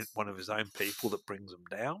if it's one of his own people that brings him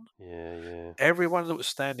down. yeah, yeah. Everyone that was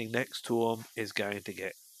standing next to him is going to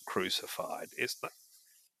get crucified. It's not,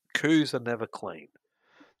 coups are never clean,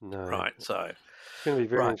 No, right? So, it's going to be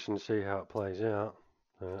very right, interesting to see how it plays out.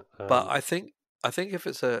 but I think if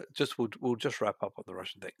it's we'll just wrap up on the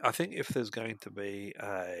Russian thing. I think if there's going to be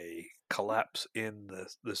a collapse in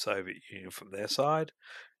the Soviet Union from their side,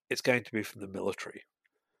 it's going to be from the military.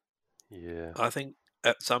 yeah, I think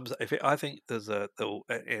at some if it, I think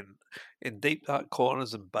in deep dark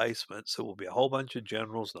corners and basements there will be a whole bunch of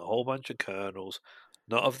generals and a whole bunch of colonels,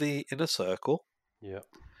 not of the inner circle, yeah,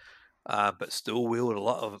 but still wield a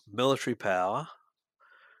lot of military power.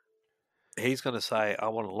 He's going to say, "I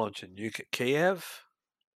want to launch a nuke at Kiev."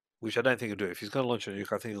 Which I don't think he'll do. If he's going to launch a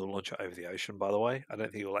nuke, I think he'll launch it over the ocean, by the way. I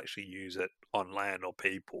don't think he'll actually use it on land or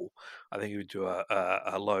people. I think he would do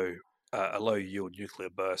a low yield nuclear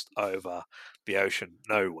burst over the ocean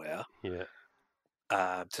nowhere yeah,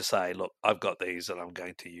 to say, look, I've got these and I'm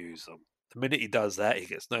going to use them. The minute he does that, he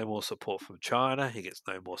gets no more support from China. He gets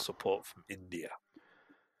no more support from India.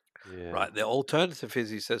 yeah, Right. The alternative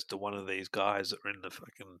is he says to one of these guys that are in the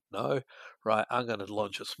fucking no, right, I'm going to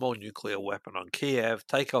launch a small nuclear weapon on Kiev,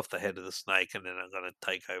 take off the head of the snake, and then I'm going to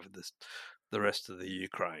take over the rest of the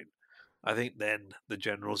Ukraine. I think then the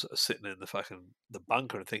generals are sitting in the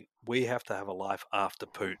bunker and think we have to have a life after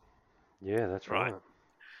Putin, yeah. That's right? right.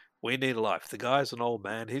 We need a life. The guy's an old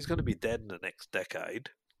man. He's going to be dead in the next decade.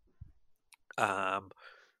 Um,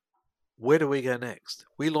 where do we go next?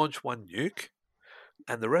 We launch one nuke,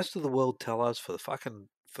 and the rest of the world tell us for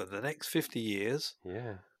the next 50 years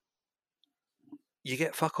Yeah, you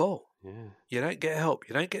get fuck all. yeah, You don't get help.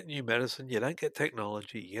 You don't get new medicine. You don't get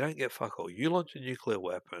technology. You don't get fuck all. You launch a nuclear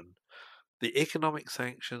weapon. The economic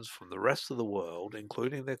sanctions from the rest of the world,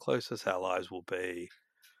 including their closest allies, will be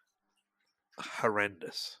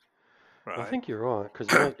horrendous, I right? think you're right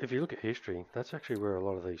because if you look at history, that's actually where a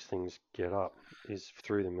lot of these things get up is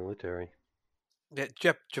through the military.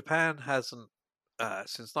 Yeah, Japan hasn't,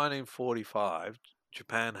 since 1945,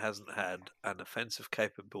 Japan hasn't had an offensive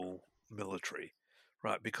capable military,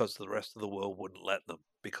 right? Because the rest of the world wouldn't let them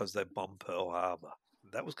because they bombed Pearl Harbor.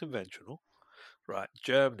 That was conventional. Right,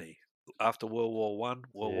 Germany after World War One,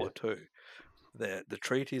 World Yeah, War Two, the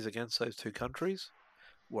treaties against those two countries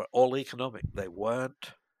were all economic. They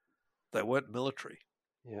weren't military.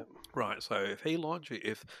 yeah, Right, so if he launches,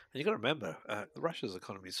 if and you got to remember, Russia's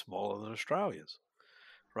economy is smaller than Australia's.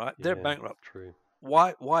 Right, they're yeah. bankrupt. True.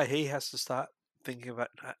 Why he has to start thinking about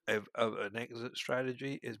of an exit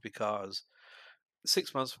strategy is because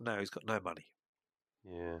 6 months from now he's got no money.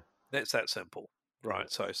 Yeah, It's that simple. Yeah.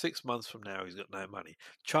 right? So 6 months from now, he's got no money.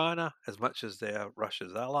 China, as much as they're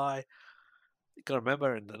Russia's ally, you got to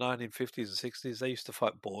remember in the 1950s and 60s, they used to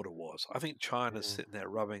fight border wars. I think China's Yeah. sitting there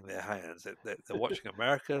rubbing their hands. They're watching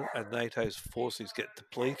America and NATO's forces get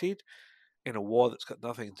depleted in a war that's got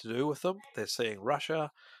nothing to do with them. They're seeing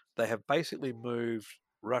Russia. They have basically moved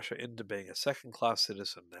Russia into being a second class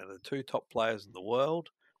citizen. Now, the two top players in the world,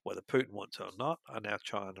 whether Putin wants it or not, are now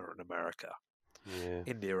China and America. Yeah.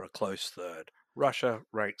 India a close third. Russia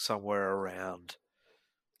ranks somewhere around,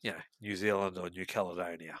 New Zealand or New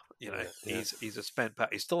Caledonia. Yeah. Yeah. He's a spent power.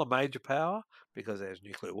 He's still a major power because there's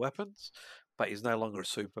nuclear weapons, but he's no longer a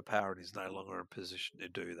superpower and he's no longer in a position to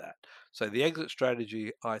do that. So the exit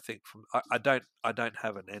strategy, I think, I don't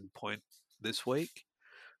have an end point this week.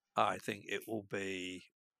 I think it will be.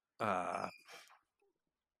 Uh,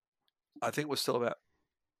 I think we're still about.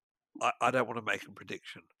 I don't want to make a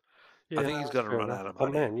prediction. I Yeah, think no, he's that's going to fair run enough. out of Oh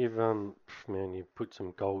money. man, you've put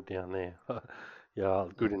some gold down there. Yeah,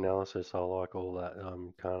 good Mm. analysis. I like all that.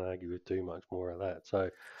 Can't argue with too much more of that. So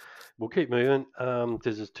we'll keep moving.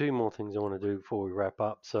 There's two more things I want to do before we wrap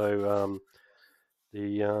up. So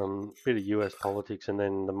the bit of US politics, and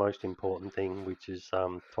then the most important thing, which is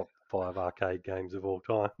top five arcade games of all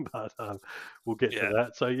time. But we'll get to Yeah,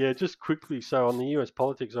 that. So yeah, just quickly. So on the US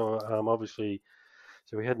politics, obviously.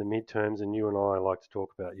 So we had the midterms, and you and I like to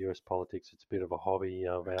talk about US politics. It's a bit of a hobby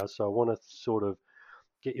of ours. So I want to sort of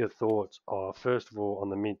get your thoughts, first of all, on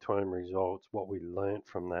the midterm results, what we learnt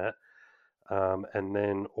from that, and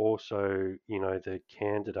then also, the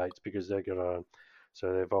candidates because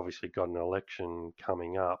so they've obviously got an election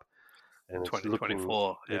coming up, in and it's looking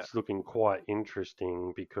 2024. Yeah. it's looking quite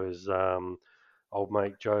interesting because old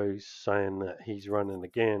mate Joe's saying that he's running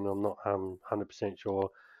again. I'm not 100% sure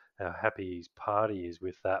how happy his party is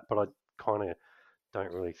with that, but I kind of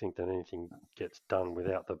don't really think that anything gets done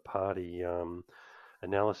without the party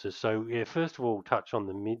analysis. So yeah, first of all, touch on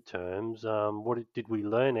the midterms. Did we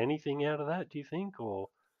learn anything out of that? Do you think, or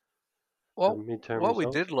the Well, midterm what we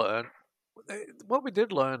results? did learn, what we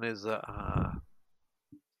did learn is that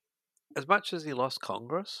as much as he lost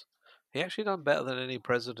Congress, he actually done better than any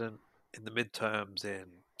president in the midterms in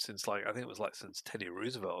since like I think it was like since Teddy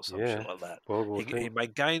Roosevelt or some shit Yeah, like that. World War He Two.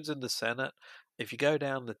 made gains in the Senate. If you go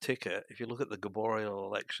down the ticket, if you look at the gubernatorial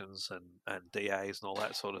elections and DAs and all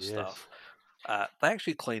that sort of Yes, stuff, they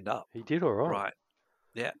actually cleaned up, he did all right. right?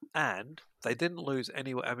 Yeah, and they didn't lose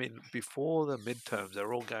any. I mean, before the midterms,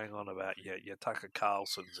 they're all going on about your Tucker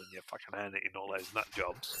Carlsons and your fucking Hannity and all those nut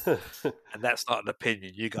jobs, and that's not an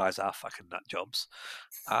opinion. You guys are fucking nut jobs.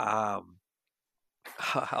 Um,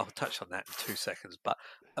 I'll touch on that in 2 seconds. But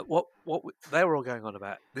they were all going on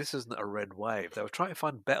about, this isn't a red wave. They were trying to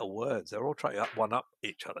find better words. They were all trying to one up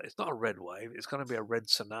each other. It's not a red wave. It's going to be a red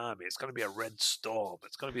tsunami. It's going to be a red storm.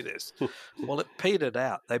 It's going to be this. Well, it petered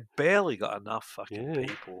out. They barely got enough fucking Yeah,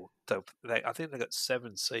 people to. I think they got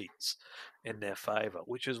 7 seats in their favour,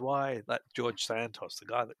 which is why that George Santos, the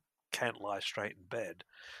guy that can't lie straight in bed,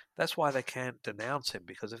 that's why they can't denounce him,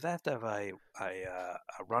 because if they have to have a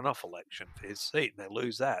runoff election for his seat and they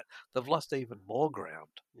lose that, they've lost even more ground,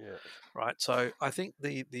 yeah. right? So I think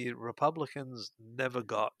the Republicans never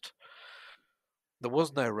got. There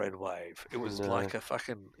was no red wave. It was No, like a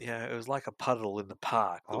fucking it was like a puddle in the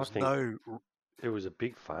park. There I was think no. it was a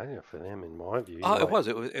big failure for them, in my view. Oh, Like,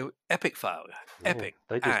 it was epic failure, yeah, epic.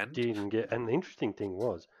 they just And didn't get. And the interesting thing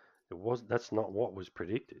was, that's not what was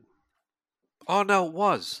predicted. oh no, it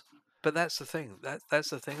was. But that's the thing. That's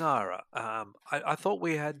the thing, Ira. I thought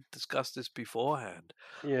we had discussed this beforehand.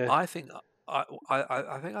 Yeah. I think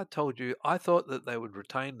I think I told you I thought that they would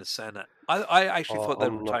retain the Senate. I actually Oh, thought they'd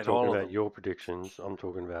I'm not retain talking all of about them. your predictions. I'm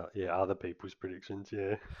talking about other people's predictions.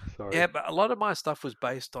 Yeah. Sorry. Yeah, but a lot of my stuff was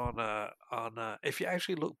based on if you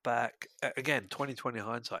actually look back again, 2020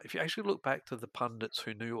 hindsight. If you actually look back to the pundits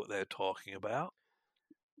who knew what they're talking about,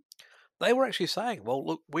 they were actually saying, "Well,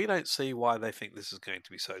 look, we don't see why they think this is going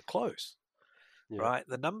to be so close." Yeah. Right?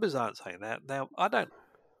 The numbers aren't saying that. Now, I don't.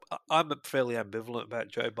 I'm fairly ambivalent about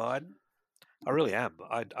Joe Biden. I really am.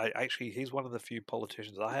 I actually, he's one of the few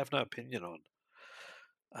politicians I have no opinion on.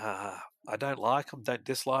 Uh, I don't like him, don't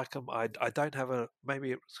dislike him. I don't have a.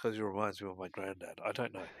 Maybe it's because he reminds me of my granddad. I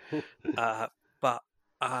don't know. Uh, but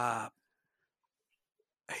uh,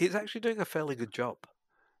 he's actually doing a fairly good job,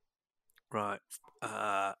 right?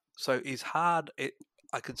 So he's hard.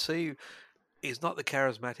 I could see he's not the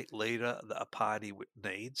charismatic leader that a party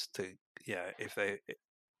needs to. If they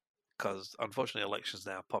because unfortunately elections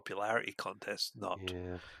now are popularity contests, not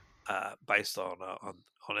Yeah. based on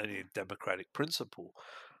any democratic principle.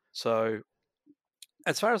 So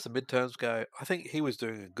as far as the midterms go, I think he was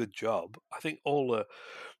doing a good job. I think all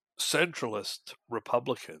centralist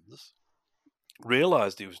Republicans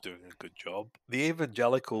realised he was doing a good job. The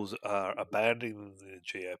evangelicals are abandoning the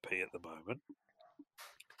GOP at the moment,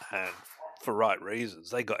 and for right reasons.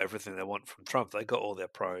 They got everything they want from Trump. They got all their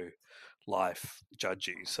pro-life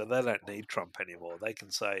judges, so they don't need Trump anymore. They can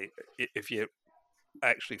say, if you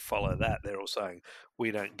actually follow that, they're all saying we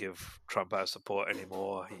don't give Trump our support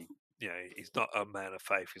anymore. He's not a man of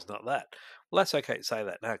faith. He's not that. Well, that's okay to say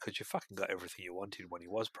that now because you fucking got everything you wanted when he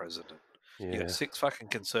was president. You got Yeah, 6 fucking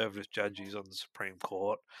conservative judges on the Supreme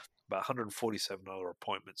Court, about 147 other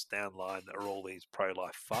appointments down line that are all these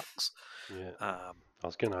pro-life fucks. yeah. Um, I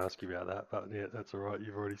was going to ask you about that, but yeah, that's all right.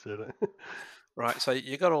 You've already said it. right, so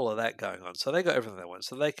you got all of that going on. So they got everything they want.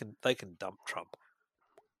 So they can dump Trump.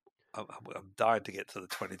 I'm dying to get to the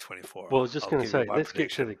 2024. Well, I was just I'll going to give you say, my let's get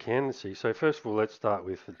to prediction. the candidacy. So first of all, let's start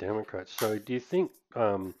with the Democrats. So do you think,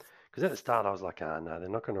 because at the start I was like, ah, no, they're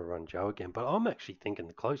not going to run Joe again. But I'm actually thinking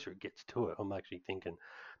the closer it gets to it, I'm actually thinking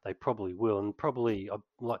they probably will. And probably I'd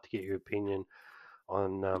like to get your opinion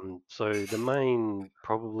on, so the main,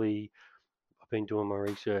 probably, I've been doing my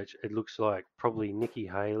research. It looks like probably Nikki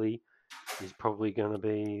Haley is probably going to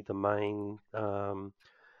be the main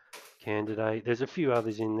candidate. There's a few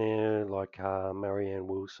others in there like Marianne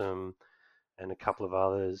Wilson and a couple of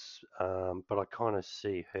others, but I kind of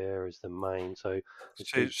see her as the main. So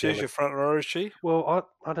let's do She's Demo. your front row, is she? Well,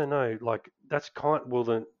 I don't know. Like that's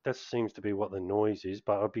that seems to be what the noise is.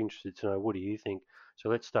 But I'd be interested to know what do you think. So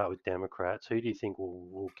let's start with Democrats. Who do you think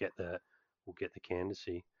will get the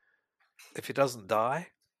candidacy? If he doesn't die,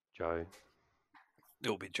 Joe.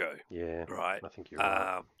 it'll be Joe, Yeah, right? I think you're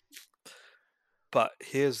right. Um, but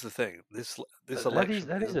here's the thing: this election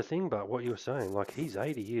That is is, a thing. But what you were saying, like he's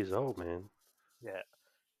 80 years old, man. yeah.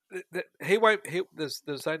 He won't. There's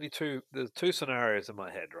two scenarios in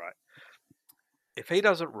my head, right? If he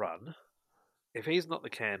doesn't run, if he's not the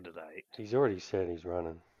candidate, He's already said he's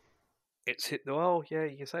running. it's hit. Well, yeah,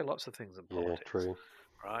 you can say lots of things in Yeah, politics, true.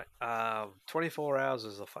 right? 24 hours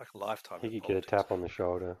is a fucking lifetime He in could get a politics. tap on the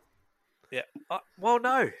shoulder. Yeah. Well,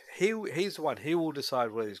 no, he's the one. He will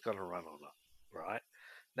decide whether he's going to run or not. Right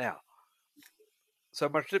now, so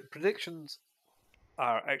my predictions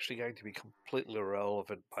are actually going to be completely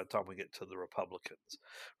irrelevant by the time we get to the Republicans,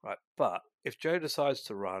 right? But if Joe decides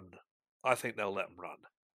to run, I think they'll let him run.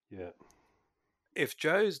 Yeah, If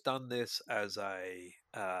Joe's done this as a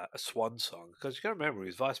swan song, because you got to remember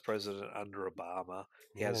he's vice president under Obama,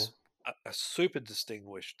 he yeah. has a super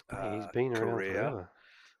distinguished Mate, he's been around career, forever.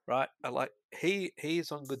 right? Like he's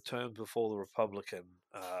on good terms before the Republican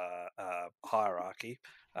hierarchy.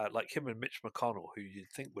 Like him and Mitch McConnell, who you'd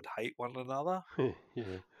think would hate one another, Yeah,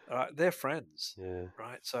 right? They're friends, yeah,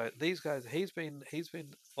 right? So these guys, he's been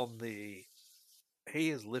on the he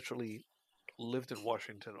has literally lived in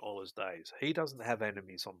Washington all his days. He doesn't have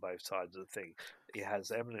enemies on both sides of the thing. He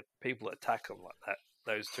has eminent people attack him like that.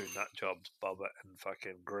 Those two nut jobs, Bubba and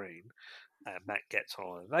fucking Green, and Matt gets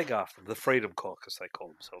on, and they go after him. The Freedom Caucus, they call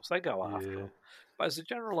themselves. They go after yeah. him. But as a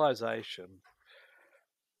generalization,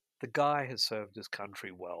 the guy has served his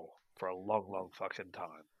country well for a long, long fucking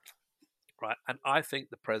time, right? And I think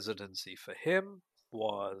the presidency for him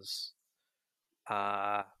was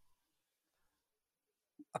uh,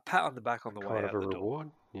 a pat on the back on the way Kind of out a the door.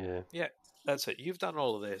 reward. Yeah, Yeah, that's it. You've done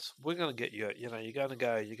all of this. We're going to get you. You're going to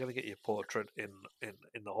go. You're going to get your portrait in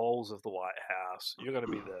the halls of the White House. You're going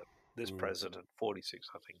to be this mm. president, 46,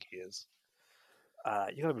 I think he is.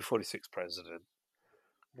 You're going to be 46 president.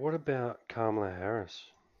 What about Kamala Harris?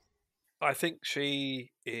 I think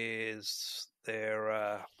she is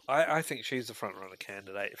there. I think she's the front runner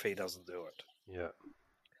candidate if he doesn't do it, Yeah,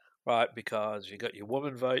 right? Because you got your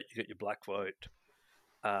woman vote, you got your black vote.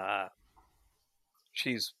 Uh,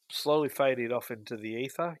 she's slowly faded off into the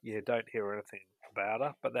ether. You don't hear anything about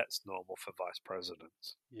her, but that's normal for vice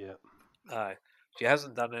presidents. yeah, Uh, she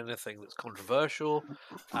hasn't done anything that's controversial.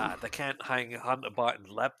 They can't hang Hunter Biden's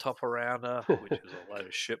laptop around her, which is a load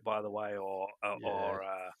of shit, by the way,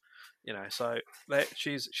 yeah, so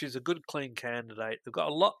she's a good, clean candidate. They've got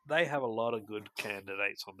a lot. They have a lot of good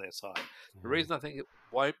candidates on their side. The yeah, reason I think it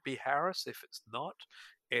won't be Harris if it's not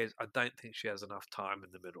is I don't think she has enough time in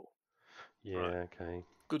the middle. Right, yeah. Okay,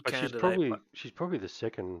 good but candidate, but she's probably the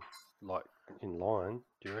second, like in line.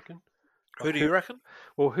 Do you reckon? who Like do who? you reckon?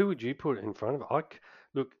 Well, who would you put in front of her?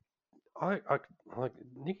 Look. I like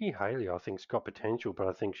Nikki Haley. I think's got potential, but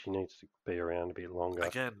I think she needs to be around a bit longer.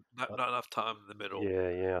 Again, Uh, not enough time in the middle. yeah,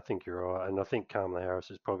 yeah, I think you're right, and I think Kamala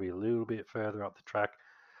Harris is probably a little bit further up the track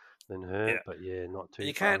than her, Yeah. but yeah, not And too far.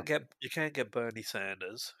 you can't get Bernie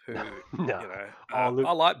Sanders, who No. you know Oh, look,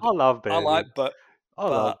 I like I love I Bernie. like but I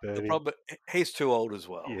love But the Bernie. problem, he's too old as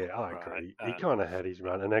well, Yeah, I right? agree. He kind of had his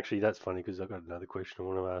run, and actually, that's funny because I've got another question I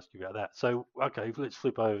want to ask you about that. So, okay, let's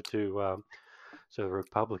flip over to the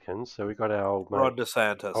Republicans. So we got our old mate, Ron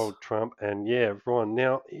DeSantis. old Trump, and yeah, Ron.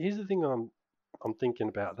 Now, here's the thing I'm thinking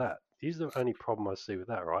about that. Here's the only problem I see with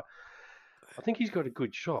that, right? I think he's got a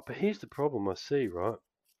good shot, but here's the problem I see, right?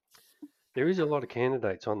 There is a lot of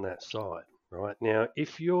candidates on that side, right? Now,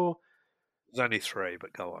 if you're There's only three,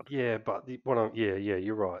 but go on. yeah, but what I'm yeah,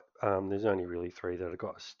 you're right. There's only really three that have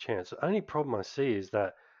got a chance. The only problem I see is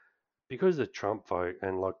that because of the Trump vote,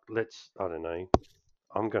 and like, I don't know,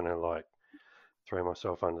 I'm gonna like throw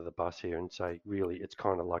myself under the bus here and say, really, it's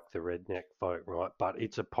kind of like the redneck vote, right? But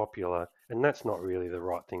it's a popular, and that's not really the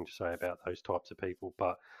right thing to say about those types of people,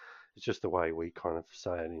 but it's just the way we kind of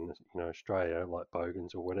say it in Australia, like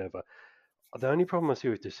bogans or whatever. The only problem I see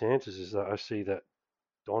with DeSantis is that I see that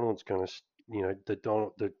Donald's going to,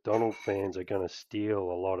 the Donald fans are going to steal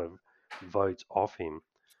a lot of votes off him.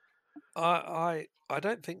 I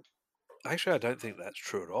don't think. Actually, I don't think that's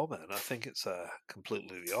true at all, man. I think it's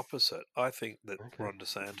completely the opposite. I think that Okay. Ron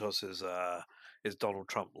DeSantis is Donald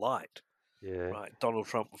Trump light, Yeah. right? Donald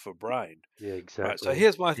Trump with a brain, Yeah. right? So Exactly.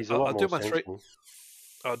 here's my. He's a lot I'll more do my three. sensible.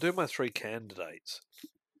 I'll do my three candidates.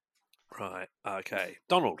 Right. Okay.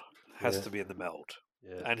 Donald has Yeah. to be in the meld,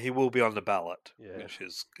 Yeah. and he will be on the ballot, Yeah. which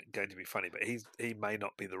is going to be funny. But he may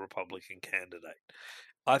not be the Republican candidate.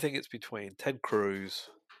 I think it's between Ted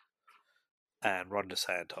Cruz and Ron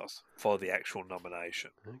DeSantis for the actual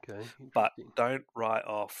nomination. Okay. But Interesting. don't write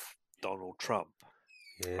off Donald Trump,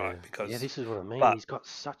 right? Yeah. Yeah. Because, This is what I mean. but He's got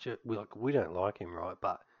such a we don't like him, right?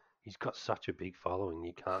 But he's got such a big following.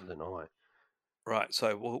 You can't deny. right.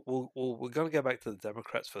 So we're going to go back to the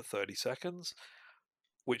Democrats for 30 seconds.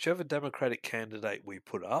 Whichever Democratic candidate we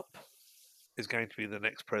put up is going to be the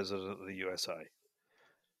next president of the USA.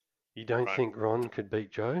 You don't Right? think Ron could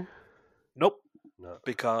beat Joe? Nope. No.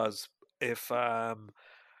 Because if no,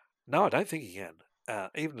 I don't think he can.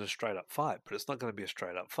 Even in a straight up fight, but it's not going to be a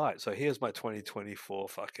straight up fight. So here's my 2024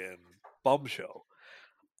 fucking bombshell.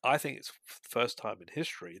 I think it's first time in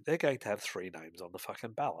history they're going to have three names on the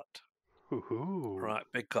fucking ballot, Hoo-hoo. right?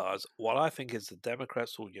 Because what I think is the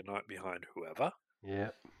Democrats will unite behind whoever.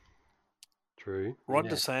 Yeah. True. Ron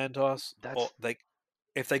Yeah. DeSantis, or That's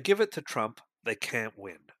if they give it to Trump, they can't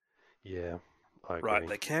win. yeah. I Right, agree.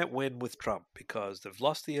 they can't win with Trump because they've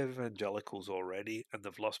lost the evangelicals already, and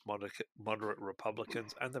they've lost moderate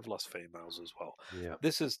Republicans, and they've lost females as well. Yeah.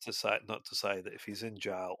 This is to say, not to say that if he's in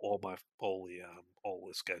jail, all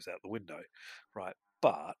this goes out the window, right?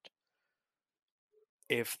 But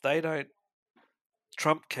if they don't,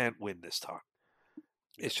 Trump can't win this time.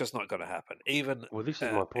 Yeah. It's just not going to happen. Even Well, this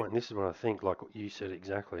is my point, and this is what I think. Like what you said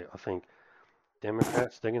exactly. I think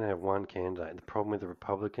Democrats, they're going to have one candidate. The problem with the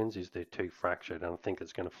Republicans is they're too fractured, and I think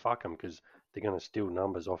it's going to fuck them because they're going to steal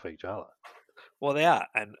numbers off each other. well, they are,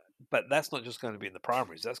 and but that's not just going to be in the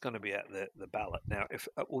primaries. That's going to be at the ballot. Now, if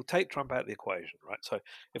we'll take Trump out of the equation, right? So,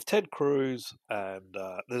 if Ted Cruz and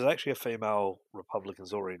there's actually a female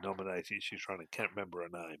Republican's already nominated. She's trying to can't remember her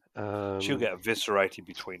name. She'll Um, get eviscerated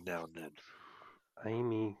between now and then.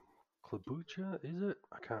 Amy Klobuchar, is it?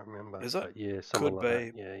 I can't remember, Is it? but yeah, someone Could like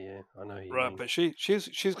that. be Yeah, yeah, I know who you right, mean. but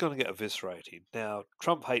she's going to get eviscerated. Now,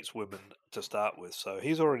 Trump hates women to start with, so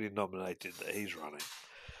he's already nominated that he's running.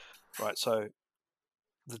 Right, so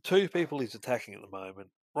the two people he's attacking at the moment,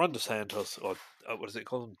 Ron DeSantis, or what does it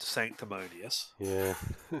call him, sanctimonious, Yeah,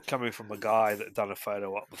 coming from a guy that done a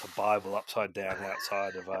photo up with a Bible upside down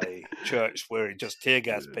outside of a church where he just tear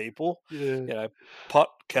gas people, yeah, you know, pot,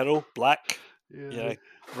 kettle, black, you yeah. know,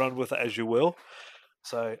 run with it as you will.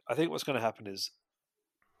 So I think what's going to happen is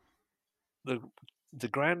the the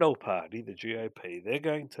grand old party, the GOP, they're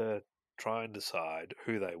going to try and decide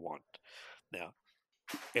who they want. Now,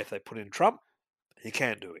 if they put in Trump, he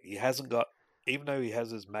can't do it. He hasn't got, even though he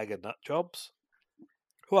has his MAGA nut jobs,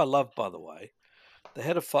 who I love, by the way. The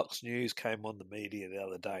head of Fox News came on the media the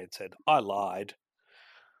other day and said, I lied.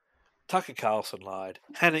 Tucker Carlson lied.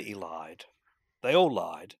 Hannity lied. They all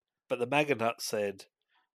lied. But the MAGA nuts said,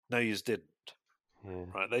 no, yous didn't. Yeah.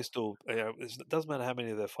 Right? They still, it doesn't matter how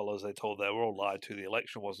many of their followers they told they were all lied to. The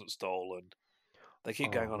election wasn't stolen. They keep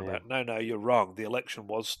Oh going on man. about, no, you're wrong. The election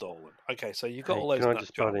was stolen. Okay, so you got Hey, all can those I nut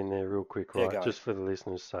just butt jobs. in there real quick, Yeah, right? go. Just for the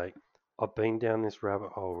listeners' sake. I've been down this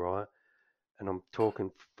rabbit hole, right? And I'm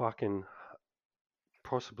talking fucking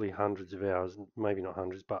possibly hundreds of hours, maybe not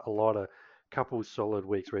hundreds, but a lot of couple solid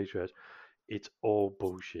weeks research. It's all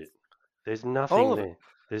bullshit. There's All nothing of it. there.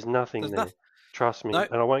 There's nothing There's there. nothing. Trust me. No,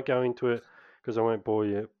 And I won't go into it because I won't bore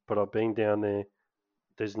you, but I've been down there.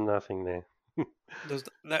 There's nothing there. There's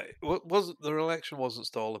no wasn't the election wasn't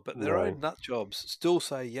stolen, but their No. own nut jobs still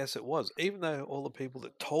say yes, it was, even though all the people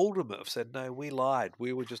that told them it have said no, we lied,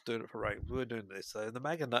 we were just doing it for ratings, we were doing this. So the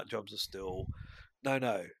MAGA nut jobs are still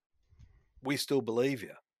no, we still believe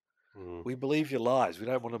you. Mm. We believe your lies. We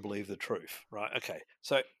don't want to believe the truth, right? Okay,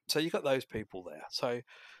 so you got those people there. So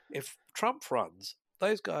if Trump runs,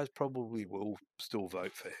 those guys probably will still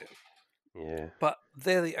vote for him. Yeah. But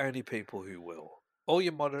they're the only people who will. All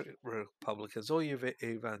your moderate Republicans, all your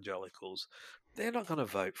evangelicals, they're not going to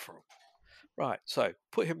vote for him. Right, so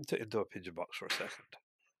put him into a pigeon box for a second.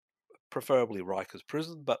 Preferably Rikers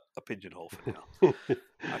prison, but a pigeonhole for now.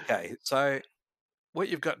 Okay, so what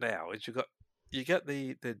you've got now is you get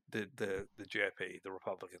the GOP, the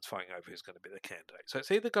Republicans fighting over who's going to be the candidate. So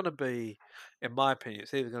it's either going to be, in my opinion,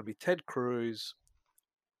 it's either going to be Ted Cruz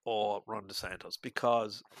or Ron DeSantis,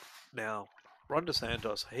 because now Ron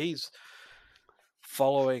DeSantis, he's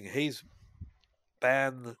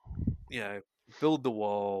banned, build the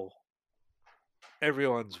wall,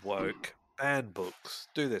 everyone's woke, ban books,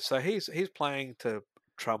 do this. So he's playing to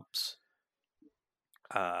Trump's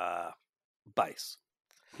uh, base,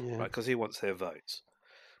 Yeah. right? Because he wants their votes,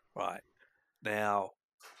 right? Now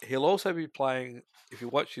he'll also be playing. If you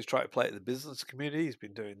watch, he's trying to play at the business community. He's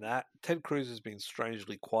been doing that. Ted Cruz has been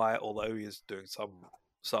strangely quiet, although he is doing some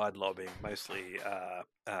side lobbying, mostly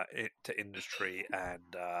to industry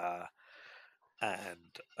and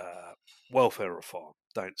welfare reform.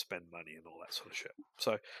 Don't spend money and all that sort of shit.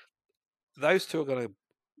 So those two are going to.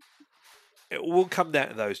 It will come down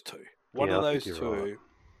to those two. One Yeah, of I think those you're right. two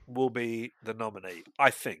will be the nominee, I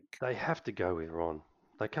think. They have to go with Ron.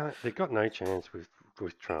 They can't. They've got no chance with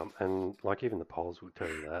Trump, and like even the polls will tell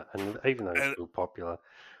you that. And even though he's And still popular,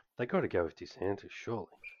 they got to go with DeSantis, surely.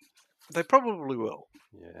 they probably will.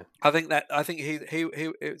 Yeah. I think he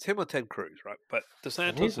it's him or Ted Cruz, right? But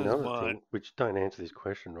And here's DeSantis is another my thing, which don't answer this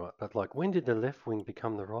question right, but like, when did the left wing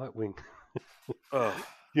become the right wing? oh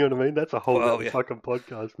You know what I mean? That's a whole well nother yeah fucking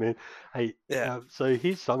podcast, man. Hey, yeah so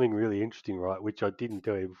here's something really interesting, right, which I didn't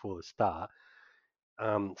tell you before the start.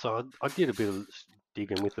 So I did a bit of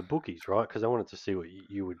digging with the bookies, right? Because I wanted to see what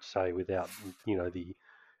you would say without,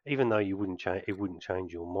 even though you wouldn't change, it wouldn't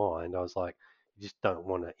change your mind. I was like, you just don't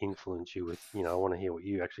want to influence you with, I want to hear what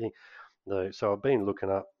you actually. No, so I've been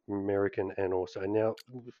looking up American and also now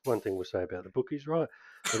one thing we'll say about the bookies, right?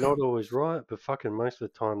 They're not always right, but fucking most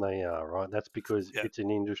of the time they are, right? That's because yeah it's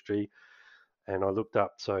an industry, and I looked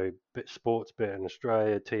up sports bet in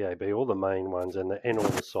Australia, TAB, all the main ones, and all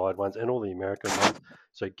the side ones, and all the American ones.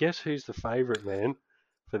 So guess who's the favourite man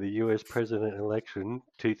for the U.S. president election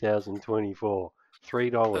 2024?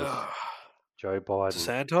 $3. Ugh. Joe Biden.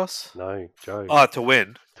 DeSantis. No, Joe Oh, to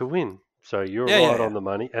win. to win. So you're Yeah, yeah, right yeah. on the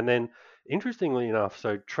money. And then, interestingly enough,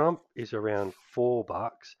 so Trump is around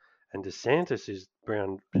 $4, and DeSantis is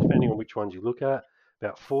around, depending on which ones you look at,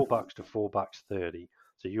 about $4 to $4.30.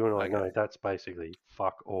 So you and I Okay. know that's basically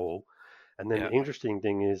fuck all. And then Yeah. the interesting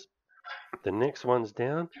thing is the next one's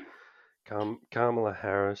down. Kamala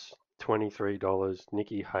Harris, $23.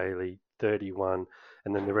 Nikki Haley, 31,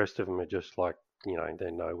 and then the rest of them are just like,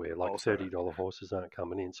 they're nowhere. Like Also, $30 horses aren't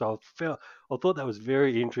coming in. So I thought that was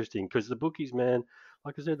very interesting because the bookies, man,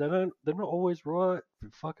 like I said, they're not always right,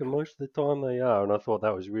 but fucking most of the time they are. And I thought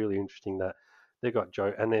that was really interesting that they got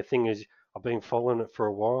Joe. And their thing is, I've been following it for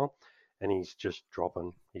a while, and he's just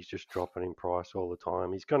dropping. He's just dropping in price all the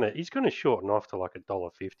time. He's gonna shorten off to like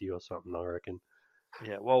 $1.50 or something, I reckon.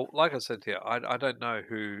 yeah. Well, like I said to you, I don't know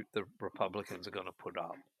who the Republicans are going to put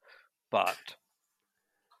up, but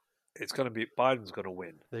it's going to be Biden's going to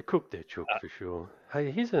win. They cook their chook Uh, for sure.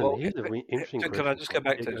 Hey, well, interesting can I question just for go you.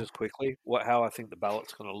 back Yeah, to go. just quickly how I think the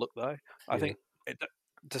ballot's going to look, though? I Yeah, think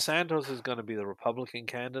DeSantis is going to be the Republican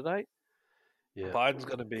candidate. yeah. Biden's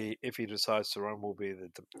going to be, if he decides to run, will be the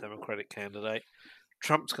Democratic candidate.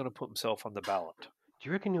 Trump's going to put himself on the ballot. Do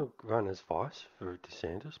you reckon he'll run as vice for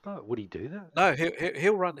DeSantis? But would he do that? No,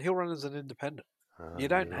 he'll run. He'll run as an independent. Oh You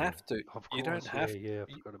don't yeah, have to. of You don't course. Yeah, have. yeah.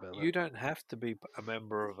 I forgot about that. You don't have to be a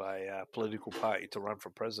member of a political party to run for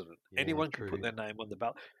president. Yeah, Anyone can put true. their name on the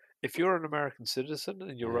ballot. If you're an American citizen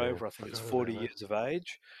and you're Yeah, over, I think it's forgot 40 about that. years of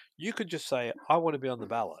age, you could just say, "I want to be on the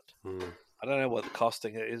ballot." Hmm. I don't know what the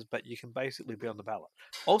costing it is, but you can basically be on the ballot.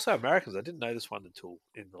 Also, Americans, I didn't know this one until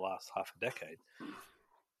in the last half a decade.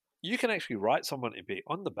 You can actually write someone to be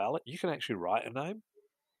on the ballot. You can actually write a name.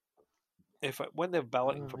 If when they're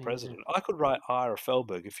balloting Oh for yeah, president, I could write Ira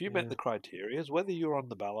Felberg. If you met yeah. the criteria, whether you're on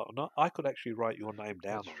the ballot or not, I could actually write your name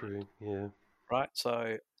down That's on it. true. Yeah, Right.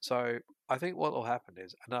 So I think what will happen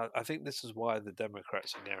is, and I think this is why the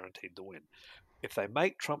Democrats are guaranteed to win. If they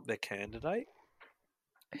make Trump their candidate,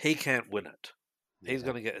 he can't win it. He's Yeah,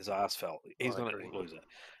 going to get his ass felt. He's I going agree. to lose it.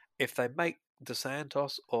 If they make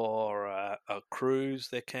DeSantis or Cruz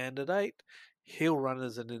their candidate, he'll run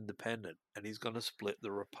as an independent, and he's going to split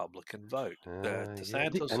the Republican vote. Yeah,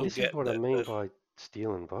 DeSantis and will this is get what I mean by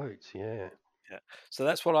stealing votes. Yeah, yeah. So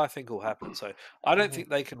that's what I think will happen. So I don't yeah, think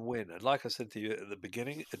they can win. And like I said to you at the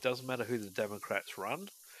beginning, it doesn't matter who the Democrats run,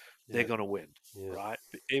 they're yeah, going to win, yeah, right?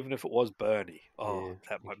 Even if it was Bernie, oh, yeah. I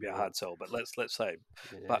that think might be a you're right. hard sell. But let's say,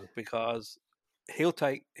 but Yeah, because he'll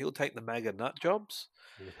take the MAGA nut jobs,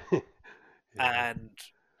 yeah, yeah. and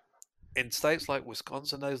in states like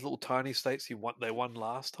Wisconsin, those little tiny states they won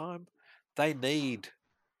last time, they need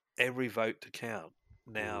every vote to count.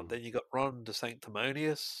 Now, Mm, then you got Ron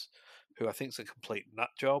DeSanctimonious, who I think is a complete nut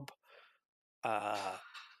job. Uh,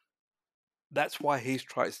 that's why he's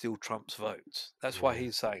trying to steal Trump's votes. That's why yeah,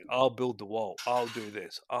 he's saying, I'll build the wall, I'll do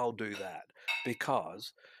this, I'll do that.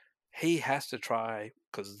 Because he has to try,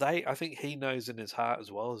 because I think he knows in his heart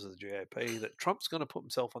as well as the GOP that Trump's going to put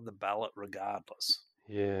himself on the ballot regardless,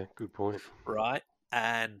 yeah. Good point. right?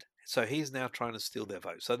 And so he's now trying to steal their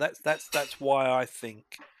vote. So that's why I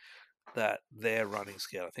think that they're running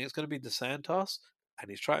scared. I think it's going to be DeSantis, and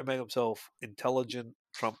he's trying to make himself intelligent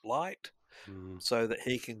Trump light Mm, so that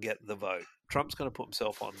he can get the vote. Trump's going to put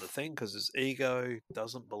himself on the thing because his ego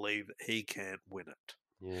doesn't believe that he can't win it,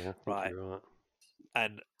 yeah, I think right? you're right.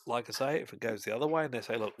 And like I say, if it goes the other way and they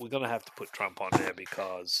say, look, we're going to have to put Trump on there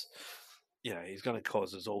because, he's going to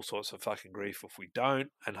cause us all sorts of fucking grief if we don't.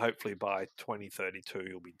 And hopefully by 2032,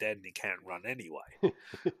 he'll be dead and he can't run anyway.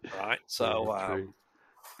 Right. Yeah, true.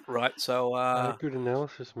 Right. So, Good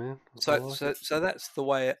analysis, man. I so, like so, it. so that's the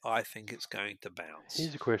way I think it's going to bounce.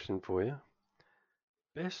 Here's a question for you.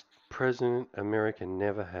 Best president America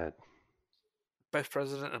never had. Best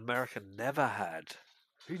president America never had.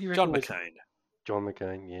 Who do you John reckon was McCain. John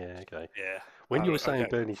McCain? Yeah, okay. Yeah. When you were I'll saying go.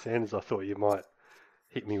 Bernie Sanders, I thought you might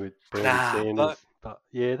hit me with Bernie Nah, but Sanders. But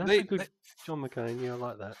yeah, that's a the, good John McCain. Yeah, I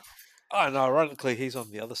like that. and ironically, he's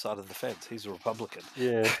on the other side of the fence. He's a Republican,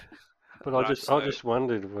 Yeah, but I right? just I So just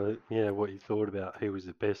wondered, what you thought about who was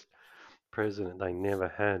the best president they never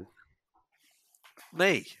had.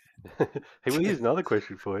 me, Hey, well, here's another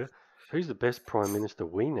question for you. Who's the best prime minister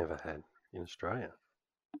we never had in Australia?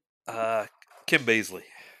 uh, Kim Beazley.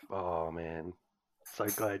 Oh man,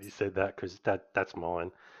 so glad you said that because that's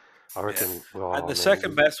mine. I Yeah, reckon. and Oh the man,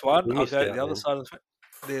 second best one, we I'll missed go to out the other then. side of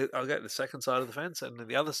I'll go to the second side of the fence, and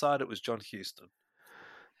the other side it was John Huston.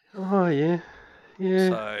 Oh yeah, yeah,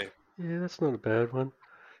 So yeah. That's not a bad one.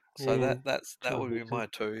 so Yeah, that John would be Hewson. my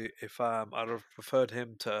two. If I'd have preferred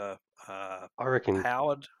him to I reckon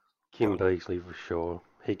Howard. Go Kim on. Beazley for sure.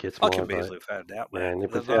 He gets I my can vote, Beasley without a doubt, man. man. The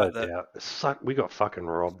Without night a that doubt. We got fucking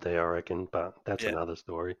robbed there, I reckon. But that's yeah another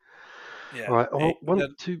story. yeah All right. Oh, one,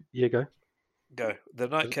 then two. Yeah, go. go the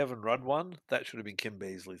night Kevin Rudd won. That should have been Kim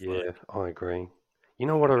Beasley's night. Yeah, I agree. You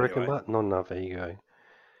know what I reckon, Anyway, but not enough ego.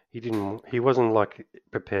 He wasn't like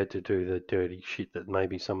prepared to do the dirty shit that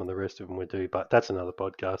maybe some of the rest of them would do, but that's another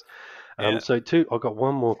podcast. yeah So two, I've got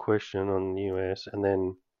one more question on the US, and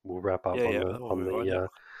then we'll wrap up on yeah. the Then we'll on move on. the Yeah.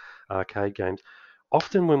 arcade games.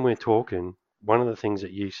 Often when we're talking, one of the things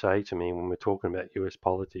that you say to me when we're talking about US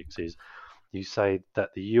politics is you say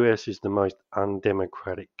that the US is the most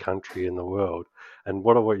undemocratic country in the world, and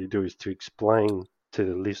what I want you to do is to explain to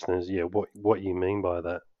the listeners, yeah, what you mean by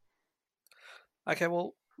that. Okay.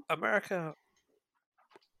 Well, America,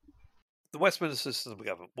 the Westminster system of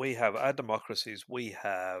government. We have our democracies. We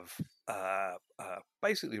have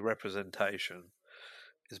basically representation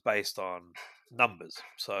is based on numbers.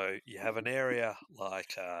 So you have an area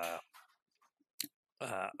like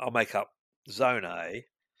I'll make up Zone A.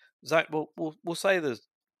 Zone, we'll say there's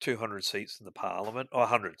 200 seats in the Parliament, or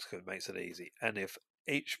 100 because it makes it easy. And if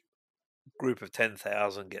each group of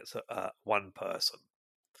 10,000 gets one person,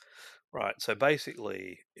 right? So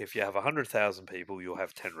basically, if you have 100,000 people, you'll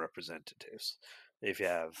have 10 representatives. If you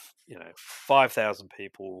have, 5,000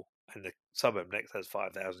 people and the suburb next has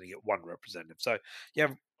 5,000, you get one representative. So you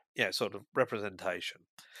have, sort of representation.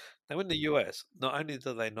 Now, in the US, not only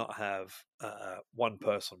do they not have one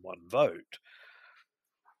person, one vote,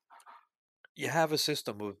 you have a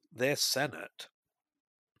system with their Senate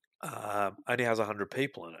only has 100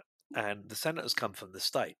 people in it, and the senators come from the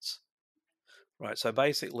states, right? So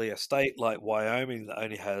basically, a state like Wyoming that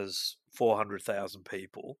only has 400,000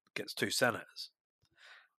 people gets two senators.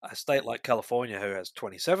 A state like California, who has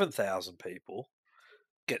 27,000 people,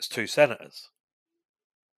 gets two senators,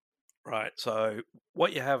 right? So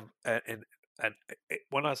what you have,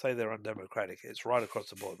 when I say they're undemocratic, it's right across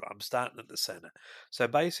the board. I'm starting at the Senate. So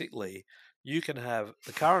basically, you can have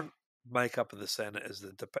the current makeup of the Senate is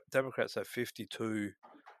the Democrats have 52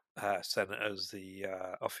 senators,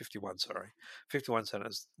 51, sorry, 51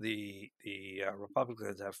 senators. The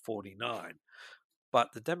Republicans have 49,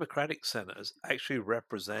 but the Democratic senators actually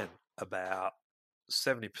represent about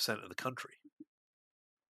 70% of the country.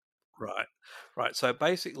 Right, right. So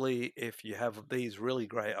basically, if you have these really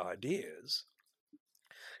great ideas,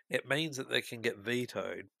 it means that they can get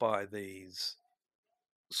vetoed by these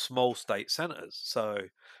small state senators. So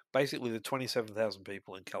basically, the 27,000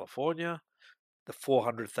 people in California, the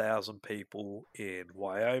 400,000 people in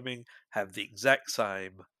Wyoming have the exact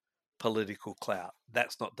same political clout.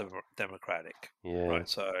 That's not democratic, Yeah, right?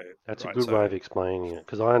 So, that's a right. good So, way of explaining it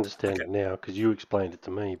because I understand okay, it now because you explained it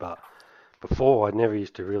to me. But before, I never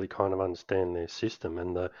used to really kind of understand their system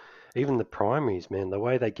and even the primaries, man, the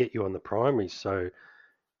way they get you on the primaries. So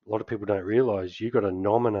a lot of people don't realise you got to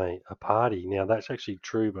nominate a party. Now that's actually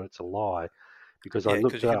true, but it's a lie because I yeah,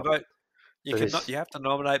 because looked you can up. vote. You So can not. there's You have to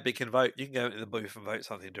nominate, but you can vote. You can go into the booth and vote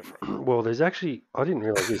something different. well, there's actually I didn't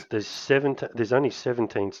realise this. There's 17. There's only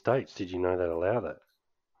 17 states. Did you know that allow that?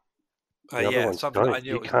 The other Yeah, ones something I don't.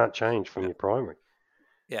 knew You it was. can't change from Yeah, your primary,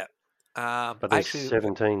 yeah. but there's Actually,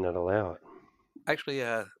 17 that allow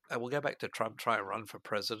we'll go back to Trump trying to run for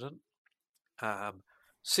president. Um,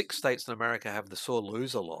 6 states in America have the sore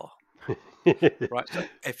loser law, it. right? So Yeah,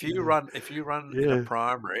 if you run in a yeah,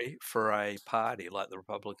 primary for a party like the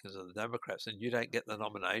Republicans or the Democrats, and you don't get the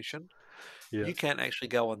nomination, yeah. you can't actually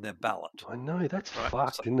go on their ballot, I know that's right?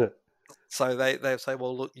 So, fucked, isn't it? so they say,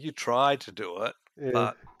 well, look, you tried to do it, Yeah,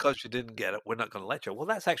 but because you didn't get it, we're not going to let you. Well,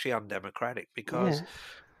 that's actually undemocratic because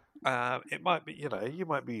yeah, it might be, you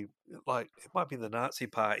might be like, it might be the Nazi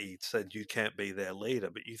party said you can't be their leader,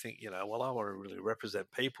 but you think, well, I want to really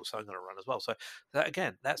represent people, so I'm going to run as well. So that,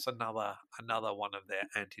 again, that's another one of their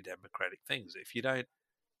anti-democratic things. If you don't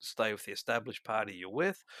stay with the established party you're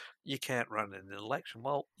with, you can't run in an election.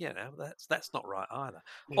 Well, that's not right either.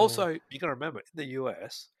 yeah. Also, you got to remember in the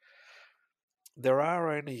US, there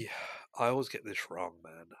are only, I always get this wrong,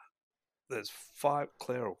 man. There's five.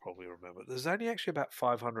 Claire will probably remember. There's only actually about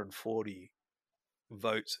 540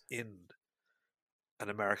 votes in an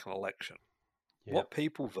American election. Yep. What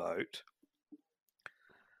people vote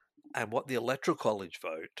and what the electoral college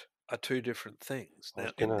vote are two different things. I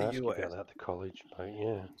was Now, going in to the ask you about US, that, the college, but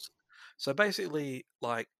yeah, so basically,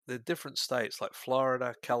 like the different states like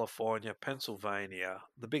Florida, California, Pennsylvania,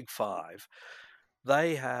 the big five,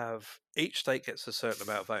 they have, each state gets a certain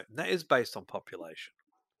amount of vote, and that is based on population.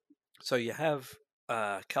 So you have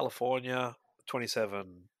California,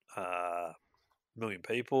 27 uh, million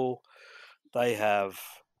people. They have,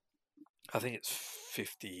 I think it's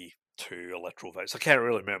 52 electoral votes. I can't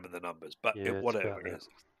really remember the numbers, but yeah, it's whatever about it that. is.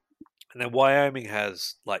 And then Wyoming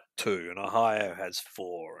has like two, and Ohio has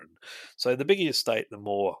four. And so the bigger your state, the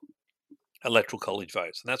more electoral college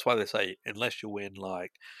votes. And that's why they say, unless you win,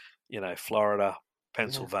 like, Florida,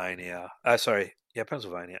 Yeah, Pennsylvania,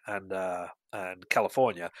 Pennsylvania and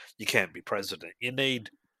California, you can't be president. You need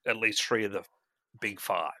at least three of the big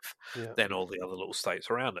five, yeah. then all the other little states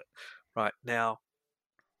around it. Right now,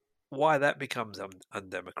 why that becomes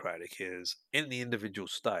undemocratic is in the individual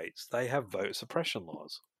states, they have vote suppression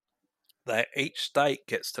laws. Each state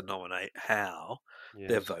gets to nominate how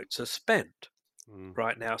their Yes. votes are spent. Mm.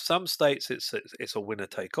 Right now, some states it's a winner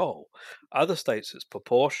take all. Other states it's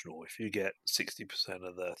proportional. If you get 60%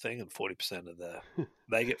 of the thing and 40% of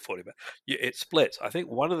they get 40. It splits. I think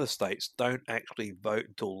one of the states don't actually vote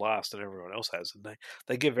until last, and everyone else has, and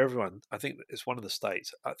they give everyone. I think it's one of the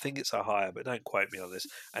states. I think it's Ohio, but don't quote me on this.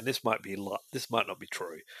 And this might not be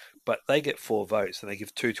true, but they get 4 votes, and they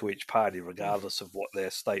give 2 to each party, regardless of what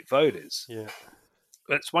their state vote is. Yeah,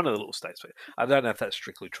 It's one of the little states. I don't know if that's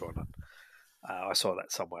strictly true or not. I saw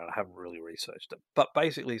that somewhere. I haven't really researched it, but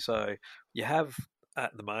basically, so you have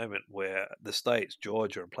at the moment where the states,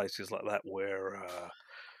 Georgia and places like that,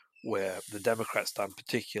 where the Democrats done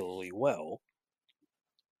particularly well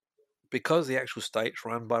because the actual state's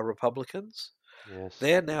run by Republicans. yes.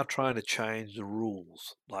 They're now trying to change the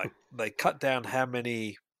rules. Like they cut down how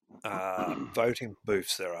many voting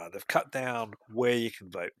booths there are. They've cut down where you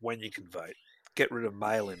can vote, when you can vote, get rid of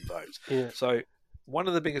mail-in votes. Yeah, So one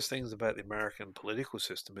of the biggest things about the American political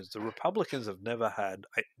system is the Republicans have never had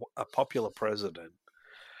a popular president.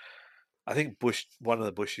 I think one of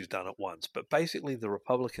the Bushes done it once, but basically the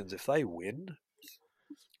Republicans, if they win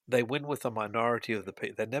with a minority of the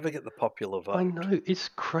people. They never get the popular I vote. know. It's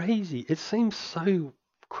crazy. It seems so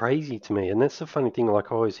crazy to me. And that's the funny thing.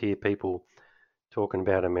 Like, I always hear people talking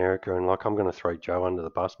about America, and like, I'm going to throw Joe under the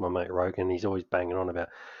bus, my mate Rogan. He's always banging on about,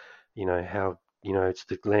 how it's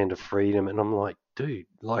the land of freedom. And I'm like, dude,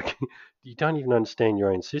 like, you don't even understand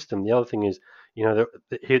your own system. The other thing is,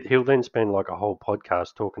 he'll then spend like a whole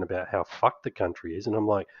podcast talking about how fucked the country is. And I'm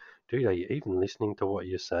like, dude, are you even listening to what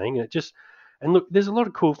you're saying? And look, there's a lot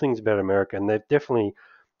of cool things about America, and they've definitely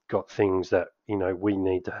got things that, we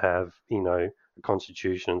need to have, a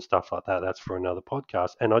constitution and stuff like that. That's for another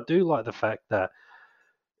podcast. And I do like the fact that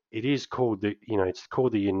it is called it's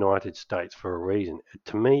called the United States for a reason.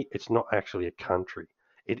 To me, it's not actually a country.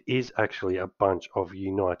 It is actually a bunch of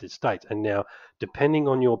United States. And now, depending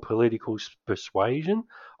on your political persuasion,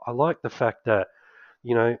 I like the fact that,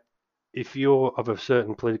 you know, if you're of a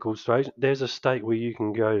certain political persuasion, there's a state where you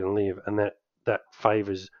can go and live, and that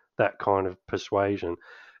favors that kind of persuasion.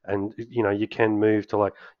 And you can move to,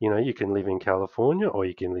 like, you can live in California or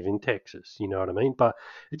you can live in Texas. You know what I mean? But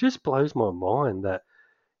it just blows my mind that,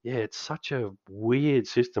 yeah, it's such a weird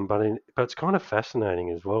system, but it's kind of fascinating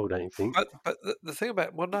as well, don't you think? But the thing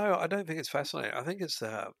about, well, no, I don't think it's fascinating. I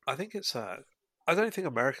don't think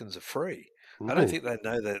Americans are free. I don't No, think they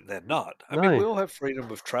know that they're not. I mean, no, we all have freedom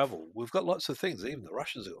of travel. We've got lots of things. Even the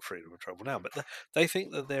Russians have got freedom of travel now, but they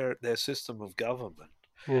think that their system of government,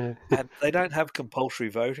 yeah, and they don't have compulsory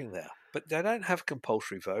voting there. But they don't have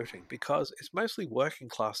compulsory voting because it's mostly working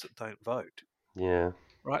class that don't vote. yeah,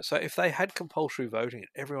 Right, so if they had compulsory voting and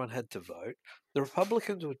everyone had to vote, the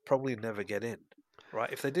Republicans would probably never get in.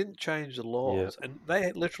 Right, if they didn't change the yeah, laws, and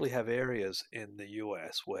they literally have areas in the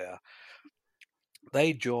US where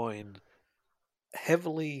they join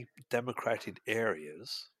heavily democratic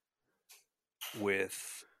areas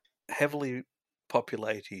with heavily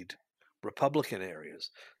populated Republican areas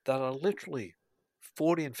that are literally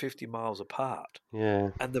 40 and 50 miles apart.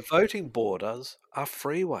 yeah, And the voting borders are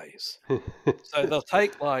freeways. So they'll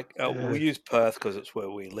take, like, yeah, we'll use Perth because it's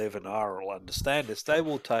where we live and Ira will understand this. They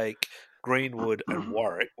will take Greenwood and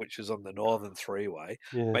Warwick, which is on the Northern Freeway,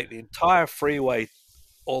 yeah, make the entire freeway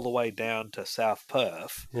all the way down to South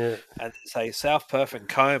Perth, yeah. and say South Perth and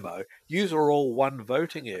Como, yous are all one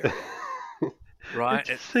voting area, It right?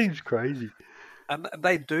 just seems crazy. And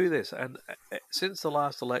they do this, and since the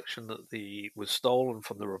last election that the was stolen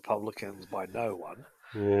from the Republicans by no one,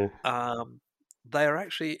 Yeah, um, they are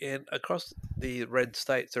actually in across the red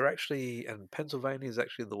states. They're actually, and Pennsylvania is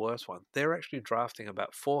actually the worst one. They're actually drafting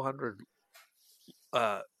about 400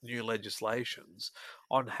 new legislations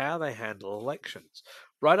on how they handle elections,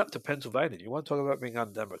 right up to Pennsylvania. You want to talk about being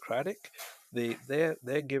undemocratic?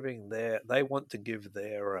 They're giving they want to give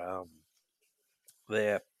their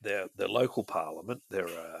local parliament,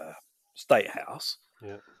 their state house,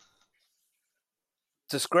 yeah,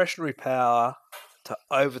 discretionary power to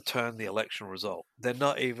overturn the election result. They're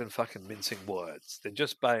not even fucking mincing words. They're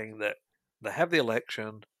just saying that they have the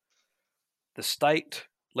election, the state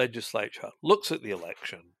legislature looks at the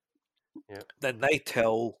election, yeah. then they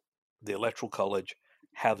tell the electoral college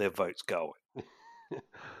how their vote's going.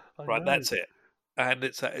 I Right, know. that's it. And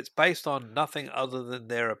it's based on nothing other than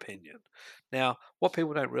their opinion. Now, what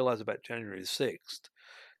people don't realize about January 6th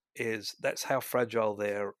is that's how fragile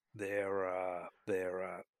their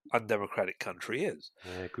undemocratic country is.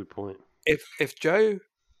 Yeah, good point. If Joe,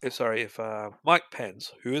 sorry, if Mike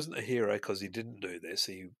Pence, who isn't a hero because he didn't do this,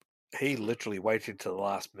 he literally waited to the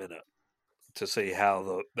last minute to see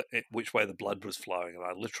how which way the blood was flowing, and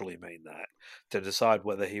I literally mean that, to decide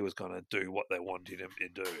whether he was going to do what they wanted him to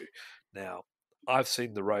do. Now, I've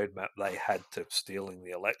seen the roadmap they had to stealing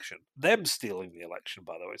the election. Them stealing the election,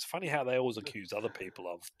 by the way. It's funny how they always accuse other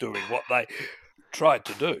people of doing what they tried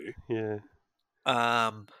to do. Yeah,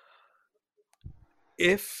 Um,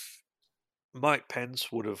 if Mike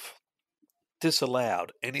Pence would have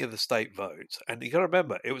disallowed any of the state votes, and you got to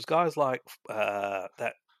remember, it was guys like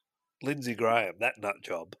that Lindsey Graham, that nut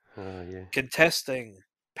job, yeah, contesting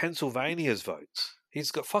Pennsylvania's votes.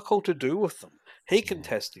 He's got fuck all to do with them. He yeah,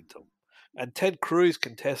 contested them. And Ted Cruz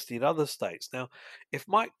contested other states. Now, if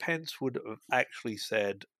Mike Pence would have actually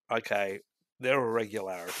said, okay, there are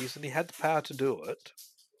irregularities, and he had the power to do it,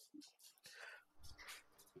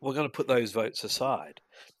 we're going to put those votes aside.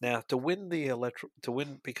 Now,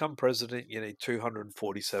 become president, you need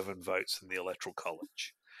 247 votes in the electoral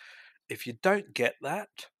college. If you don't get that,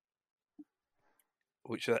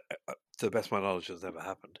 which to the best of my knowledge has never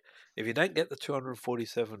happened, if you don't get the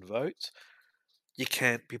 247 votes, you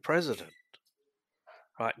can't be president.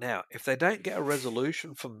 Right now, if they don't get a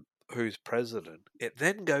resolution from who's president, it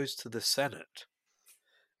then goes to the Senate,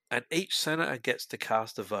 and each senator gets to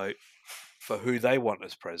cast a vote for who they want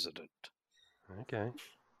as president. okay,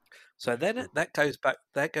 So then interesting. that goes back.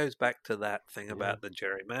 That goes back to that thing Yeah, about the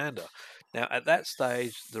gerrymander. Now, at that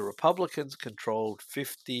stage, the Republicans controlled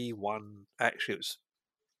 51. Actually, it was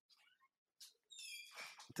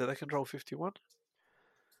Do they control 51?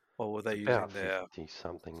 Or were It's they about using their? 50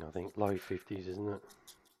 something, I think. Low 50s, isn't it?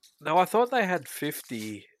 No, I thought they had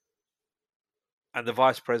 50, and the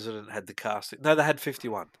vice president had the casting. No, they had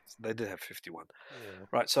 51. They did have 51. Yeah.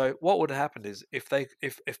 Right. So what would have happened is if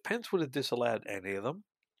Pence would have disallowed any of them,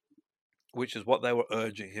 which is what they were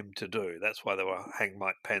urging him to do. That's why they were hang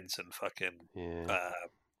Mike Pence and fucking Yeah. uh,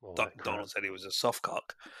 All that crap. Donald said he was a soft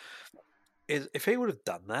cock. Is if he would have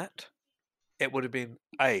done that, it would have been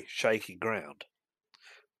a shaky ground,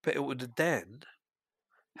 but it would have then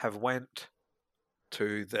have went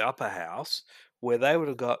to the upper house where they would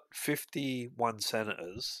have got 51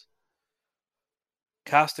 senators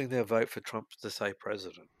casting their vote for Trump to stay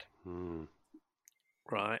president, Hmm.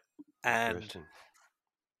 right? And Interesting.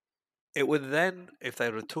 it would then, if they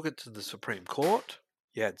would have took it to the Supreme Court,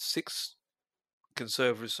 you had 6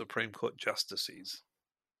 conservative Supreme Court justices,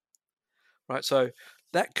 right? So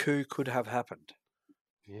that coup could have happened,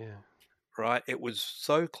 Yeah. right? It was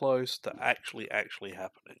so close to actually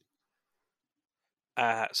happening.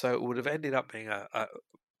 So it would have ended up being a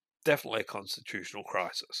definitely a constitutional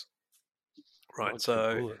crisis, right? Dodged a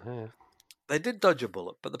So bullet there. they did dodge a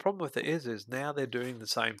bullet, but the problem with it is now they're doing the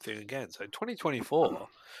same thing again. So 2024,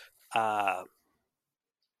 uh,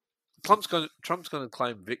 Trump's going to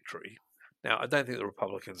claim victory. Now, I don't think the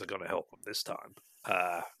Republicans are going to help him this time.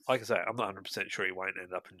 Like I say, I'm not 100% sure he won't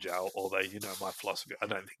end up in jail, although you know my philosophy, I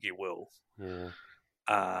don't think he will. Yeah.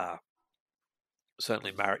 Uh,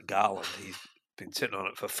 Certainly Merrick Garland, he's been sitting on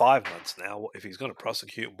it for 5 months now. If he's going to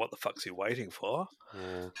prosecute him, what the fuck's he waiting for?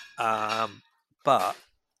 Yeah. But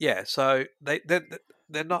yeah, so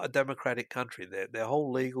they're not a democratic country. Their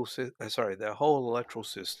whole their whole electoral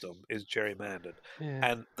system is gerrymandered. Yeah.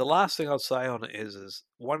 And the last thing I'll say on it is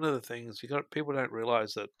one of the things people don't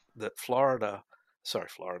realize that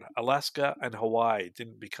Alaska and Hawaii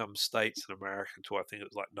didn't become states in America until I think it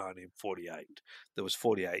was like 1948. There was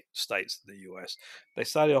 48 states in the US. They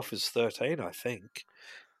started off as 13, I think.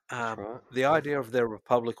 That's right. The idea of their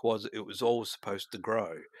republic was it was always supposed to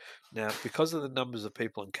grow. Now, because of the numbers of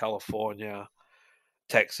people in California,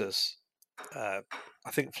 Texas, I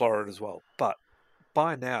think Florida as well, but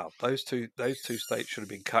by now those two states should have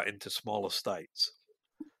been cut into smaller states,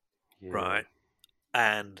 Yeah. right?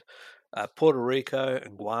 And Puerto Rico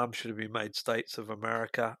and Guam should have been made states of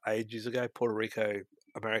America ages ago. Puerto Rico,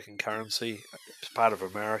 American currency, is part of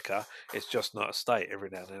America. It's just not a state. Every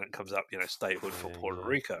now and then it comes up, statehood for Yeah. Puerto Yeah.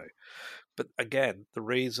 Rico. But again, the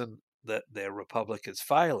reason that their republic is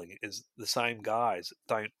failing is the same guys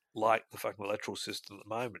don't like the fucking electoral system at the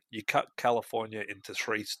moment. You cut California into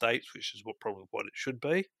 3 states, which is probably what it should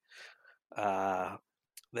be.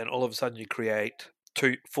 Then all of a sudden you create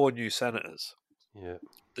 4 new senators. Yeah.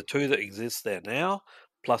 The 2 that exist there now,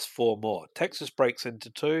 plus 4 more. Texas breaks into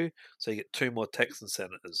 2, so you get 2 more Texan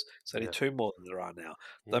senators. It's only Yeah. 2 more than there are now.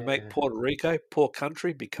 They make Yeah. Puerto Rico, poor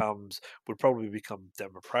country, would probably become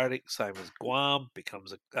democratic, same as Guam,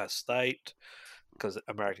 becomes a state because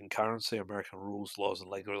American currency, American rules, laws,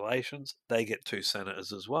 and regulations. They get 2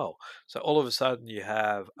 senators as well. So all of a sudden you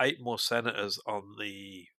have 8 more senators in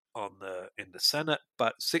the Senate,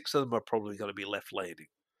 but 6 of them are probably going to be left leaning.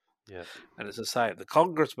 Yeah. And as I say, the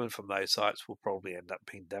congressmen from those sites will probably end up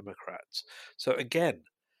being Democrats. So again,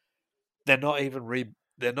 they're not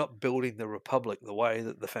they're not building the republic the way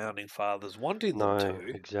that the founding fathers wanted them No, to,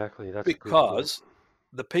 exactly. That's a good point. because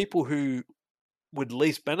the people who would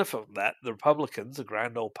least benefit from that, the Republicans, the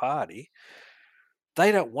grand old party,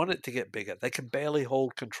 they don't want it to get bigger. They can barely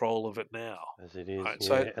hold control of it now. As it is. Right?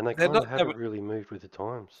 So Yeah. And they they're kind not of haven't really moved with the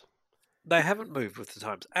times. they haven't moved with the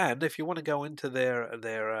times. And if you want to go into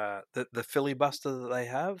the filibuster that they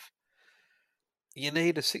have, you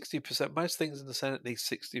need a 60%. Most things in the Senate need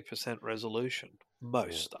 60% resolution.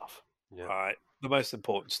 Most Yeah. stuff, Yeah. right? The most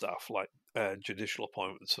important stuff, like judicial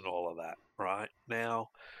appointments and all of that, right?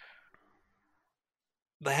 Now,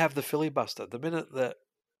 they have the filibuster. The minute that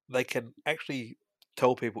they can actually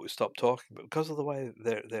tell people to stop talking, but because of the way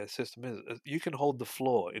their system is, you can hold the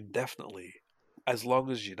floor indefinitely as long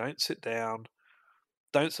as you don't sit down,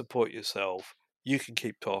 don't support yourself, you can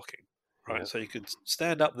keep talking. Right, Yeah. so you could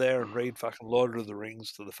stand up there and read fucking Lord of the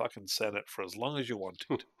Rings to the fucking Senate for as long as you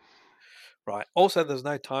wanted. Right. Also, there's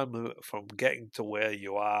no time limit from getting to where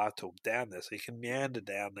you are to down there, so you can meander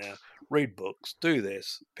down there, read books, do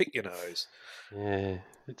this, pick your nose, Yeah.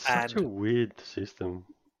 It's such a and weird system.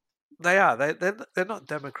 they are they're not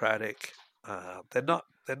democratic. They're not.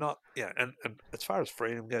 Yeah, and as far as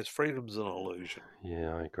freedom goes, freedom's an illusion.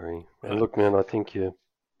 Yeah, I agree. And Right. look, man, I think you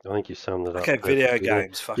summed it up Okay, video perfectly there.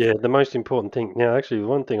 games. Yeah, Fucking the most important thing. Now, actually,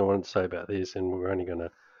 one thing I wanted to say about this, and we're only going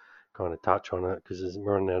to kind of touch on it because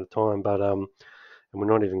we're running out of time. But and we're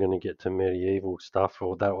not even going to get to medieval stuff,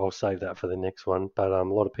 or that I'll save that for the next one. But a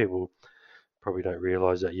lot of people probably don't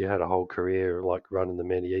realise that you had a whole career like running the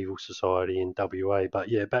medieval society in WA. But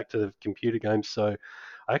yeah, back to the computer games. So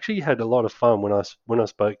I actually had a lot of fun when I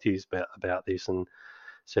spoke to you about this and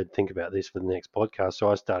said think about this for the next podcast. So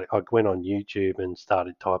I went on YouTube and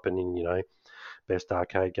started typing in best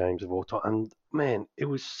arcade games of all time. And man, it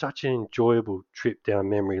was such an enjoyable trip down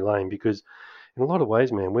memory lane because in a lot of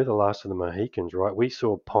ways, man, we're the last of the Mohicans, right? We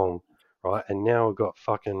saw Pong, right, and now we've got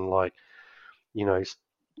fucking like you know it's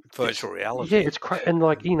Virtual yeah, reality. it's crazy. And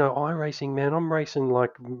like iRacing, man, I'm racing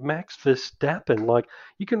like Max Verstappen. Like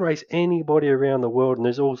you can race anybody around the world, and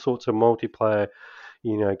there's all sorts of multiplayer,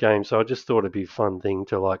 games. So I just thought it'd be a fun thing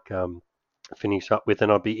to like finish up with,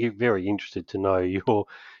 and I'd be very interested to know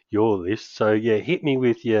your list. So yeah, hit me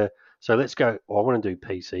with your. So let's go. I want to do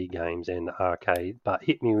PC games and arcade, but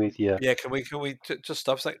hit me with your. Yeah, can we just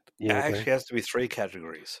stop a sec? It Yeah, go. actually has to be three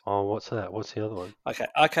categories. Oh, what's that? What's the other one? Okay,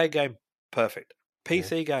 arcade game, perfect. Yeah,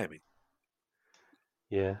 PC gaming,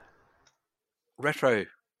 yeah. retro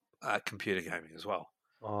computer gaming as well.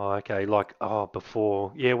 Oh, okay. Like,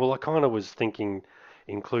 before. Yeah, well, I kind of was thinking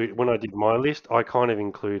include when I did my list, I kind of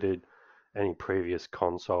included any previous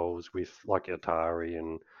consoles with like Atari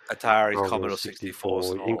and Atari, Commodore Commodore 64s, 64.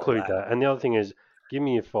 and all of Include that. that. And the other thing is, give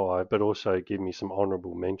me a five, but also give me some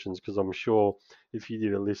honorable mentions because I'm sure if you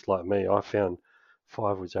did a list like me, I found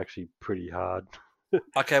five was actually pretty hard.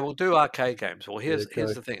 Okay, we'll do arcade games. Well, Yeah, here's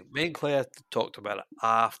go. the thing. Me and Claire talked about it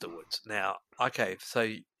afterwards. Now, okay, so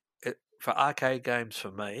for arcade games for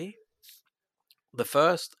me, the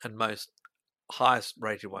first and most highest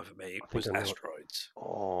rated one for me I think was I know it. Asteroids.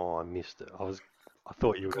 Oh, I missed it. I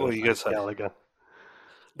thought you were What going are to you say gonna say? Gallagher.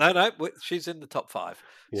 No, no, she's in the top five.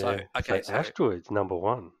 So, Yeah. So okay, so Asteroids number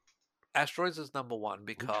one. Asteroids is number one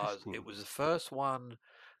because Interesting. it was the first one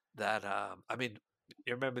that, I mean,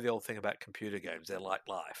 you remember the old thing about computer games? They're like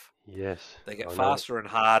life. Yes, They get I know. faster and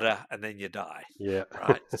harder, and then you die, Yeah.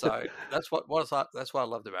 right? So that's what I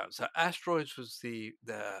loved about it. So Asteroids was the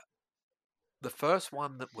first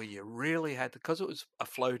one that where you really had because it was a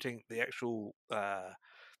floating the actual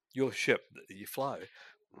your ship that you fly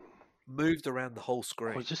moved around the whole I was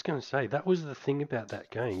screen. just going to say that was the thing about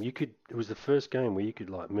that game. It was the first game where you could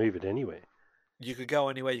like move it anywhere. You could go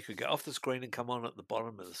anywhere. You could go off the screen and come on at the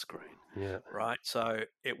bottom of the screen, Yeah. right? So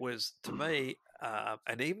it was to me,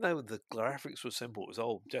 and even though the graphics were simple, it was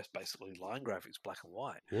all just basically line graphics, black and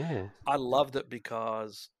white. Yeah. I loved it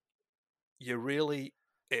because you really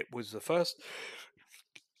it was the first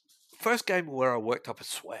game where I worked up a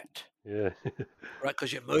sweat, Yeah. right?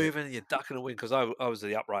 Because you're Yeah. moving, and you're ducking and weaving. Because I was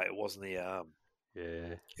the upright,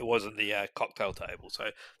 Yeah. it wasn't the cocktail table.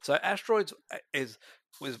 So Asteroids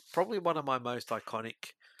was probably one of my most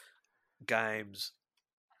iconic games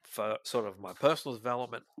for sort of my personal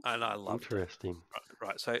development, and I loved it. Interesting.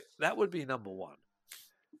 Right. So that would be number one.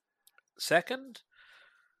 Second,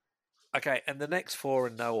 okay, and the next four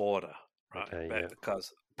in no order, right? Okay. Yeah.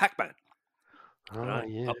 Because Pac-Man, Oh right?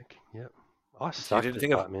 yeah. Oh, Yep. I you sucked didn't at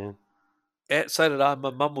think of Pac-Man. it? So did I. My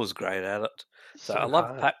mum was great at it. So I So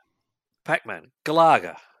love hard. Pac-Man.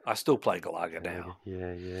 Galaga. I still play Galaga now, Gallagher.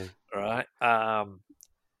 Yeah. Yeah. right?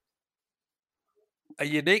 A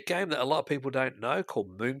unique game that a lot of people don't know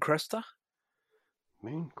called Mooncrester.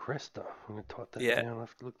 Moon Cresta. I'm gonna type that Yeah, down. I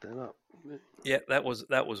have to look that up. yeah, that was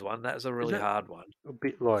one. That was a Is really that hard one. a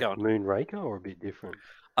bit Go like on. Moonraker or a bit different?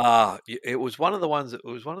 It was one of the ones. It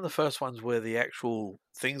was one of the first ones where the actual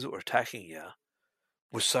things that were attacking you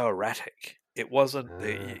was so erratic. It wasn't.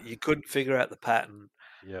 You couldn't figure out the pattern,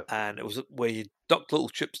 Yep. and it was where you docked little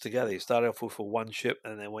ships together. You started off with one ship,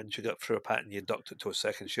 and then once you got through a pattern, you docked it to a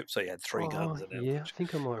second ship, so you had three Oh guns and yeah. I everything.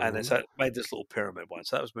 think I might And then remember. so it made this little pyramid one.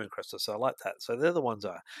 So that was Mooncrester. So I like that. So they're the ones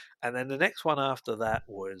I. And then the next one after that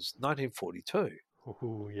was 1942,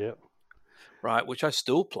 Oh yep. right, which I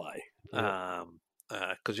still play. Yep.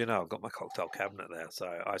 Because I've got my cocktail cabinet there, so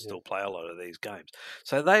I Yep. still play a lot of these games.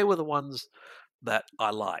 So they were the ones that I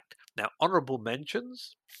liked. Now, honourable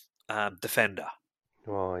mentions, Defender.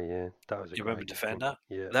 Oh yeah. That was a You remember great game. Defender?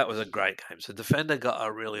 Yeah. That was a great game. So Defender got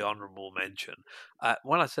a really honourable mention.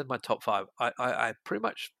 When I said my top five, I pretty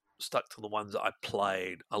much stuck to the ones that I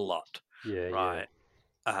played a lot. Yeah. Yeah.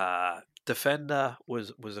 Right. Defender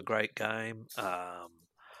was a great game.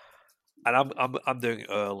 And I'm doing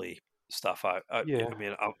early stuff. Yeah. I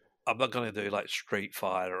mean, I'm not going to do like Street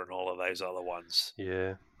Fighter and all of those other ones.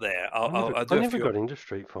 Yeah. There, I I'll I do a never few. got into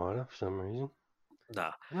Street Fighter for some reason.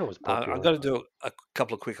 Nah, I know it was I'm popular. going to do a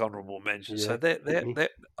couple of quick honourable mentions. So Yeah. Hit me.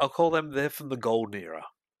 I'll call them. They're from the golden era.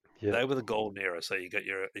 Yep. They were the golden era. So you got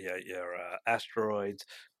your asteroids,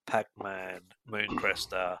 Pac-Man,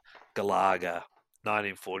 Mooncrester, Galaga.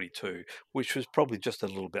 1942, which was probably just a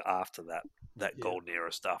little bit after that Yeah. golden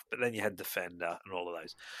era stuff. But then you had Defender and all of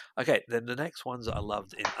those. Okay, then the next ones that I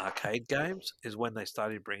loved in arcade games is when they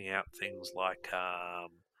started bringing out things like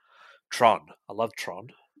Tron. I love Tron.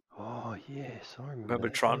 Oh yes, I remember Remember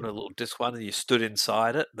that Tron, game. a little disc one, and you stood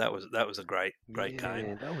inside it. That was a great game.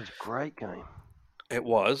 Yeah, that was a great game. It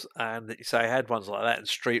was, and so I had ones like that, and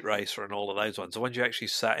Street Racer, and all of those ones. So when you actually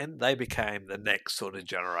sat in, they became the next sort of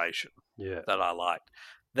generation Yeah. that I liked.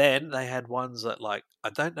 Then they had ones that, like, I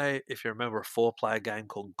don't know if you remember a four-player game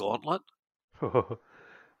called Gauntlet. Yeah,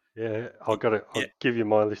 Yeah, I'll give you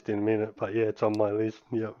my list in a minute, but yeah, it's on my list.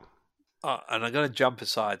 Yep. oh, and I'm going to jump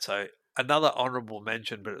aside. So another honourable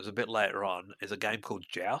mention, but it was a bit later on, is a game called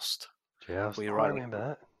Joust, Joust. where I remember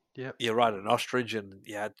that. Yep. you ride an ostrich and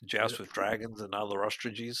you had to joust Yep. with dragons and other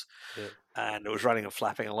ostriches. Yep. And it was running and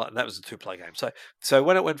flapping a lot, and that was a two-player game. So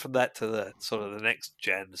when it went from that to the sort of the next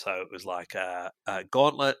gen, so it was like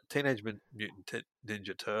Gauntlet, Teenage Mutant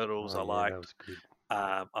Ninja Turtles. Oh yeah, that was good.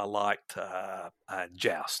 I liked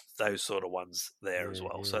Joust, those sort of ones there as Yeah,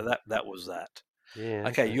 well. yeah. So that was that. Yeah,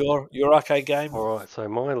 Okay, okay. your arcade game. All right, so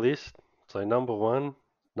my list. So number one,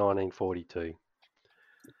 1942.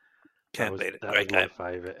 Can't beat it. That was Great my game.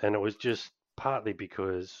 favourite, and it was just partly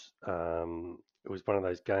because it was one of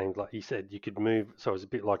those games, like you said, you could move. So it was a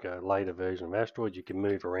bit like a later version of Asteroid. You could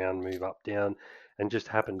move around, move up, down, and just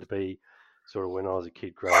happened to be sort of when I was a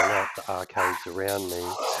kid growing up, the arcades around me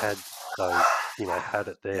had those, had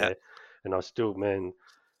it Yeah, there, and I still, man,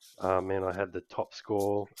 I had the top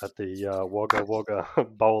score at the Wagga Wagga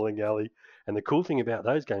bowling alley. And the cool thing about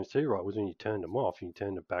those games too, right, was when you turned them off and you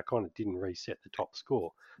turned it back on, it didn't reset the top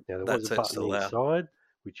score. Now there was a that's it. button Still there. inside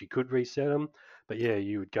which you could reset them, but yeah,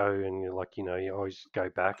 you would go and you're like, you always go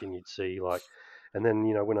back and you'd see like, and then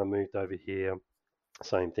when I moved over here,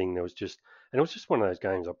 same thing. There was just, and it was just one of those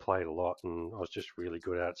games I played a lot and I was just really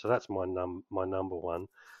good at. So that's my number one.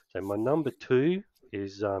 So my number two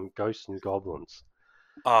is Ghosts and Goblins,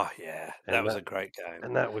 Oh yeah, that and was that a great game.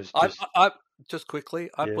 and that was I, just I just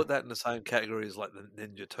quickly, I yeah, put that in the same category as like the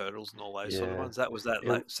Ninja Turtles and all those sort of yeah. ones. That was that It,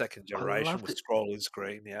 like second I generation loved with it. scrolling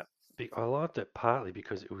screen. Yeah, I loved it partly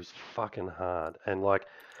because it was fucking hard, and like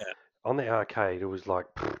yeah. on the arcade, it was like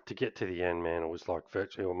to get to the end, man. It was like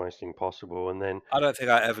virtually almost impossible. And then, I don't think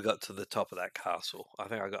I ever got to the top of that castle. I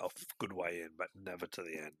think I got a good way in, but never to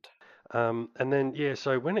the end. yeah.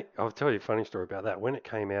 So I'll tell you a funny story about that. When it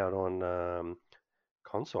came out on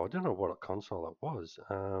console, I don't know what console it was.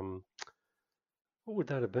 What would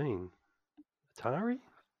that have been? Atari?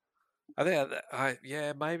 I think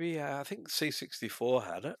yeah, maybe I think C64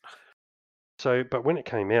 had it. So, but when it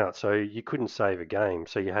came out, so you couldn't save a game,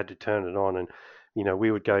 so you had to turn it on, and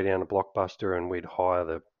we would go down to Blockbuster and we'd hire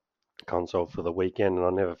the console for the weekend, and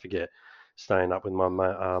I'll never forget staying up with my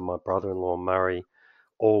brother-in-law Murray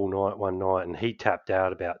all night one night, and he tapped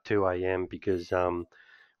out about 2 a.m. because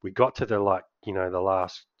we got to the the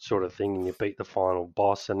last sort of thing, and you beat the final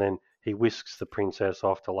boss, and then he whisks the princess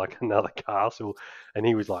off to like another castle, and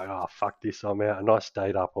he was like, "Oh fuck this, I'm out." And I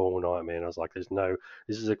stayed up all night, man. I was like, this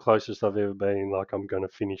is the closest I've ever been. Like I'm gonna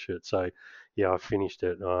finish it. So yeah, I finished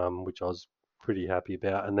it, which I was pretty happy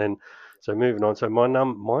about. And then so moving on, so my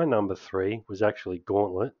number three was actually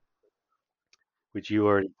Gauntlet, which you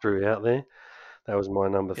already threw out there. That was my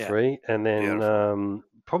number Yeah, three. And then beautiful.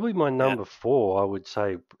 probably my Yeah, number four, I would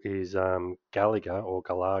say, is Galaga or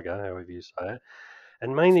Galaga, however you say it.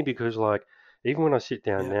 And mainly because, like, even when I sit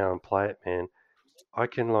down yeah. now and play it, man, I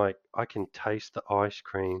can taste the ice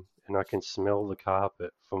cream and I can smell the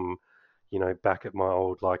carpet from, back at my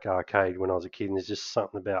old like arcade when I was a kid. And there's just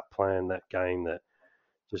something about playing that game that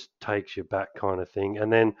just takes you back kind of thing.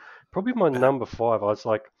 And then probably my Yeah. number five, I was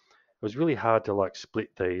like, it was really hard to like split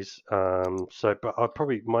these. But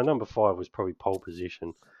my number five was probably Pole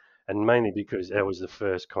Position, and mainly because that was the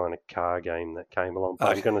first kind of car game that came along. But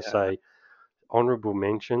I'm Okay. going to Yeah. say honourable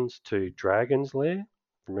mentions to Dragon's Lair.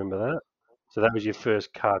 Remember that? So that was your first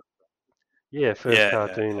first Yeah. Yeah.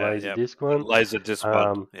 cartoon Yeah. laser Yeah. disc one. Laser disc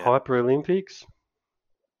one. Yeah. Hyper Olympics,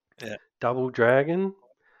 Yeah. Double Dragon,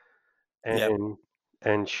 Yep.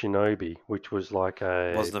 and Shinobi, which was like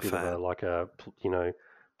a Wasn't a bit of a fan.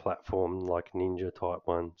 platform like ninja type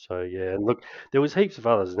one. So yeah, and look, there was heaps of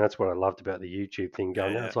others, and that's what I loved about the YouTube thing Yeah.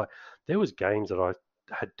 going now. Yeah. It's like there was games that I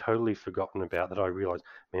had totally forgotten about that I realized,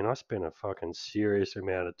 man, I spent a fucking serious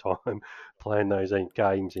amount of time playing those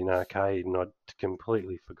games in arcade, and I'd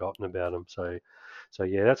completely forgotten about them. So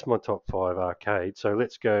yeah, that's my top five arcade. So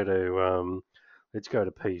let's go to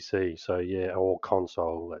PC. So yeah, or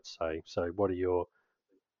console, let's say. So what are your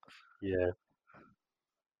yeah,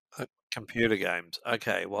 Computer games.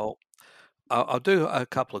 Okay. Well, I'll do a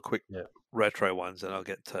couple of quick yeah, retro ones, and I'll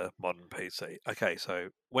get to modern PC. Okay, so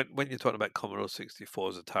when you're talking about Commodore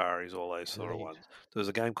 64s, Ataris, all those sort of Elite. ones, there was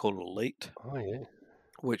a game called Elite, Oh yeah.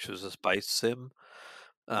 which was a space sim.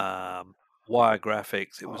 Um, Wire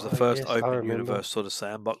graphics. It was the Oh first yes, I open remember. universe sort of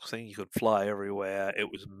sandbox thing. You could fly everywhere.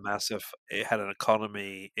 It was massive. It had an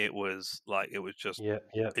economy. It was like it was just. Yep,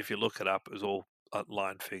 yep, If you look it up, it was all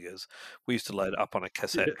line figures. We used to load it up on a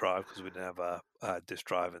cassette yeah, drive because we didn't have a disc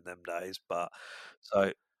drive in them days. But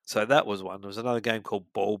so so that was one. There was another game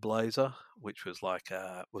called Ball Blazer, which was like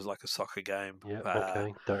a soccer game, yep.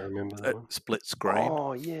 Okay, don't remember that one. split screen.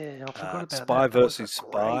 Oh yeah, I forgot about Spy that. That was a versus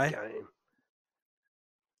great Spy. game.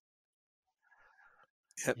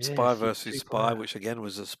 Yep, Spy Yes, versus two Spy, player. which again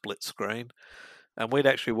was a split screen, and we'd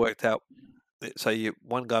actually worked out. So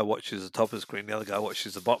one guy watches the top of the screen, the other guy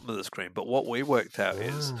watches the bottom of the screen. But what we worked out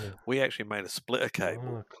is Ah, we actually made a splitter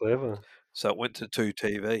cable, clever. so it went to two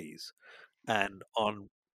TVs, and on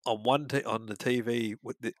the TV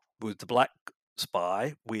with the black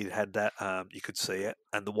spy, we had that you could see it,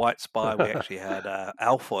 and the white spy we actually had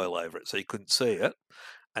alfoil over it, so you couldn't see it.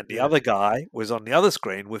 And the Yeah. other guy was on the other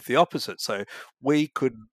screen with the opposite, so we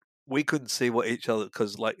couldn't we couldn't see what each other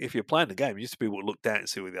because like if you're playing the game, you used to be able to look down and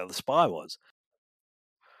see where the other spy was.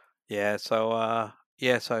 Yeah,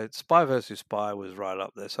 so Spy versus Spy was right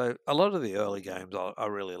up there. So a lot of the early games I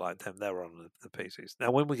really liked them. They were on the PCs.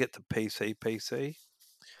 Now when we get to PC,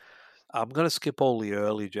 I'm going to skip all the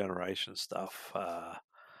early generation stuff.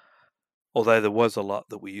 Although there was a lot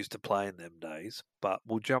that we used to play in them days, but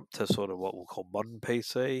we'll jump to sort of what we'll call modern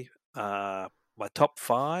PC. My top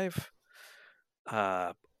five,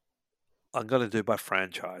 uh, I'm going to do by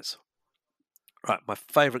franchise. Right, my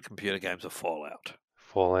favorite computer games are Fallout.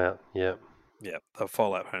 Fallout. Yep. Yeah, the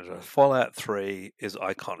Fallout franchise. Fallout 3 is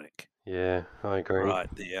iconic. Yeah, I agree. Right,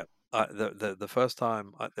 the first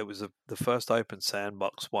time there was the first open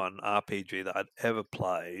sandbox one RPG that I'd ever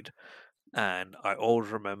played, and I always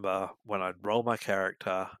remember when I'd roll my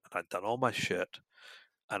character and I'd done all my shit,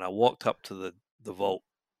 and I walked up to the vault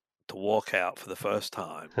to walk out for the first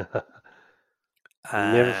time, You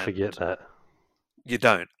never forget and that. you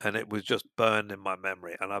don't, and it was just burned in my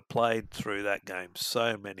memory, and I played through that game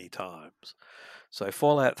so many times. So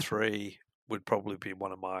Fallout 3 would probably be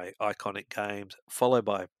one of my iconic games, followed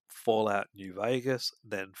by Fallout New Vegas,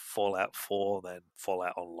 then Fallout 4, then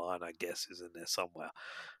Fallout Online, I guess, is in there somewhere.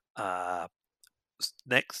 Uh,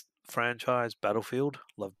 Next franchise, Battlefield.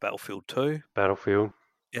 Love Battlefield 2. Battlefield.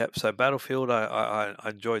 Yep, so Battlefield, I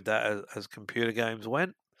enjoyed that as computer games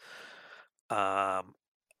went. Um,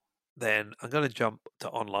 then I'm going to jump to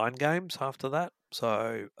online games after that.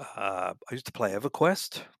 So I used to play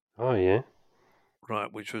EverQuest, Oh yeah.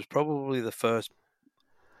 right, which was probably the first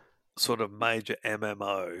sort of major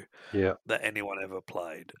MMO Yeah. that anyone ever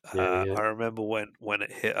played. Yeah. Yeah. I remember when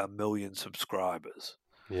it hit 1 million subscribers.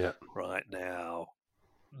 Yeah. Right now,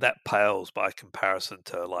 that pales by comparison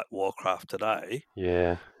to like Warcraft today,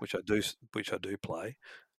 Yeah. which I do play.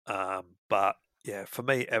 But yeah, for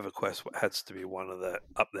me, EverQuest has to be one of the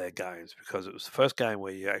up there games because it was the first game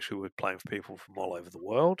where you actually were playing with people from all over the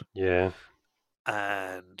world, Yeah.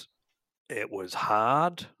 and it was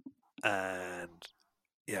hard, and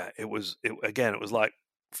yeah, it was like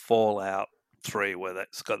Fallout 3, where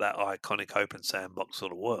that's got that iconic open sandbox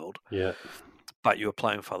sort of world, Yeah. but you were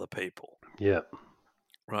playing with other people. Yeah.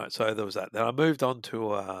 Right, so there was that. Then I moved on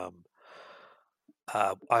to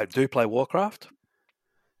I do play Warcraft,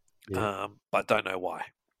 Yeah. but don't know why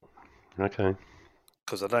Okay.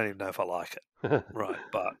 because I don't even know if I like it. Right,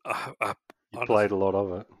 but You honest, played a lot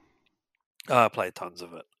of it. I play tons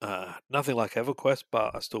of it. Nothing like EverQuest,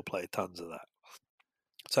 but I still play tons of that.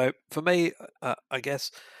 So for me, I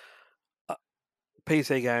guess uh,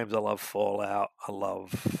 PC games. I love Fallout. I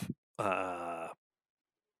love uh,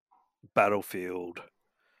 Battlefield.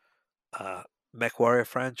 Uh, MechWarrior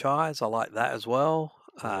franchise. I like that as well.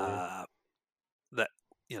 Yeah. That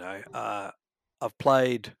you know, I've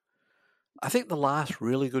played. I think the last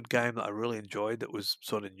really good game that I really enjoyed that was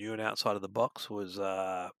sort of new and outside of the box was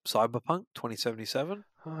Cyberpunk 2077,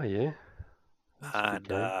 Oh yeah. That's a good and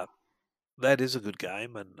game. that is a good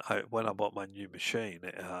game. And when I bought my new machine,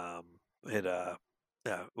 it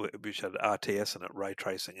yeah, which had RTS in it, ray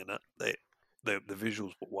tracing in it. The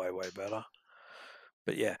visuals were way better.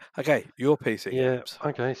 But yeah, okay, your PC Yeah. games.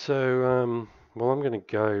 Okay. So well, I'm gonna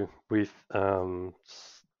go with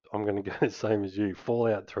I'm gonna go the same as you.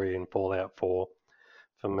 Fallout 3 and Fallout 4.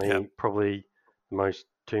 For Yep, me, probably the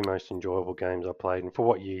two most enjoyable games I played. And for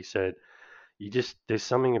what you said, you just there's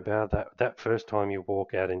something about that first time you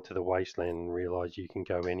walk out into the wasteland and realize you can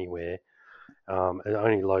go anywhere. It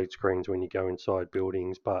only loads screens when you go inside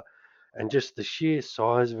buildings, but and just the sheer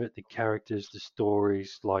size of it, the characters, the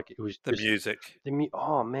stories, like it was The just music.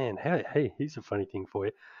 oh man, hey, here's a funny thing for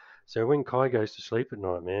you. So when Kai goes to sleep at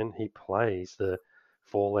night, man, he plays the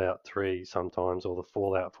Fallout 3 sometimes or the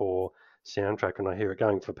Fallout 4 soundtrack, and I hear it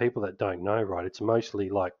going. For people that don't know, right, it's mostly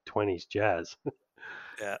like 20s jazz.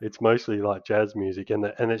 Yeah. It's mostly like jazz music, and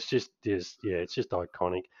it's just yeah, it's just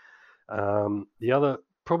iconic. The other,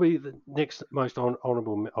 probably the next most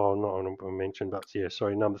honourable, oh, not honourable mention, but yeah,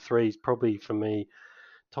 sorry, number three is probably for me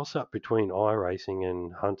toss up between iRacing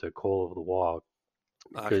and Hunter Call of the Wild,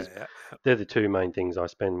 because Okay. Yeah. they're the two main things I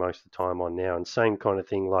spend most of the time on now. And same kind of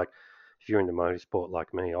thing, like if you're into motorsport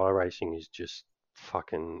like me, iRacing is just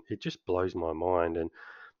fucking, it just blows my mind. And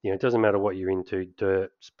it doesn't matter what you're into,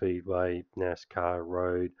 dirt, speedway, NASCAR,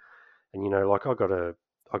 road, and like I got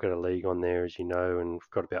a league on there, as you know, and we've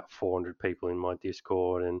got about 400 people in my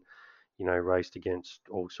Discord, and raced against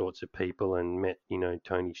all sorts of people and met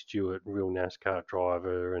Tony Stewart, real NASCAR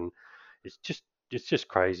driver, and it's just it's just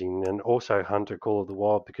crazy. And also Hunter Call of the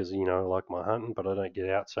Wild, because I like my hunting, but I don't get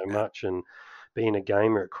out so Yeah. much. And being a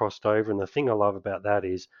gamer, it crossed over. And the thing I love about that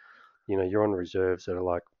is you're on reserves that are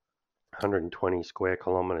like 120 square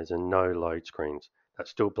kilometers and no load screens. That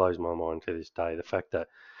still blows my mind to this day. The fact that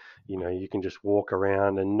you can just walk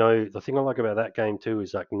around, and the thing I like about that game too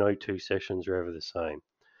is like no two sessions are ever the same.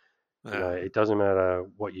 Yeah. It doesn't matter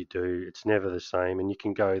what you do, it's never the same. And you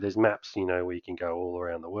can go, there's maps, where you can go all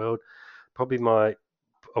around the world. Probably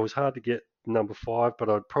I was hard to get number five, but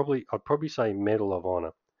I'd probably say Medal of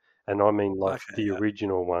Honor. And I mean like Okay. the Yeah.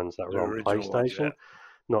 original ones that The were on original ones. Yeah. PlayStation,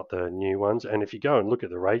 not the new ones. And if you go and look at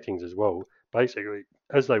the ratings as well, basically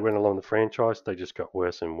as they went along the franchise, they just got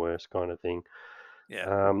worse and worse kind of thing.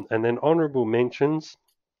 Yeah. And then honorable mentions.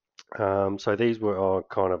 So these were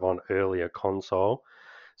kind of on earlier console.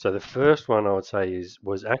 So the first one I would say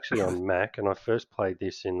was actually on Mac, and I first played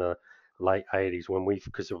this in the late 80s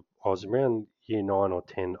because I was around year 9 or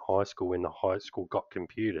 10 high school when the high school got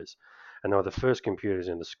computers, and they were the first computers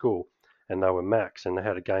in the school, and they were Macs, and they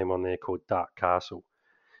had a game on there called Dark Castle,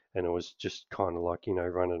 and it was just kind of like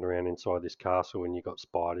running around inside this castle, and you got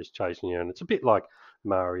spiders chasing you, and it's a bit like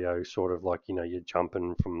Mario, sort of like you're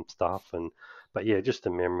jumping from stuff, and but yeah, just the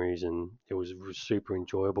memories, and it was super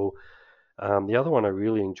enjoyable. The other one I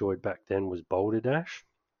really enjoyed back then was Boulder Dash.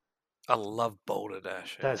 I love Boulder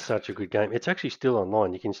Dash. That's Yeah. such a good game. It's actually still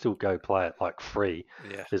online. You can still go play it like free.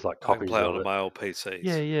 Yeah. There's like I can copies play of on it. my old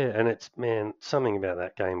Yeah, PCs. yeah, and it's, man, something about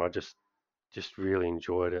that game. I just really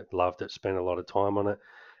enjoyed it, loved it, spent a lot of time on it.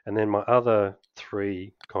 And then my other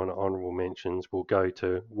three kind of honorable mentions will go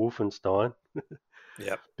to Wolfenstein,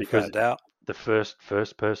 Yep. because Without doubt. the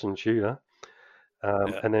first person shooter,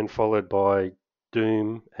 Yeah. and then followed by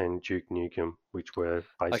Doom and Duke Nukem, which were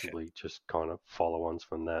Okay. basically just kind of follow-ons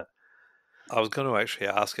from that. I was going to actually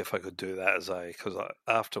ask if I could do that because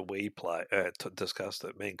after we discussed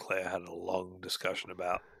it, me and Claire had a long discussion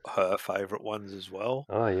about her favourite ones as well,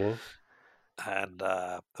 Oh yeah, and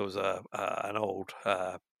there was an old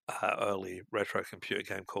early retro computer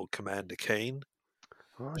game called Commander Keen.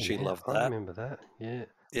 oh She yeah, loved I that, remember that. Yeah,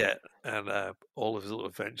 yeah, and all of his little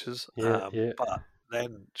adventures. yeah, yeah. But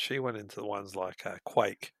then she went into the ones like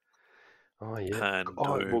Quake Oh yeah. and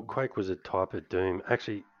Oh well, Doom. Quake was a type of Doom.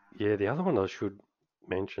 Actually, yeah. The other one I should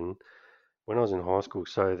mention, when I was in high school,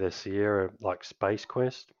 so the Sierra, like Space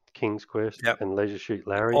Quest, King's Quest, Yep, and Leisure Suit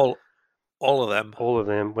Larry, all of them. all of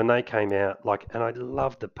them, when they came out, like, and I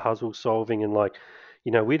loved the puzzle solving, and like,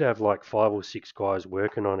 we'd have like five or six guys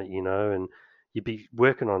working on it, and you'd be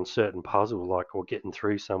working on certain puzzle, like, or getting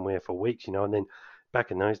through somewhere for weeks, and then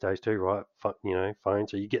back in those days too, right? Phone.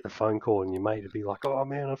 So you get the phone call, and your mate would be like, "Oh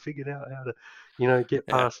man, I figured out how to, get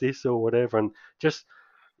Yeah, past this or whatever," and just,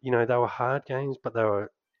 they were hard games, but it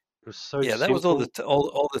was so yeah, that was all the simple. t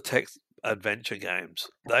all the text adventure games.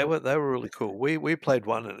 They were really cool. We played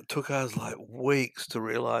one and it took us like weeks to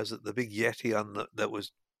realize that the big yeti that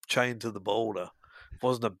was chained to the boulder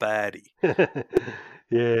wasn't a baddie.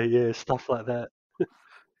 Yeah, yeah, stuff like that.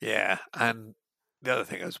 Yeah, and the other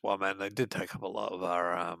thing is, well, man, they did take up a lot of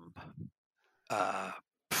our uh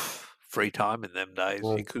free time in them days. You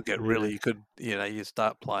Well, could get yeah, really, you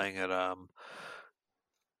start playing at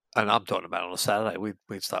and I'm talking about on a Saturday.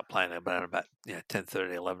 We'd start playing about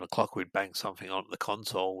 10:30, 11 o'clock. We'd bang something onto the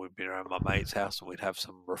console. We'd be around my mate's house and we'd have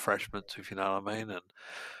some refreshments, if you know what I mean.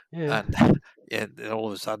 yeah. And yeah, then all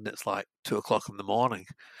of a sudden it's like 2 o'clock in the morning.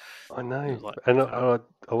 I It know, was like, and I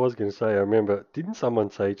was going to say, I remember, didn't someone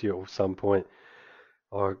say to you at some point,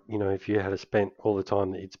 Or, if you had spent all the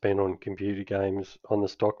time that you'd spent on computer games on the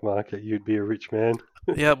stock market, you'd be a rich man.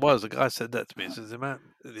 Yeah, it was. The guy said that to me. He says the amount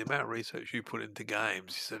of research you put into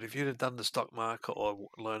games. He said if you'd have done the stock market or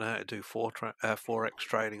learn how to do forex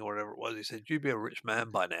trading or whatever it was, he said you'd be a rich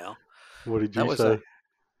man by now. What did That you was a. say?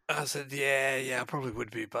 I said, yeah, I probably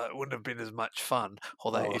would be, but it wouldn't have been as much fun.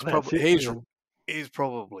 Although Oh, he's that's probably it, he's man. he's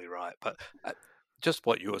probably right. But uh, just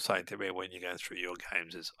what you were saying to me when you're going through your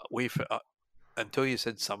games is until you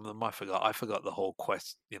said some of them, I forgot. I forgot the whole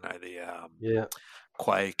quest. The Yeah,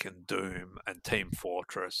 Quake and Doom and Team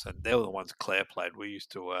Fortress, and they were the ones Claire played. We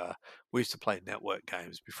used to play network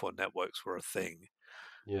games before networks were a thing,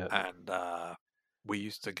 yeah. and we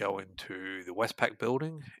used to go into the Westpac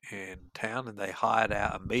building in town, and they hired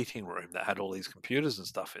out a meeting room that had all these computers and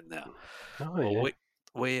stuff in there. Oh, Well, yeah,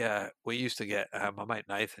 we used to get my mate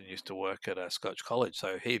Nathan used to work at a Scotch college,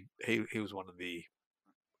 so he was one of the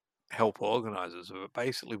help organisers of it.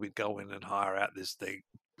 Basically, we'd go in and hire out this thing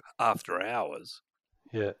after hours,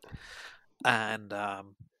 yeah. and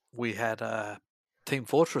we had Team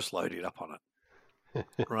Fortress loaded up on it.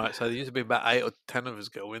 Right, so there used to be about 8 or 10 of us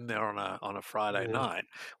go in there on a Friday Yeah, night.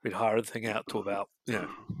 We'd hire the thing out to about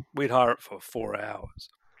we'd hire it for 4 hours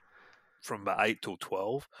from about 8 till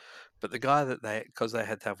 12. But the guy that because they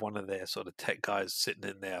had to have one of their sort of tech guys sitting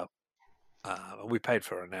in there, and we paid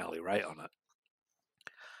for an hourly rate on it.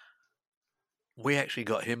 We actually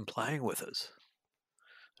got him playing with us.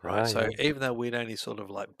 Right, oh, so yeah, even though we'd only sort of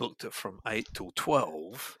like booked it from 8 till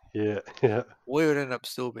 12, yeah, yeah. we would end up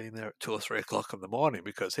still being there at 2 or 3 o'clock in the morning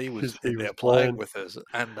because he was Because in he was there playing playing. with us.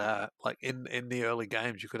 And like in the early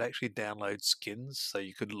games, you could actually download skins so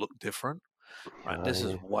you could look different. Right, Oh, this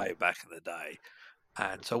is yeah. way back in the day,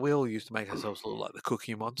 and so we all used to make ourselves look like the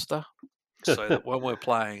Cookie Monster. So that when we're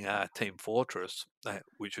playing Team Fortress,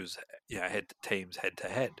 which was teams head to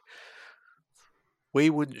head, we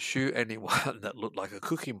wouldn't shoot anyone that looked like a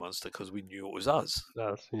Cookie Monster because we knew it was us.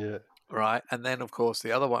 That's, yeah. Right, and then of course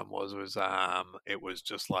the other one was it was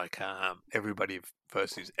just like everybody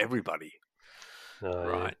versus everybody, Oh,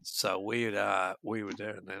 yeah. right? So we were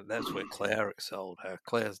there, and then that's where Claire excelled.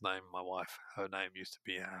 Claire's name, my wife, her name used to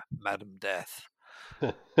be Madam Death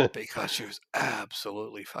because she was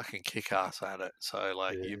absolutely fucking kick ass at it. So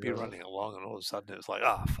like Yeah, you'd be right. running along, and all of a sudden it's like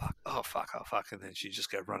oh fuck, oh fuck, oh fuck, and then she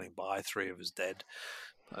just go running by, three of us dead.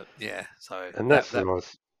 But yeah, so And that that's that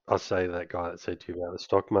what I say to that guy that said to you about the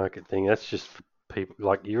stock market thing. That's just for people,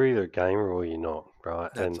 like, you're either a gamer or you're not, right?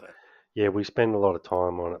 that's And it. yeah, we spend a lot of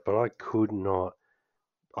time on it, but I couldn't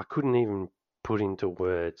even put into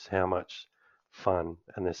words how much fun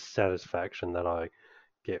and the satisfaction that I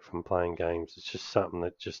get from playing games. It's just something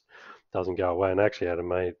that just doesn't go away. And I actually had a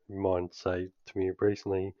mate of mine say to me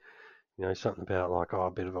recently, something about like, oh,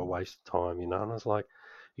 a bit of a waste of time, and I was like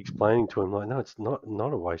explaining to him like, no, it's not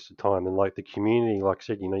a waste of time. And like the community, like I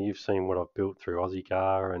said, you've seen what I've built through Aussie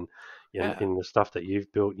Car and Yeah, in the stuff that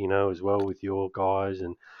you've built, as well with your guys.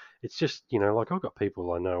 And it's just, like I've got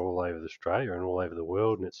people I know all over Australia and all over the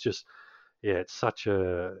world, and it's just, yeah, it's such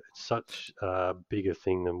a bigger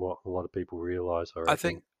thing than what a lot of people realise, I I reckon.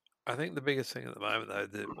 think I think the biggest thing at the moment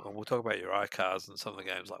though, and we'll talk about your iCars and some of the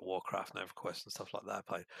games like Warcraft and EverQuest and stuff like that I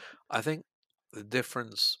play. I think the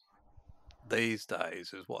difference these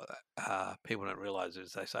days is what people don't realize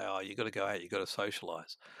is they say, "Oh, you got to go out, you got to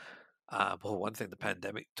socialize." Well, one thing the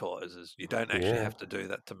pandemic taught us is you don't actually Yeah, have to do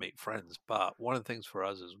that to meet friends. But one of the things for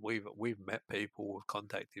us is we've met people, we've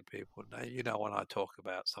contacted people. Now, when I talk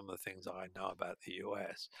about some of the things I know about the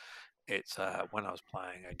US, it's when I was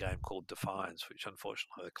playing a game called Defiance, which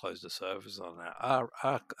unfortunately they closed the servers on.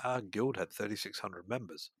 Our guild had 3,600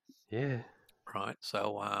 members, yeah, right?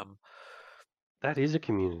 So that is a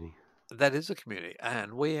community. that is a community,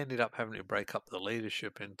 and we ended up having to break up the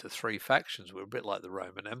leadership into three factions. We're a bit like the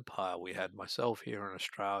Roman Empire. We had myself here in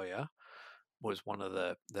Australia was one of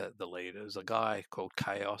the leaders. A guy called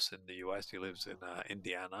Chaos in the US. He lives in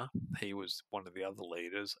Indiana. He was one of the other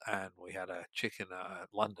leaders, and we had a chick in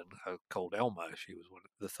London called Elmo. She was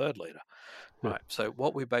the third leader. Right. So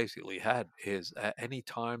what we basically had is at any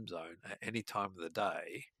time zone, at any time of the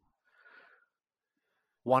day,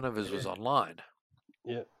 one of us Yeah, was online.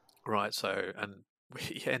 yeah. Right. So and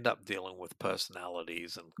we end up dealing with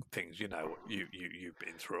personalities and things. You've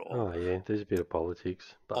been through it all. Oh, yeah, there's a bit of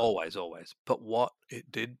politics, but Always, always. But what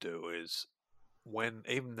it did do is when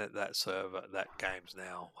even that server that game's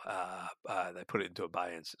now they put it into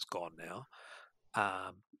abeyance, it's gone now.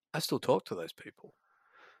 I still talk to those people,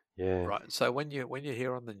 yeah, right? So when you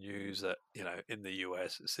hear on the news that in the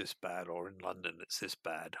US it's this bad or in London it's this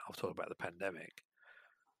bad, I'll talk about the pandemic.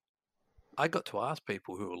 I got to ask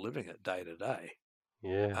people who are living it day to day.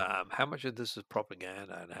 Yeah. How much of this is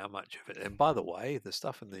propaganda and how much of it? And by the way, the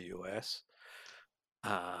stuff in the US,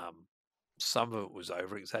 um, some of it was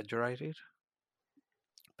over exaggerated.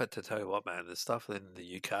 But to tell you what, man, the stuff in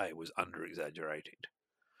the UK was under exaggerated.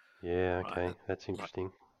 Yeah. Right? Okay. That's Like,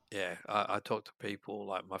 interesting. yeah, I talk to people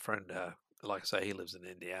like my friend, like I say, he lives in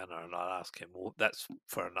Indiana, and I'd ask him, well, that's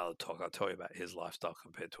for another talk. I'll tell you about his lifestyle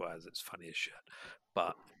compared to ours. It's funny as shit.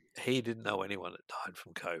 But he didn't know anyone that died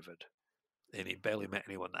from COVID, and he barely met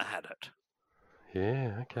anyone that had it.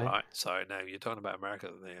 Yeah. Okay. Right. So now you're talking about America,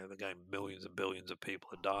 they're going millions and billions of people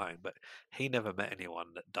are dying, but he never met anyone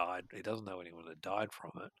that died. He doesn't know anyone that died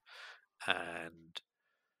from it. And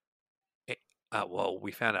it, well,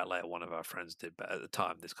 we found out later one of our friends did, but at the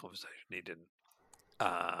time, this conversation, he didn't.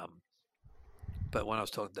 Um, but when I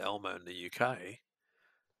was talking to Elmo in the UK,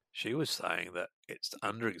 she was saying that it's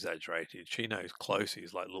under exaggerated. She knows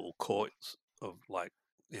closies like little courts of like,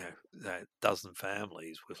 a dozen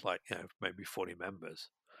families with like, maybe 40 members,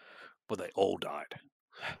 but they all died.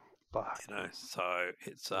 Fuck. So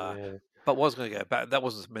it's Yeah. but was going to go back. That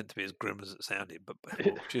wasn't meant to be as grim as it sounded, but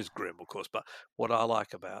well, which is grim, of course. But what I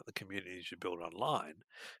like about the communities you build online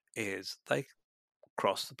is they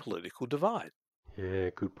cross the political divide.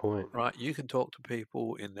 Yeah. Good point. Right, you can talk to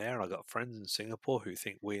people in there. I got friends in Singapore who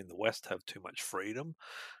think we in the West have too much freedom,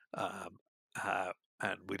 um, uh,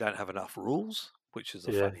 and we don't have enough rules, which is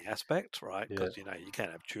a Yeah. funny aspect, right? Yeah. Because you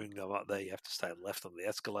can't have chewing gum up there. You have to stay left on the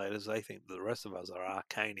escalators. They think that the rest of us are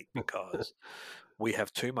arcanic because we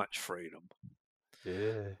have too much freedom.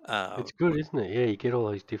 Yeah. Uh, It's good, isn't it? Yeah. You get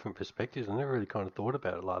all these different perspectives. I never really kind of thought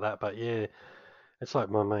about it like that, but yeah, it's like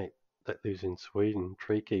my mate that lives in Sweden,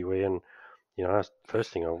 tree kiwi, and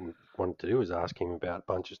first thing I wanted to do was ask him about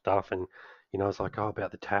a bunch of stuff, and I was like, oh,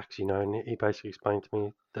 about the tax, and he basically explained to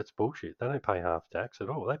me that's bullshit. They don't pay half tax at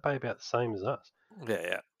all. They pay about the same as us. yeah,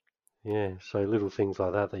 yeah, Yeah, so little things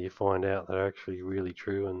like that you find out that are actually really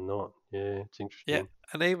true and not. Yeah, it's yeah. interesting.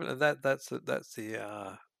 And even that's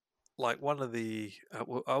the like one of the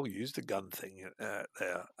well, I'll use the gun thing there.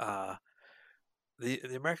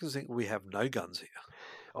 The Americans think we have no guns here.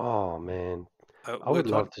 Oh man, I We're would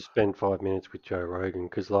love talking, to spend 5 minutes with Joe Rogan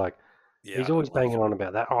because like yeah, he's I don't always believe banging on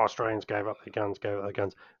about that. Oh, Australians gave up their guns, gave up their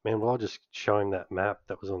guns. Man, well, I'll just show him that map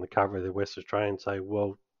that was on the cover of the West Australian and say,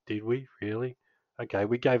 well, did we really? Okay,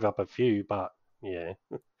 we gave up a few, but yeah,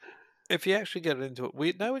 if you actually get into it,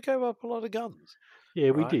 we gave up a lot of guns,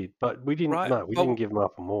 yeah, we right? did, but we didn't. Right, No, we didn't but give them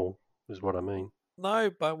up them all. Is what I mean.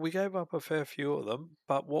 no, but we gave up a fair few of them.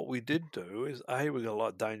 But what we did do is, we got a lot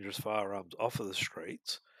of dangerous firearms off of the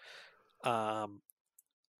streets, um,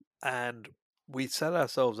 and we set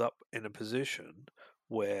ourselves up in a position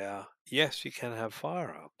where yes, you can have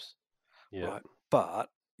firearms, Yeah, right? But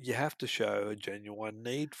you have to show a genuine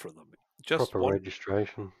need for them. Just proper one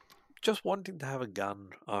registration. just wanting to have a gun,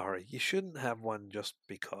 Ari, you shouldn't have one just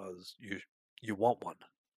because you want one,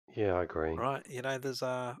 Yeah, I agree. right?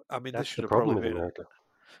 I mean, this That's the should have problem probably with been, America.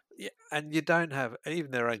 yeah, and you don't have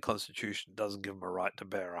even their own constitution doesn't give them a right to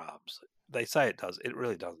bear arms. They say it does, it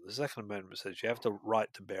really doesn't. The Second Amendment says you have the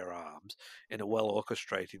right to bear arms in a well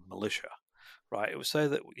orchestrated militia, right? It was so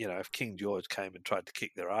that if King George came and tried to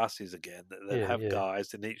kick their asses again, that they'd Yeah, have yeah,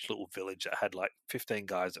 guys in each little village that had like 15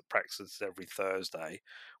 guys that practiced every Thursday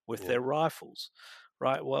with yeah, their rifles,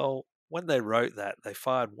 right? Well, when they wrote that, they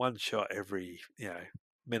fired one shot every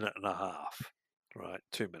minute and a half, right?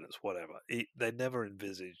 2 minutes, whatever. They never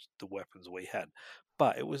envisaged the weapons we had.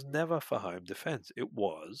 But it was never for home defense. It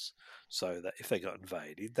was so that if they got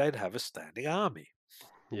invaded, they'd have a standing army.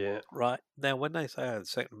 yeah, Right. Now, when they say the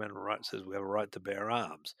Second Amendment right says we have a right to bear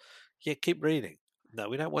arms, yeah, keep reading. No,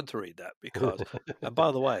 we don't want to read that because, and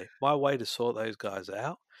by the way, my way to sort those guys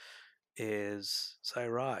out is say,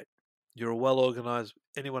 right, you're a well organized,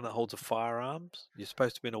 anyone that holds a firearms, you're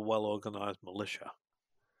supposed to be in a well organized militia.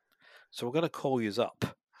 So we're going to call you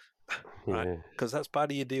up, right? yeah, Because that's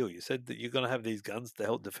part of your deal. You said that you're going to have these guns to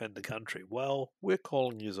help defend the country. Well, we're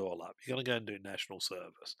calling you all up. You're going to go and do national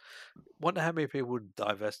service. Wonder how many people would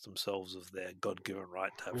divest themselves of their God-given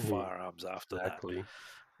right to have yeah, firearms after that, exactly.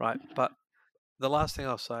 right? But the last thing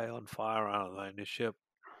I'll say on firearm ownership: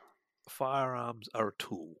 firearms are a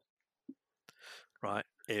tool, right?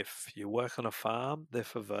 If you work on a farm, they're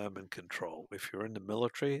for vermin control. If you're in the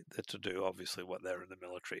military, they're to do obviously what they're in the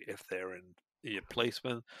military. If they're in your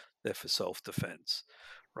policeman, they're for self-defense,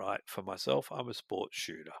 right? For myself, I'm a sports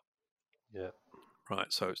shooter, Yeah,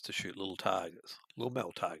 right? So it's to shoot little targets, little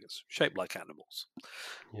metal targets shaped like animals,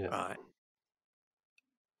 yeah, right?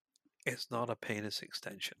 It's not a penis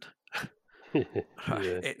extension.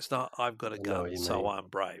 Yeah, It's not I've got a I know gun, what you so mean. I'm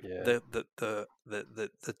brave. Yeah,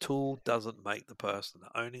 The tool doesn't make the person.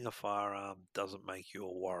 Owning a firearm doesn't make you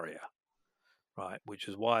a warrior, right? Which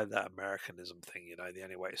is why that Americanism thing, the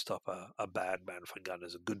only way to stop a bad man for gun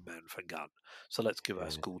is a good man for gun. So let's give our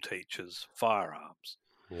yeah, school teachers firearms.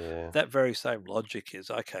 yeah, That very same logic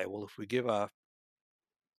is okay, well, if we give our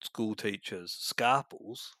school teachers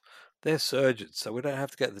scalpels, they're surgeons, so we don't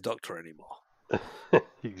have to go to the doctor anymore.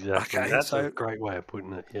 exactly. Okay, That's a so great way of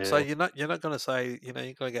putting it. so Yeah, you're not going to say, you're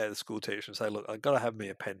going to go to the school teacher and say, look, I've got to have my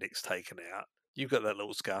appendix taken out. You've got that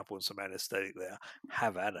little scalpel and some anesthetic there.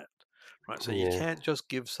 Have at it, right? So you yeah, can't just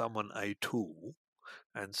give someone a tool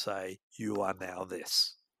and say you are now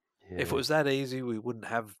this. If it yeah, was that easy, we wouldn't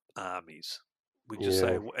have armies. We just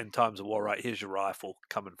say yeah, in times of war, right? Here's your rifle,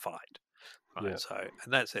 come and fight. Right. yeah, So,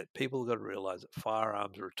 and that's it. People have got to realize that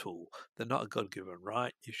firearms are a tool. They're not a God given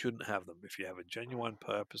right. You shouldn't have them. If you have a genuine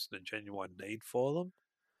purpose and a genuine need for them,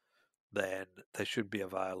 then they should be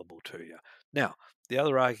available to you. Now, the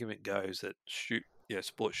other argument goes that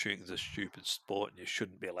sports shooting is a stupid sport and you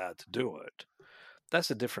shouldn't be allowed to do it.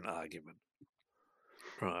 That's a different argument,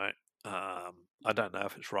 right? I don't know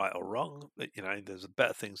if it's right or wrong, but there's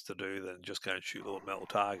better things to do than just go and shoot little metal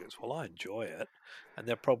targets. Well, I enjoy it, and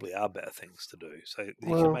there probably are better things to do. So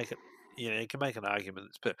you can Well, make it, you can make an argument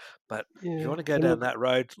that's better. But if you yeah, want to go and down look, that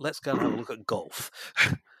road, let's go and have a look at golf.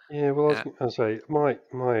 yeah. Well, Yeah, I was say my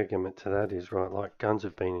argument to that is right. Like guns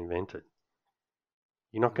have been invented.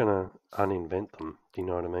 You're not going mm, to uninvent them. Do you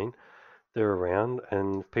know what I mean? They're around,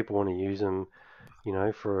 and if people want to use them,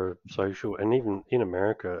 for social, and even in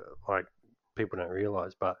America, like people don't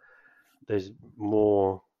realize, but there's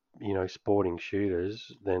more, sporting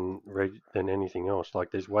shooters than anything else.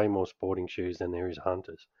 Like there's way more sporting shooters than there is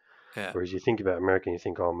hunters. yeah, Whereas you think about America, and you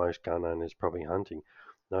think, oh, most gun owners probably hunting.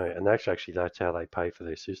 No, and actually that's how they pay for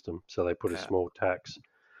their system. So they put a yeah. small tax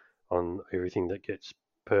on everything that gets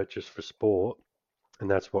purchased for sport, and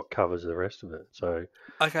that's what covers the rest of it. So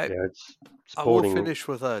Okay, yeah, it's I will sporting. finish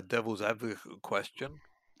with a devil's advocate question.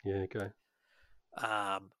 Yeah, okay.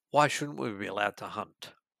 Why shouldn't we be allowed to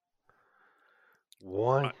hunt?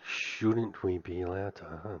 Why Right, shouldn't we be allowed to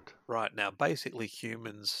hunt? right now, basically,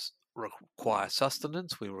 humans require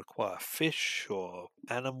sustenance. We require fish or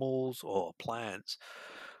animals or plants.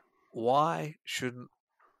 Why shouldn't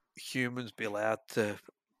humans be allowed to,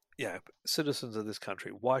 citizens of this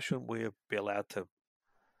country, why shouldn't we be allowed to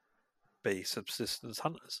be subsistence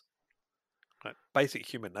hunters? Right? Basic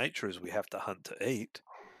human nature is we have to hunt to eat.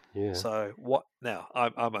 Yeah, So what now?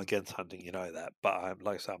 I'm against hunting, you know that, but I'm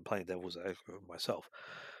like I say, I'm playing devil's advocate myself.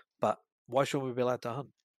 But why shouldn't we be allowed to hunt?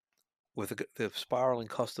 With the spiraling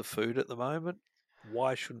cost of food at the moment,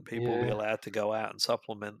 why shouldn't people be yeah, allowed to go out and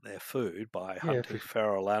supplement their food by yeah, hunting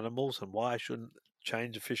feral animals? And why shouldn't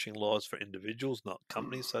change the fishing laws for individuals, not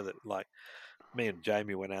companies? So that, like, me and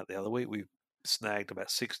Jamie went out the other week, we snagged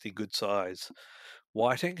about 60 good size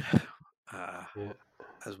whiting, uh, yeah,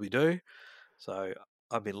 as we do. So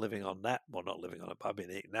I've been living on that. Well, not living on it, but I've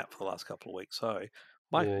been eating that for the last couple of weeks. So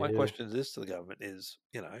yeah, my yeah, question is to the government is,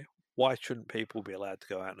 why shouldn't people be allowed to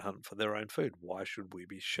go out and hunt for their own food? Why should we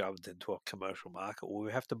be shoved into a commercial market where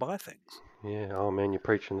we have to buy things? yeah. Oh man, you're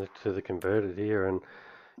preaching to the converted here, and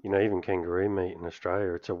even kangaroo meat in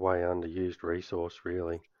Australia, it's a way underused resource,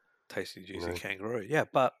 really. Tasty, You juicy know. kangaroo. Yeah,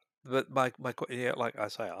 but yeah, like I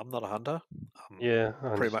say, I'm not a hunter. I'm Yeah, I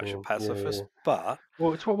pretty much a understand. Yeah, yeah. pacifist. But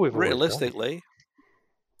Well, it's what we've always done. realistically,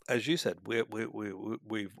 as you said,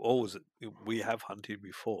 we've always we have hunted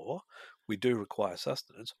before. We do require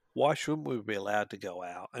sustenance. Why shouldn't we be allowed to go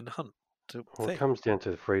out and hunt to Well, it thing? comes down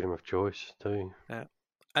to the freedom of choice too. Yeah.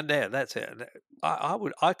 And there, that's it. And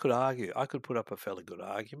I could argue, I could put up a fairly good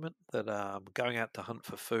argument that going out to hunt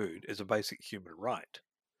for food is a basic human right,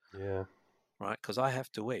 Yeah, right? Because I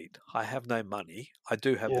have to eat. I have no money. I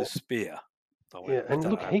do have yeah, this spear. yeah. And That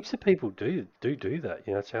look, I heaps of people do that.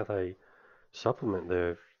 That's how they supplement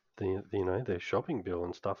their shopping bill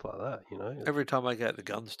and stuff like that. It's every time I go to the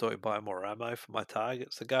gun store to buy more ammo for my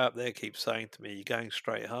targets, the guy up there keeps saying to me, "You're going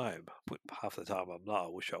straight home." Half the time I'm not. I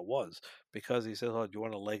wish I was, because he says, "Oh, do you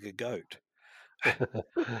want a leg of goat?"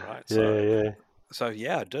 Right. yeah, So, yeah.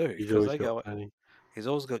 yeah, I do, He's because always they got go. plenty. He's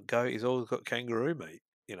always got goat. He's always got kangaroo meat.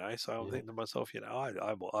 So I'm Yeah, thinking to myself,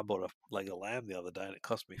 I bought a leg of lamb the other day, and it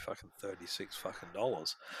cost me fucking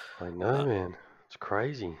 $36. I know, Uh, man. It's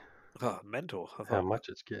crazy mental. I how thought, much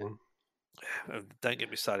it's getting. don't get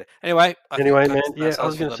me started. Anyway, I think Anyway, man. Yeah, that's I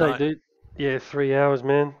was us for gonna the say, night. dude. Yeah, 3 hours,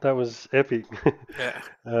 man. That was epic. Yeah.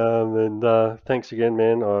 And thanks again,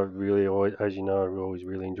 man. I really always, as you know, I always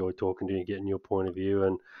really enjoy talking to you, getting your point of view,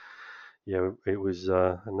 and yeah, it was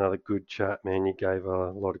another good chat, man. You gave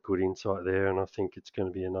a lot of good insight there, and I think it's going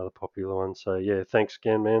to be another popular one. So yeah, thanks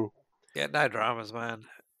again, man. Yeah, no dramas, man.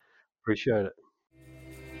 Appreciate it.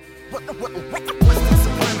 Western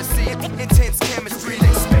supremacy, intense chemistry.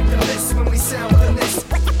 Expect the list when we sound the list.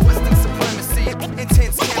 Western supremacy,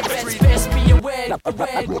 intense chemistry. Best be aware.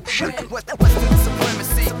 Western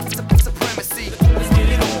supremacy, supremacy.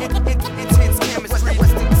 Intense chemistry.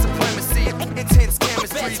 Western supremacy, intense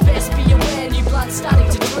chemistry. Best be aware. New blood starting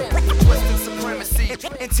to drip. Western supremacy,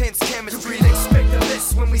 intense chemistry. Expect the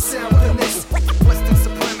list when we sound the list.